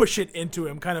just push it into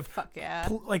him, kind of Fuck yeah.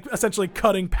 like essentially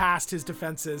cutting past his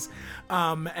defenses,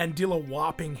 and deal a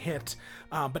whopping hit.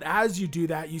 But as you do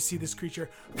that, you see this creature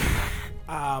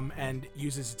and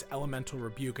uses its elemental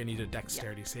rebuke. I need a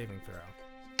dexterity saving throw.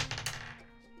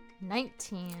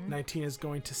 19. 19 is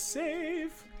going to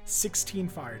save 16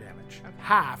 fire damage. Okay.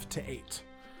 Half to 8.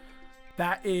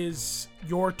 That is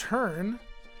your turn.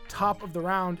 Top of the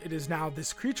round, it is now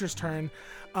this creature's turn.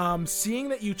 Seeing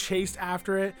that you chased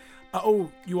after it,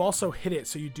 you also hit it,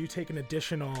 so you do take an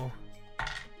additional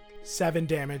 7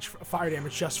 damage, fire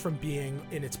damage, just from being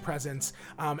in its presence.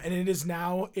 And it is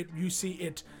now, you see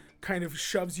it kind of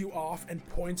shoves you off and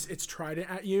points its trident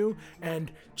at you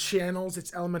and channels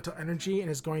its elemental energy and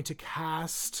is going to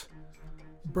cast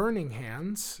Burning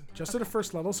Hands, just at a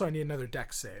first level, so I need another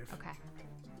dex save. Okay.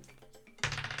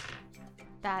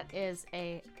 That is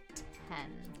a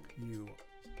 10. You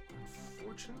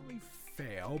unfortunately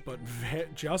fail, but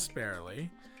just barely.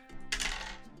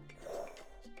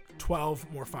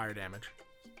 12 more fire damage.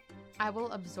 I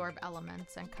will absorb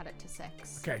elements and cut it to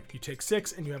 6. Okay, you take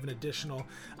 6 and you have an additional.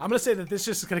 I'm going to say that this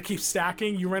just is going to keep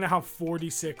stacking. You right now have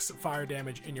 46 fire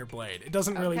damage in your blade. It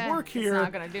doesn't really work here. It's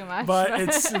not going to do much.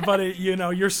 But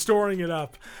you're storing it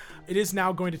up. It is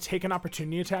now going to take an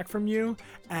opportunity attack from you,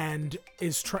 and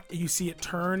you see it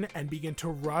turn and begin to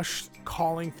rush,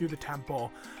 calling through the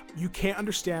temple. You can't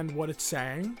understand what it's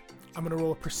saying. I'm going to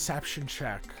roll a perception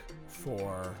check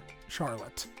for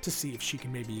Charlotte to see if she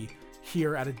can maybe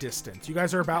hear at a distance. You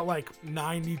guys are about like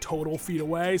 90 total feet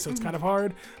away, so it's kind of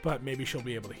hard, but maybe she'll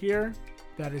be able to hear.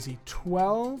 That is a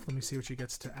 12. Let me see what she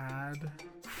gets to add.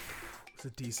 It's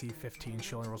a DC 15.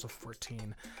 She only rolls a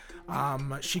 14.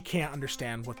 She can't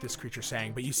understand what this creature's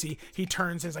saying, but you see he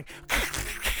turns and is like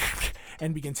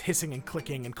and begins hissing and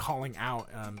clicking and calling out,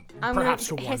 I'm perhaps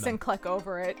to gonna warn hiss them. and click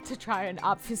over it to try and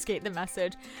obfuscate the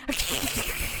message.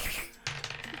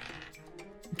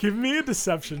 Give me a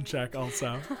deception check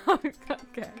also.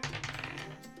 Okay.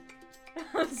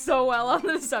 So well on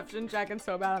the deception check and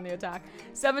so bad on the attack.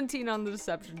 17 on the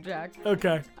deception check.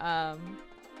 Okay. And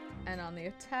on the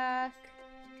attack,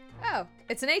 oh,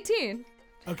 it's an 18.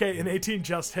 Okay, an 18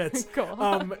 just hits.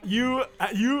 Cool. You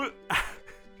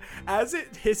as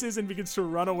it hisses and begins to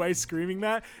run away screaming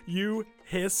that, you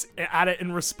hiss at it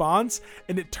in response,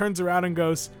 and it turns around and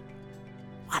goes,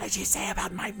 What did you say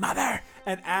about my mother?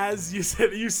 and as you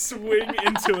said, you swing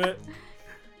into it.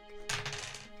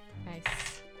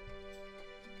 Nice.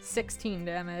 16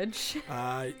 damage.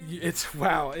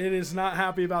 It is not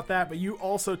happy about that, but you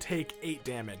also take 8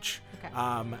 damage. Okay.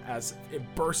 As it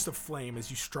bursts of flame as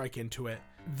you strike into it.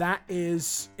 That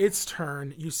is its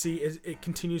turn. You see it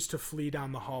continues to flee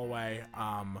down the hallway,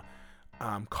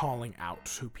 calling out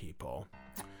to people.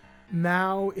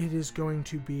 Now it is going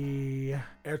to be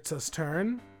Erza's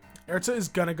turn. Erza is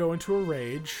going to go into a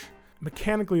rage.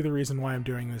 Mechanically, the reason why I'm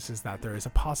doing this is that there is a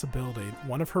possibility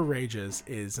one of her rages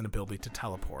is an ability to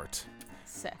teleport.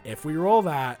 Sick. If we roll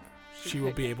that, she will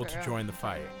could be get able to through. join the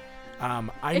fight.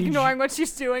 Ignoring what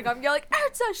she's doing, I'm yelling,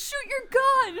 Erza, shoot your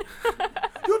gun!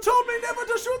 You told me never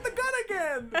to shoot the gun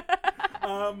again!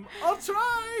 I'll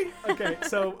try! Okay,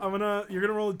 so you're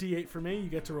gonna roll a d8 for me. You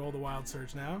get to roll the Wild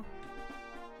Surge now.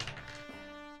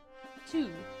 2.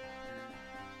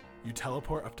 You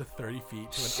teleport up to 30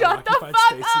 feet to an Shut the unoccupied fuck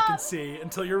space you up! can see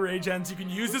until your rage ends. You can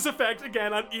use this effect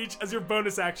again on each as your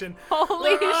bonus action.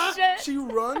 Holy shit! She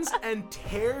runs and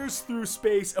tears through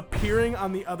space, appearing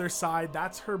on the other side.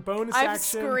 That's her bonus I'm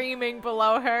action. screaming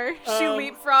below her. She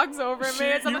leapfrogs over me.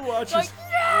 As You I'm watch like,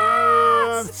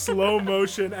 as yes! slow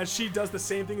motion as she does the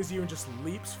same thing as you and just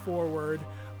leaps forward.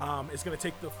 Is going to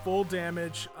take the full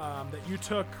damage that you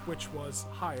took, which was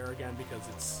higher again because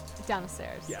it's... Down the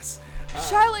stairs. Yes.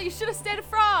 Charlotte, you should have stayed a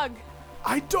frog.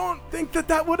 I don't think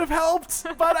that would have helped,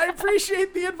 but I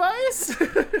appreciate the advice.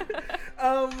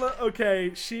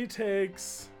 Okay, she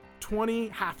takes 20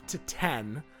 half to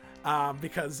 10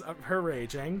 because of her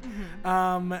raging.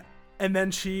 Mm-hmm. And then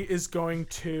she is going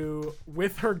to,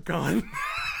 with her gun...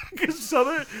 Because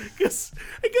I guess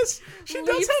she does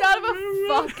Leaps have out of a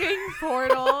fucking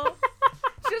portal.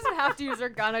 She doesn't have to use her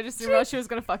gun. I just didn't realize she was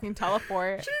gonna fucking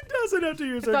teleport. She doesn't have to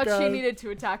use her I thought gun. she needed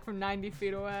to attack from 90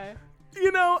 feet away.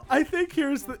 You know, I think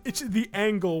here's the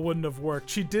angle wouldn't have worked.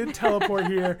 She did teleport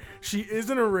here. She is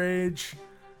in a rage.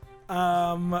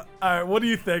 All right, what do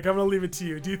you think? I'm gonna leave it to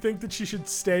you. Do you think that she should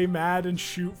stay mad and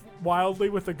shoot wildly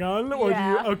with a gun, or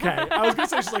Yeah. do you? Okay, I was gonna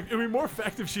say she's like it'd be more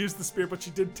effective if she used the spear, but she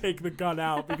did take the gun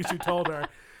out because you told her.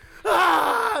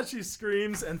 Ah! She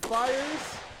screams and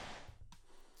fires.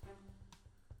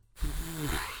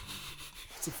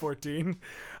 It's a 14.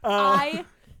 I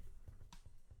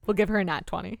will give her a nat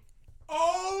 20.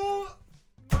 Oh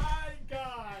my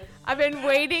god! I've been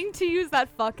waiting to use that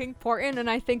fucking portent, and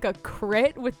I think a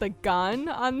crit with the gun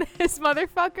on this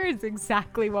motherfucker is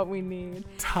exactly what we need.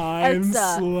 Time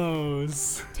Erza.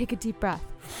 slows. Take a deep breath.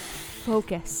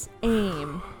 Focus.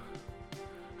 Aim.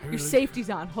 Your safety's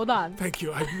on. Hold on. Thank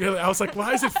you. I was like,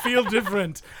 why does it feel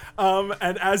different?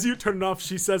 And as you turn it off,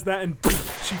 she says that, and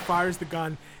she fires the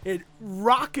gun. It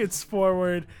rockets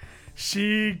forward.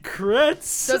 She crits.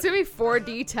 So it's gonna be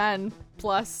 4d10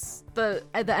 plus the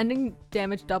ending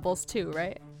damage doubles too,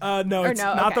 right? No, it's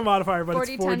not okay. the modifier, but 4d10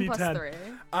 it's 4d10.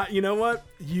 plus 3. You know what?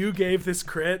 You gave this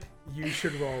crit. You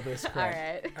should roll this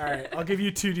crit. All right. I'll give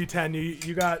you 2d10.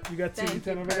 You got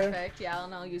 2d10 over there? Perfect. Yeah,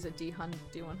 and I'll use a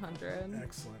D100.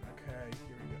 Excellent. Okay,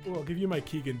 here we go. Ooh, I'll give you my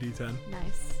Keegan d10.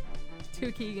 Nice.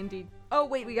 2 Keegan D. Oh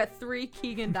wait, we got 3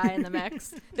 Keegan die in the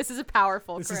mix. This is a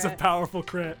powerful crit. This is a powerful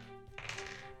crit.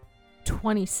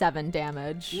 27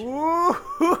 damage. Ooh,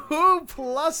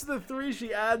 plus the 3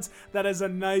 she adds. That is a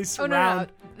nice Oh round.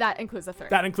 no, that includes the 3.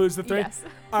 That includes the 3? Yes.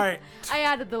 All right. I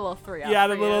added the little 3 up Yeah,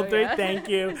 for the little you, 3. yeah. Thank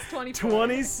you. It's 24.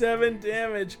 27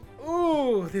 damage.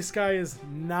 Ooh, this guy is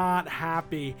not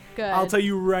happy. Good. I'll tell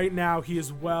you right now, he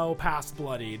is well past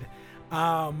bloodied.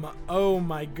 Oh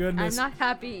my goodness. I'm not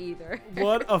happy either.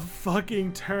 What a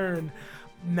fucking turn.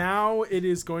 Now it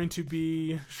is going to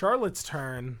be Charlotte's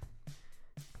turn.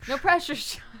 No pressure,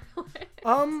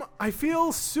 Charlotte. I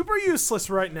feel super useless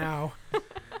right now.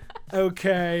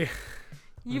 Okay.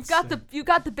 You got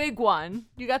the big one.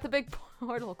 You got the big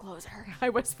portal closer. I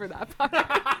whisper that part.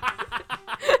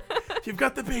 You've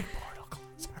got the big portal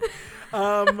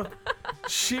closer.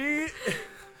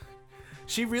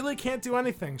 She really can't do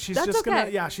anything. She's That's just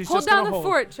okay. she's hold just gonna down the hold.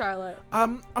 fort, Charlotte.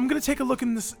 I'm gonna take a look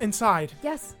inside.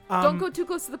 Yes. Don't go too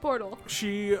close to the portal.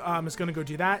 She is gonna go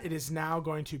do that. It is now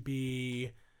going to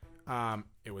be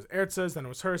it was Erza's, then it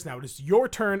was hers. Now it is your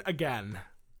turn again.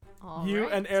 You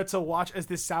and Erza watch as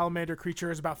this salamander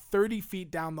creature is about 30 feet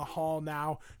down the hall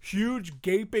now. Huge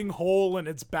gaping hole in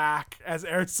its back as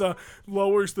Erza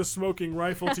lowers the smoking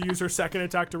rifle to use her second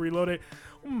attack to reload it.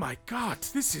 Oh my god,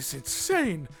 this is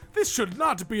insane. This should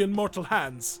not be in mortal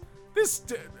hands.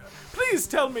 Please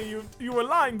tell me you were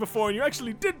lying before and you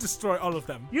actually did destroy all of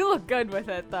them. You look good with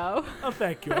it, though. Oh,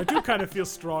 thank you. I do kind of feel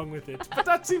strong with it. But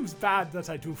that seems bad that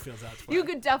I do feel that way. You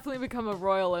could definitely become a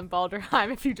royal in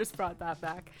Baldurheim if you just brought that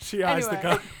back. She eyes the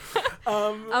gun.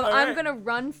 I'm alright. going to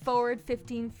run forward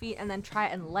 15 feet and then try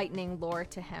and lightning lure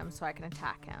to him so I can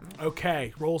attack him.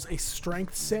 Okay, rolls a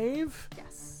strength save.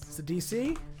 Yes. It's a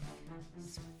DC.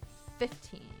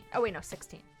 15. Oh, wait, no,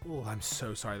 16. Oh, I'm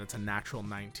so sorry. That's a natural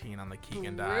 19 on the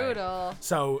Keegan die. Brutal.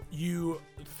 So you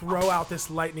throw out this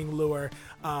lightning lure,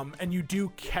 and you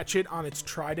do catch it on its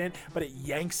trident, but it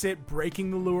yanks it,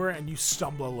 breaking the lure, and you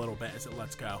stumble a little bit as it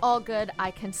lets go. All good. I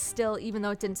can still, even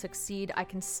though it didn't succeed, I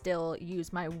can still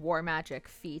use my war magic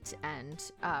feat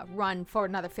and run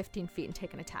forward another 15 feet and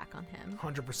take an attack on him.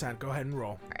 100%. Go ahead and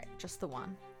roll. All right, just the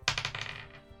one.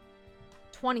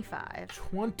 25.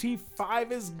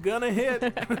 25 is gonna hit.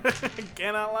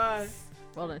 Cannot lie.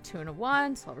 Rolled a 2 and a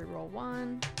 1, so I'll reroll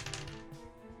 1.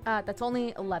 That's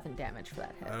only 11 damage for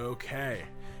that hit. Okay.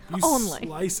 You Only.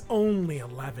 slice only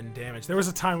 11 damage. There was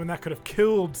a time when that could have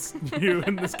killed you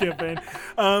in this campaign.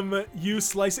 You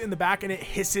slice it in the back and it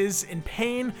hisses in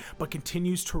pain, but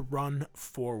continues to run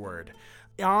forward.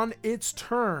 On its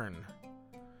turn,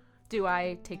 Do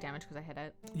I take damage because I hit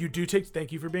it? you do take.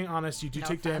 Thank you for being honest. You do No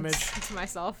take offense damage. to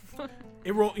myself.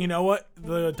 It roll. You know what?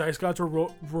 The dice gods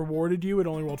rewarded you. It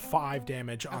only rolled 5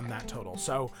 damage on that total.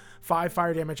 So 5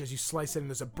 fire damage as you slice it, and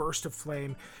there's a burst of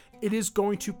flame. It is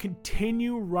going to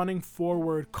continue running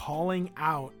forward, calling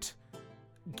out.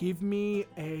 Give me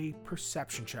a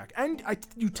perception check, and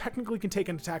you technically can take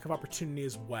an attack of opportunity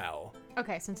as well.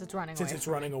 Okay, since it's running away. Since it's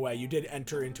running away, you did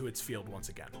enter into its field once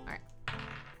again. All right.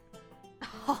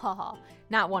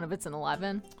 Not one of it's an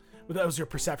 11. But that was your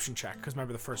perception check, because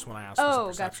remember the first one I asked was a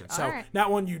perception. Gotcha. So All right. that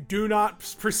one you do not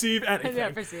perceive I anything.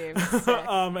 didn't perceive. Sick.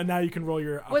 And now you can roll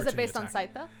your. Was it opportunity based on attack.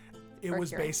 sight though? It or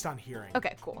was hearing? based on hearing.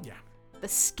 Okay, cool. Yeah. The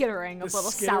skittering of The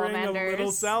little skittering salamanders. Of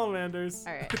little salamanders.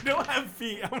 All right. They don't have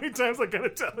feet. How many times I gotta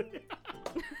tell you?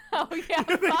 Oh yeah.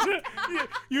 Fuck.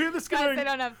 you hear the Guys, skittering they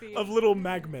don't have feet. of little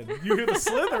magmen. You hear the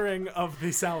slithering of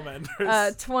the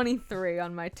salamanders. 23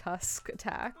 on my tusk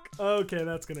attack. Okay,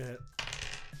 that's gonna hit.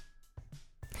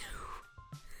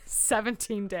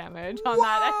 17 damage on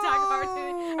that attack of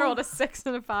opportunity. I rolled a 6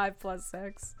 and a 5 plus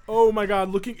 6. Oh my god,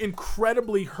 looking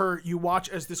incredibly hurt, you watch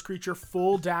as this creature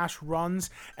full dash runs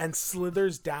and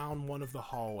slithers down one of the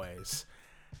hallways.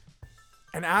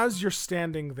 And as you're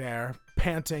standing there,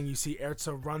 panting, you see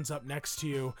Erza runs up next to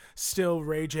you, still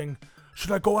raging.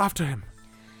 Should I go after him?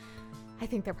 I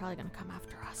think they're probably going to come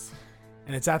after us.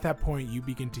 And it's at that point you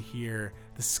begin to hear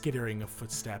the skittering of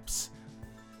footsteps,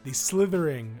 the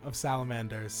slithering of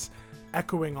salamanders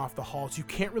echoing off the halls. You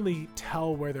can't really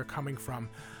tell where they're coming from.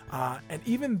 And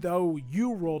even though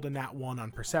you rolled a nat 1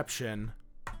 on perception,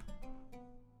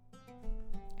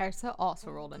 Erza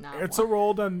also rolled a 9. Erza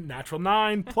rolled a natural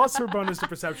 9 plus her bonus to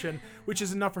perception, which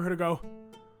is enough for her to go,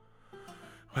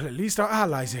 well, at least our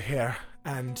allies are here.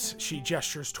 And she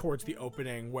gestures towards the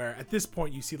opening where at this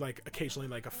point you see like occasionally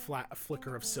like a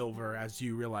flicker of silver as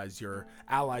you realize your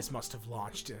allies must have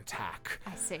launched an attack.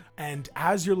 I see. And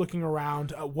as you're looking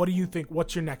around, what do you think?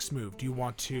 What's your next move? Do you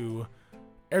want to...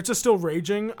 Erza's still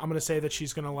raging. I'm going to say that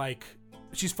she's going to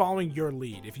she's following your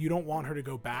lead. If you don't want her to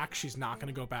go back, she's not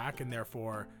going to go back, and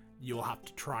therefore you'll have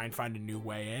to try and find a new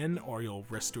way in, or you'll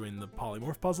risk doing the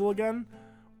polymorph puzzle again.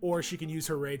 Or she can use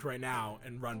her rage right now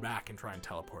and run back and try and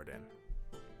teleport in.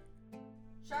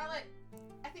 Charlotte,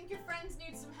 I think your friends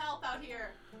need some help out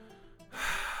here.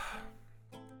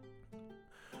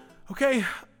 Okay,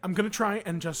 I'm going to try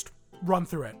and just run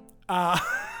through it.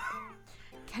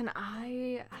 Can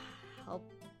I help?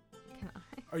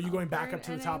 Are you going back her up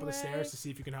to the top of the anyway? stairs to see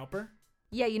if you can help her?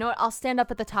 Yeah, you know what? I'll stand up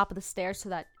at the top of the stairs so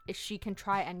that if she can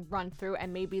try and run through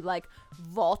and maybe like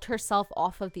vault herself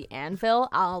off of the anvil,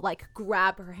 I'll like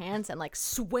grab her hands and like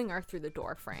swing her through the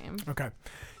door frame. Okay.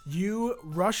 You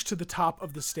rush to the top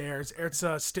of the stairs.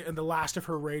 Erza, the last of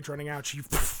her rage running out, she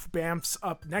bamps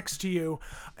up next to you,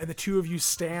 and the two of you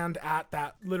stand at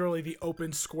that, literally the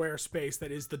open square space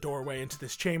that is the doorway into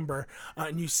this chamber,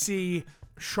 and you see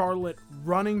Charlotte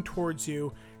running towards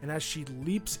you, and as she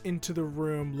leaps into the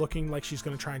room, looking like she's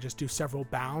going to try and just do several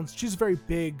bounds, she's a very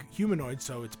big humanoid,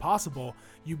 so it's possible,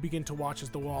 you begin to watch as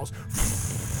the walls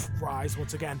rise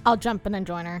once again. I'll jump in and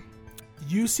join her.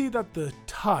 You see that the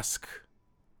tusk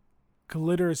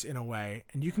glitters in a way,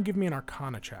 and you can give me an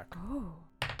Arcana check. Oh.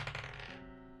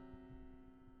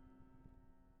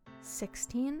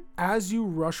 16? As you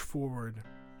rush forward,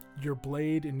 your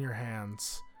blade in your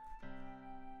hands,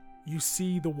 you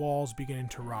see the walls beginning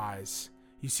to rise.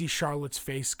 You see Charlotte's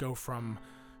face go from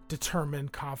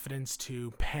determined confidence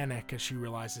to panic as she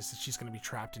realizes that she's going to be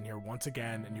trapped in here once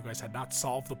again, and you guys had not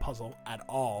solved the puzzle at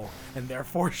all, and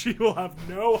therefore she will have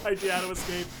no idea how to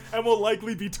escape and will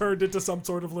likely be turned into some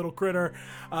sort of little critter.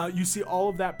 You see all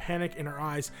of that panic in her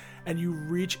eyes, and you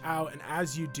reach out, and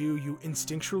as you do, you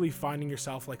instinctually finding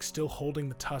yourself like still holding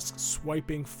the tusk,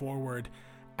 swiping forward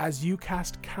as you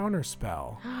cast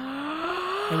Counterspell.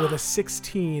 And with a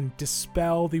 16,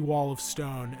 dispel the wall of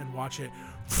stone and watch it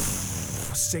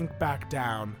sink back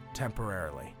down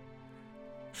temporarily.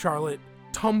 Charlotte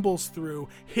tumbles through,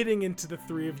 hitting into the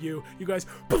three of you. You guys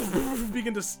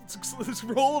begin to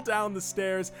roll down the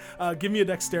stairs. Give me a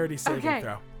dexterity saving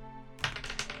throw.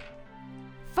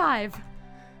 5.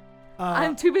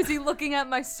 I'm too busy looking at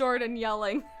my sword and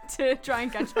yelling to try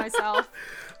and catch myself.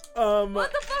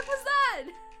 What the fuck was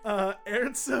that?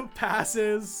 Erza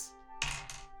passes.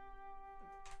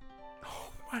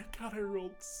 my god, I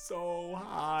rolled so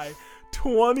high.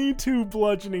 22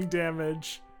 bludgeoning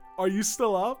damage. Are you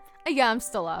still up? Yeah, I'm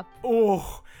still up.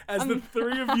 Oh, as the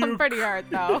three of you... I'm pretty hurt,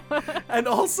 though. And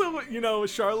also,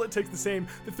 Charlotte takes the same.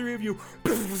 The three of you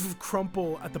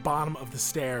crumple at the bottom of the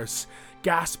stairs,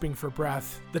 gasping for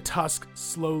breath. The tusk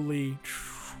slowly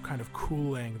kind of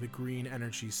cooling, the green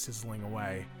energy sizzling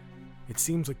away. It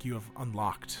seems like you have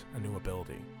unlocked a new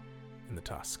ability in the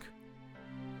tusk.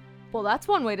 Well, that's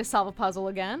one way to solve a puzzle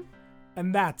again.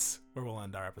 And that's where we'll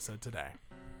end our episode today.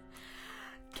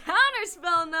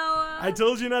 Counterspell, Noah. I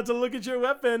told you not to look at your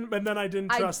weapon, but then I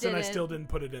didn't trust and I still didn't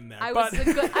put it in there. I was a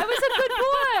good boy.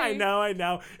 I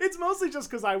know. It's mostly just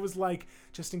because I was like,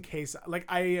 just in case, like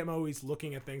I am always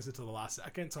looking at things until the last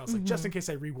second. So I was like, just in case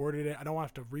I reworded it, I don't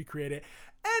want to have to recreate it.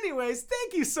 Anyways,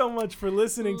 thank you so much for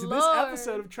listening to this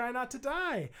episode of Try Not to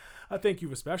Die. Thank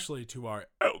you especially to our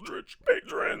Eldritch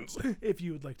patrons. If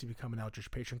you would like to become an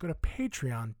Eldritch patron, go to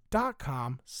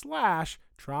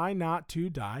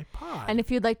patreon.com/TryNotToDiePod. And if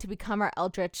you'd like to become our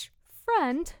Eldritch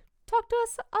friend, talk to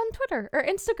us on Twitter or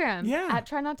Instagram. Yeah. At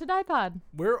Try Not to Die Pod.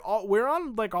 We're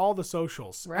on like all the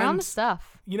socials. We're on the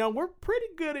stuff. We're pretty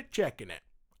good at checking it.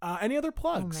 Any other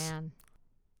plugs? Oh man.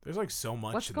 There's like so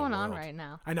much. What's going on right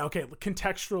now? I know. Okay,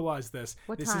 contextualize this.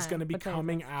 This is going to be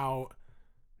coming out.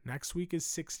 Next week is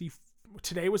 60.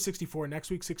 Today was 64.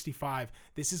 Next week 65.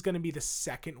 This is going to be the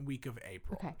second week of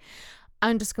April. Okay.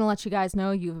 I'm just going to let you guys know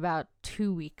you have about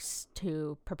 2 weeks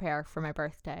to prepare for my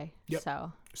birthday. Yep.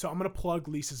 So I'm going to plug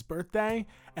Lisa's birthday,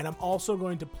 and I'm also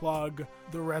going to plug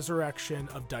the resurrection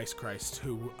of Dice Christ,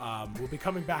 who will be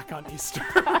coming back on Easter.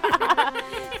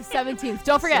 The 17th.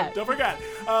 Don't forget. So, don't forget.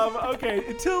 Okay,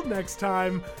 until next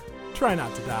time, try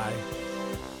not to die.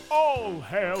 All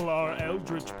hail our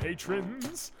Eldritch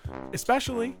patrons,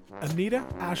 especially Anita,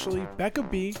 Ashley, Becca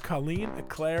B, Colleen,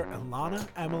 Eclair, Alana,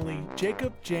 Emily,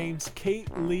 Jacob, James, Kate,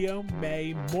 Leo,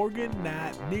 May, Morgan,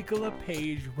 Nat, Nicola,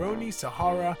 Paige, Roni,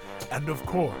 Sahara, and of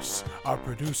course, our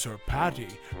producer Patty,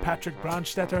 Patrick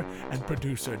Brandstetter, and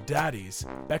producer Daddies,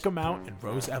 Becca Mount and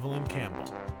Rose Evelyn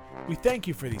Campbell. We thank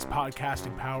you for these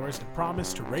podcasting powers and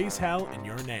promise to raise hell in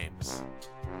your names.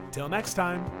 Until next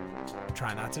time,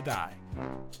 try not to die.